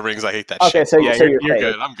about Lord of the Rings. I hate that shit. Okay, so you're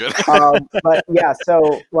good. I'm good. But yeah,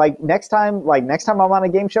 so like next time I'm on a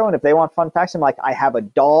game show, and if they want fun facts, I'm like, I have a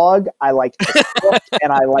dog, I like to cook,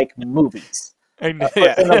 and I like movies. And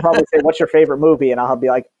they'll probably say, "What's your favorite movie?" And I'll be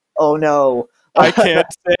like, "Oh no, I can't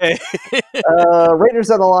say." Raiders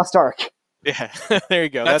of the Lost Ark. Yeah, there you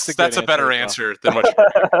go. That's a better answer than what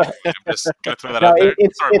you're I'm just gonna throw that out there.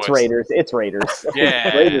 It's Raiders. It's Raiders.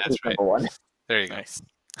 Yeah, Raiders that's is number one. There you go. Nice.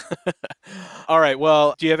 All right.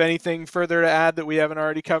 Well, do you have anything further to add that we haven't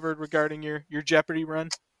already covered regarding your Jeopardy run?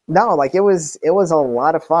 No, like it was a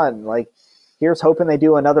lot of fun. Like, here's hoping they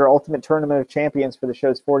do another Ultimate Tournament of Champions for the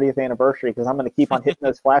show's 40th anniversary, because I'm going to keep on hitting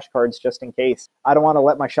those flashcards just in case. I don't want to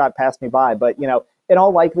let my shot pass me by. But, in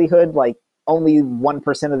all likelihood, like only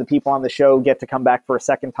 1% of the people on the show get to come back for a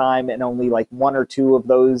second time, and only like 1 or 2 of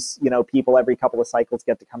those, people every couple of cycles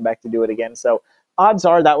get to come back to do it again. So odds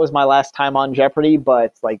are that was my last time on Jeopardy,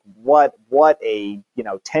 but like what a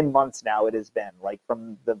 10 months now it has been. Like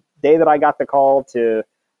from the day that I got the call to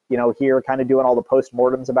here kind of doing all the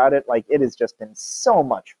postmortems about it, like it has just been so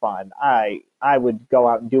much fun. I would go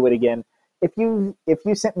out and do it again. If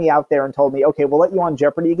you sent me out there and told me, okay, we'll let you on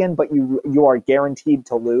Jeopardy again, but you are guaranteed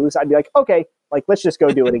to lose, I'd be like, okay, like let's just go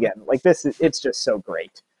do it again. Like it's just so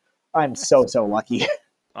great. I'm so lucky.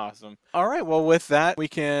 Awesome. All right. Well, with that, we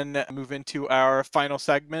can move into our final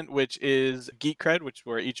segment, which is Geek Cred,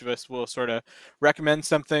 where each of us will sort of recommend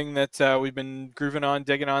something that we've been grooving on,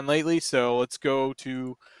 digging on lately. So let's go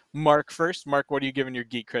to Mark first. Mark, what are you giving your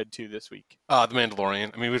Geek Cred to this week? The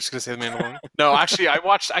Mandalorian. I mean, we're just going to say The Mandalorian? No, actually, I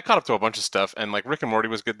caught up to a bunch of stuff, and like Rick and Morty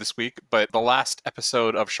was good this week, but the last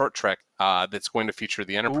episode of Short Trek that's going to feature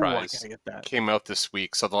the Enterprise came out this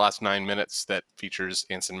week. So the last 9 minutes that features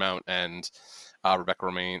Anson Mount and Rebecca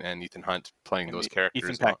Romaine and Ethan Hunt playing those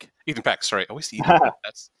characters. Ethan Peck, sorry. I always see Ethan Peck.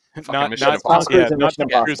 That's fucking Mission Impossible.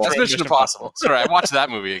 That's Mission Impossible. Sorry, I watched that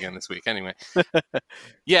movie again this week. Anyway.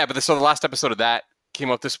 Yeah, but so the last episode of that came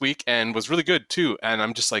out this week and was really good too. And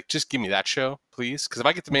I'm just like, just give me that show, please. Because if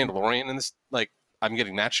I get The Mandalorian in this, like, I'm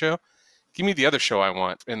getting that show. Give me the other show I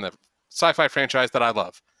want in the sci-fi franchise that I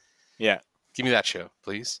love. Yeah. Give me that show,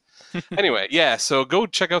 please. Anyway, yeah, so go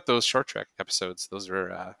check out those Short Trek episodes. Those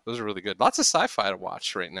are really good. Lots of sci-fi to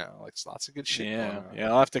watch right now. Like lots of good shit. Yeah,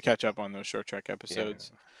 I'll have to catch up on those Short Trek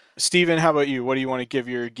episodes. Yeah. Steven, how about you? What do you want to give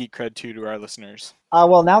your Geek Cred to our listeners?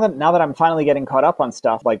 Well, now that I'm finally getting caught up on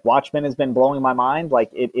stuff, like Watchmen has been blowing my mind. Like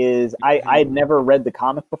it is, I had never read the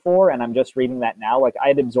comic before, and I'm just reading that now. Like I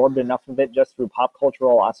had absorbed enough of it just through pop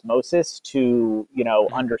cultural osmosis to,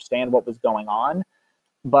 understand what was going on.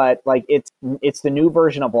 But like it's the new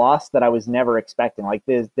version of Lost that I was never expecting. Like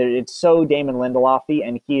it's so Damon Lindelof-y,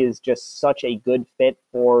 and he is just such a good fit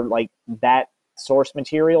for like that source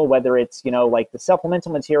material, whether it's like the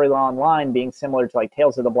supplemental material online being similar to like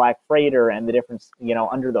Tales of the Black Freighter and the difference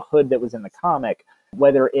under the hood that was in the comic,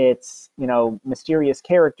 whether it's mysterious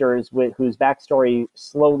characters whose backstory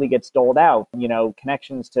slowly gets doled out,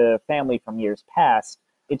 connections to family from years past.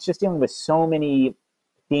 it's just dealing with so many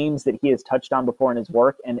themes that he has touched on before in his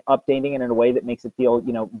work and updating it in a way that makes it feel,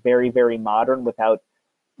 very, very modern without,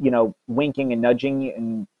 winking and nudging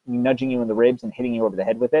you in the ribs and hitting you over the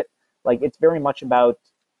head with it. Like, it's very much about,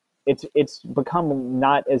 it's become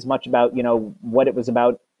not as much about, what it was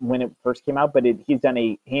about when it first came out, but he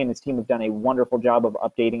and his team have done a wonderful job of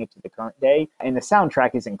updating it to the current day. And the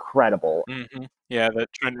soundtrack is incredible. Mm-hmm. Yeah,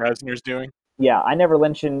 that Trent Reznor's doing. Yeah, I never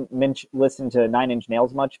listened to Nine Inch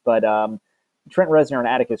Nails much, but Trent Reznor and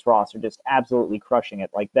Atticus Ross are just absolutely crushing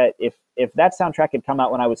it. Like that, if that soundtrack had come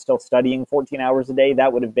out when I was still studying 14 hours a day,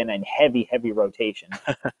 that would have been a heavy, heavy rotation,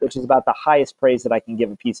 which is about the highest praise that I can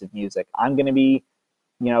give a piece of music. I'm going to be,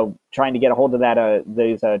 trying to get a hold of that.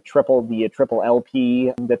 There's a triple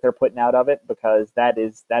LP that they're putting out of it, because that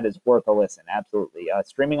is worth a listen. Absolutely.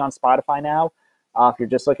 Streaming on Spotify now. If you're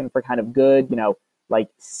just looking for kind of good, like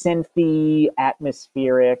synthy,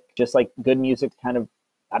 atmospheric, just like good music to kind of,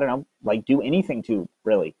 I don't know, like do anything to,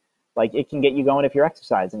 really. Like, it can get you going if you're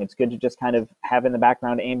exercising. It's good to just kind of have in the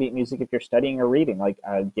background ambient music if you're studying or reading. Like,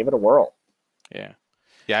 give it a whirl. Yeah.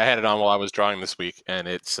 Yeah, I had it on while I was drawing this week, and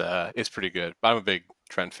it's pretty good. I'm a big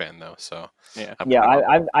Trent fan, though, so yeah.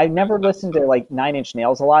 I've never listened to like Nine Inch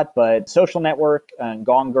Nails a lot, but Social Network and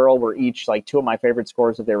Gone Girl were each like two of my favorite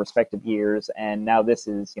scores of their respective years, and now this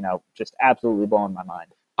is just absolutely blowing my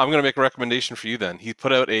mind. I'm gonna make a recommendation for you then. He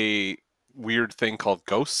put out a weird thing called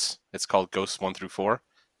Ghosts. It's called Ghosts 1 through 4,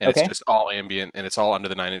 and Okay. it's just all ambient, and it's all under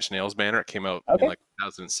the Nine Inch Nails banner. It came out in like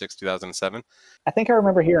 2006, 2007. I think I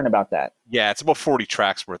remember hearing about that. Yeah, it's about 40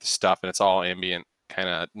 tracks worth of stuff, and it's all ambient, kind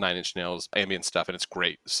of Nine Inch Nails ambient stuff, and it's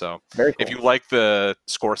great. So Very cool. if you like the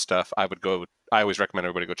score stuff, I always recommend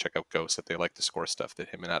everybody go check out Ghosts if they like the score stuff that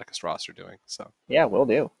him and Atticus Ross are doing. So yeah, will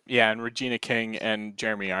do. Yeah, and Regina King and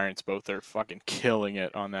Jeremy Irons both are fucking killing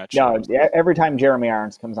it on that show. Yeah, every time Jeremy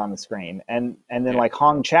Irons comes on the screen, and then like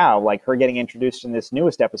Hong Chow, like her getting introduced in this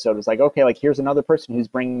newest episode is like, okay, like here's another person who's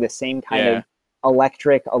bringing the same kind of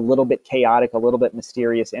electric, a little bit chaotic, a little bit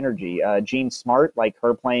mysterious energy. Jean Smart, like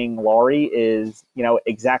her playing Laurie, is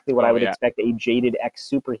exactly what I would expect a jaded ex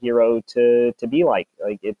superhero to be like.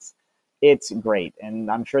 Like it's great, and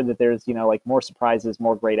I'm sure that there's like more surprises,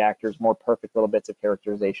 more great actors, more perfect little bits of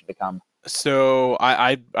characterization to come. So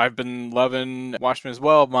I've been loving Watchmen as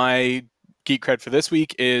well. My geek cred for this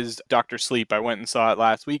week is Dr. Sleep. I went and saw it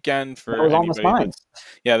last weekend. For that was almost mine.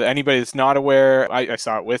 Anybody that's not aware, I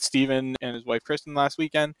saw it with Steven and his wife Kristen last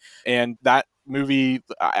weekend, and that movie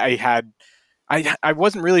I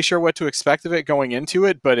wasn't really sure what to expect of it going into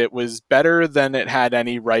it, but it was better than it had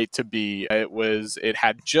any right to be. It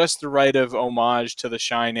had just the right of homage to The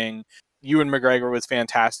Shining. Ewan McGregor was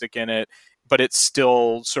fantastic in it, but it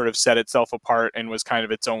still sort of set itself apart and was kind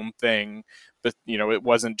of its own thing. But it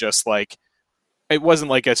wasn't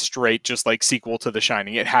like a straight just like sequel to The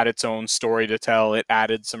Shining. It had its own story to tell. It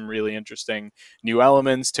added some really interesting new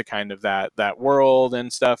elements to kind of that world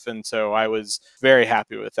and stuff. And so I was very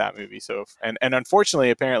happy with that movie. So and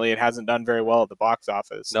unfortunately, apparently, it hasn't done very well at the box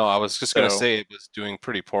office. No, I was just going to say it was doing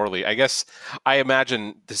pretty poorly. I guess I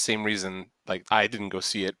imagine the same reason. Like, I didn't go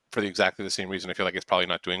see it for exactly the same reason. I feel like it's probably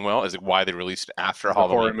not doing well. Is it why they released it after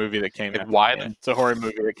Halloween? A horror movie that came out. Why? It's a horror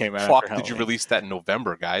movie that came out. Fuck! After did you Halloween. release that in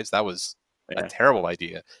November, guys? That was a terrible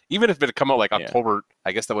idea. Even if it had come out like October,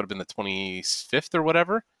 I guess that would have been the 25th or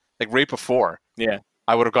whatever, like right before. Yeah,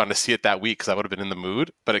 I would have gone to see it that week because I would have been in the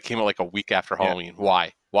mood. But it came out like a week after Halloween.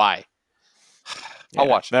 Why? I'll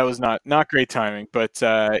watch it. That was not great timing, but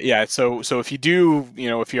So if you do,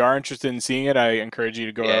 if you are interested in seeing it, I encourage you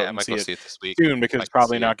to go out and see it this week soon, because it's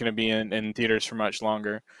probably not going to be in theaters for much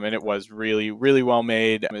longer. And it was really, really well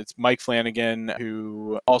made. It's Mike Flanagan,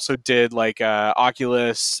 who also did like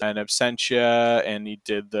Oculus and Absentia, and he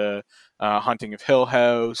did the Haunting of Hill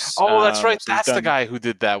House. Oh, that's right. So that's the guy who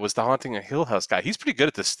did that. Was the Haunting of Hill House guy? He's pretty good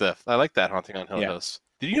at this stuff. I like that Haunting on Hill House.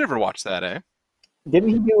 Did you ever watch that? Didn't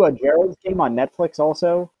he do a Gerald's Game on Netflix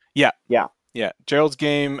also? Yeah. Yeah. Gerald's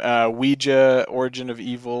Game, Ouija, Origin of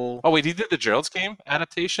Evil. Oh wait, he did the Gerald's Game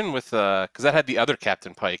adaptation with because that had the other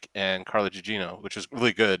Captain Pike and Carla Gugino, which was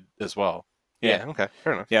really good as well. Yeah. Okay.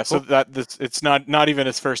 Fair enough. Yeah. Cool. So it's not even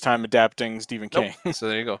his first time adapting Stephen King. So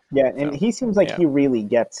there you go. Yeah, and he seems like he really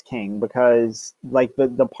gets King, because like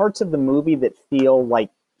the parts of the movie that feel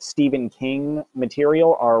like Stephen King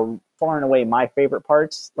material are far and away my favorite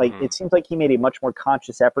parts. Like it seems like he made a much more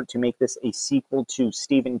conscious effort to make this a sequel to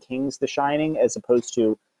Stephen King's The Shining as opposed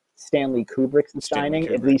to Stanley Kubrick's The Shining,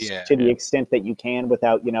 at least to the extent that you can,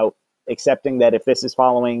 without accepting that if this is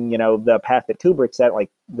following the path that Kubrick set, like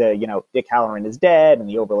the Dick Halloran is dead and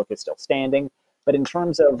the Overlook is still standing. But in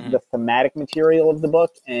terms of the thematic material of the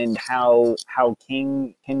book and how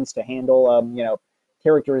King tends to handle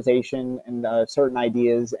characterization and certain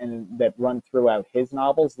ideas and that run throughout his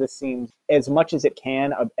novels, this seems as much as it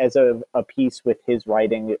can as a piece with his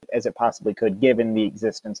writing as it possibly could, given the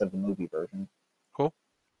existence of the movie version. Cool.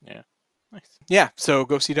 Yeah. Nice. Yeah, so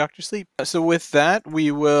go see Dr. Sleep. So with that,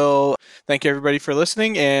 we will thank everybody for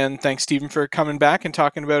listening, and thanks Stephen for coming back and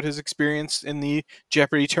talking about his experience in the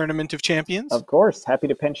Jeopardy Tournament of Champions. Of course, happy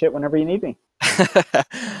to pinch hit whenever you need me.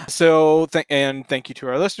 So, thank you to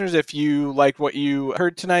our listeners. If you liked what you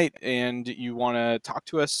heard tonight and you want to talk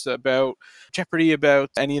to us about Jeopardy,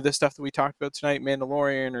 about any of the stuff that we talked about tonight,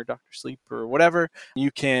 Mandalorian or Dr. Sleep or whatever,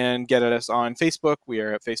 you can get at us on Facebook. We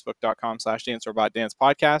are at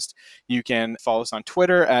facebook.com/DanceRobotDancePodcast. You can follow us on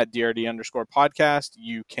Twitter at DRD_podcast.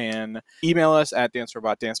 You can email us at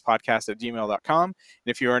dancerobotdancepodcast@gmail.com. And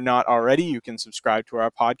if you are not already, you can subscribe to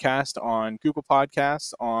our podcast on Google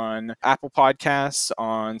Podcasts, on Apple Podcasts,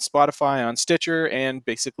 on Spotify, on Stitcher, and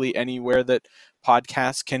basically anywhere that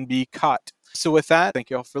podcasts can be caught. So with that, thank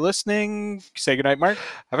you all for listening. Say goodnight, Mark.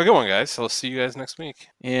 Have a good one, guys. I'll see you guys next week.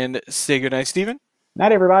 And say goodnight, Stephen.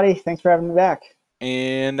 Night, everybody. Thanks for having me back.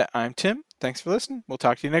 And I'm Tim. Thanks for listening. We'll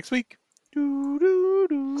talk to you next week.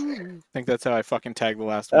 I think that's how I fucking tagged the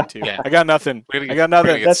last one, too. Yeah. I got nothing. I got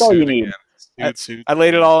nothing. That's all you need. I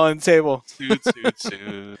laid it all on the table.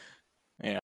 Suit.